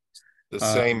exists. The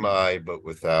same I, but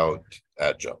without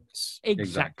adjuncts.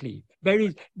 Exactly. There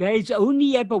is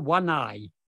only ever one I.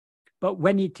 But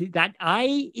when that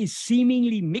I is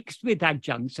seemingly mixed with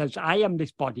adjuncts, as I am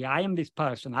this body, I am this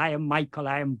person, I am Michael,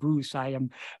 I am Bruce, I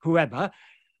am whoever,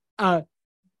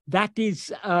 that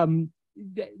is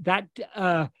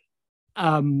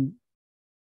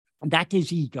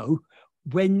ego.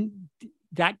 When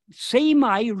that same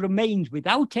I remains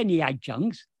without any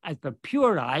adjuncts as the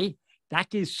pure I.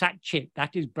 That is Satchit,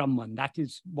 that is Brahman, that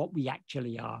is what we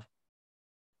actually are.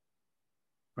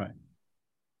 Right.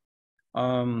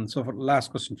 So for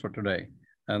last question for today,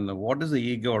 and what is the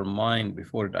ego or mind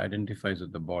before it identifies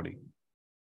with the body?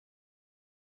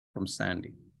 From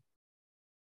Sandy.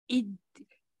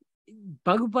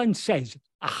 Bhagavan says,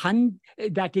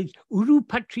 that is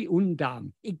Urupatri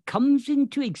Undam. It comes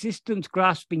into existence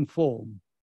grasping form.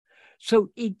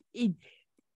 So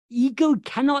ego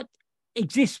cannot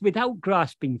exist without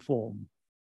grasping form.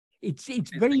 It's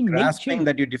very grasping nature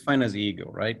that you define as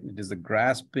ego, right? It is the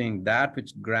grasping, that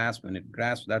which grasps, when it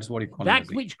grasps, that's what you call that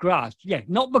it. Which grasps, yeah,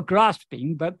 not the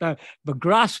grasping, but the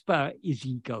grasper is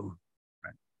ego.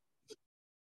 Right.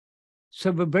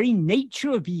 So the very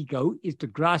nature of ego is to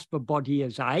grasp a body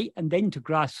as I, and then to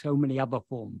grasp so many other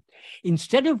forms.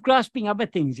 Instead of grasping other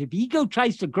things, if ego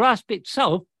tries to grasp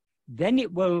itself, then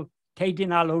it will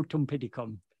tedinalotum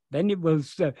pidicum. Then it will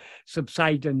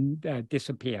subside and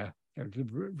disappear,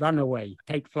 run away,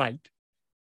 take flight.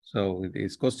 So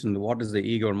this question, what is the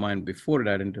ego or mind before it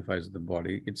identifies with the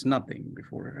body? It's nothing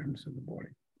before it identifies with the body.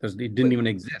 Because it didn't even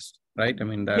exist, right? I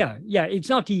mean, that... Yeah, it's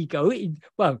not ego.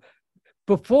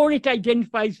 Before it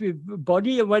identifies with the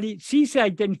body, and when it ceases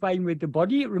identifying with the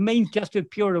body, it remains just as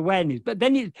pure awareness. But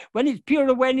then when it's pure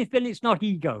awareness, then it's not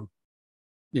ego.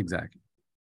 Exactly.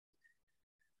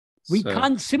 We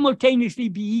can't simultaneously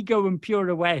be ego and pure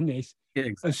awareness. Yeah,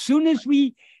 exactly. As soon as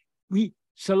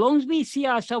so long as we see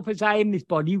ourselves as I am this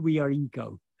body, we are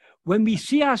ego. When we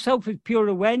see ourselves as pure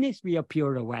awareness, we are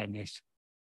pure awareness.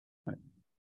 Right.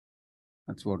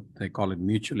 That's what they call it,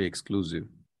 mutually exclusive.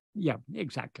 Yeah,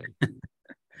 exactly.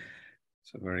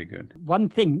 So very good. One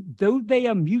thing, though they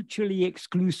are mutually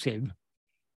exclusive,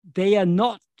 they are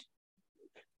not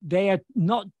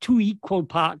two equal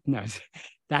partners.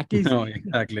 That is, no,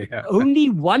 exactly. Yeah. Only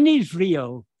one is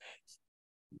real.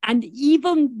 And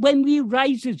even when we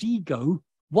rise as ego,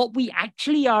 what we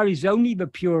actually are is only the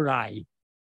pure I.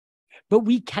 But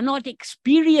we cannot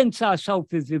experience ourselves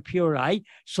as the pure I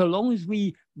so long as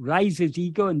we rise as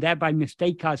ego and thereby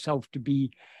mistake ourselves to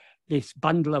be this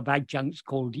bundle of adjuncts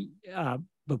called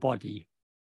the body.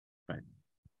 Right.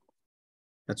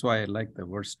 That's why I like the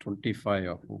verse 25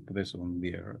 of Upadesa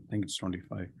Vandiyar. I think it's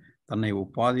 25.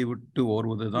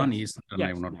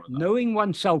 Knowing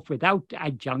oneself without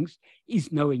adjuncts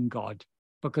is knowing God,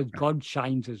 because God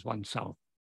shines as oneself.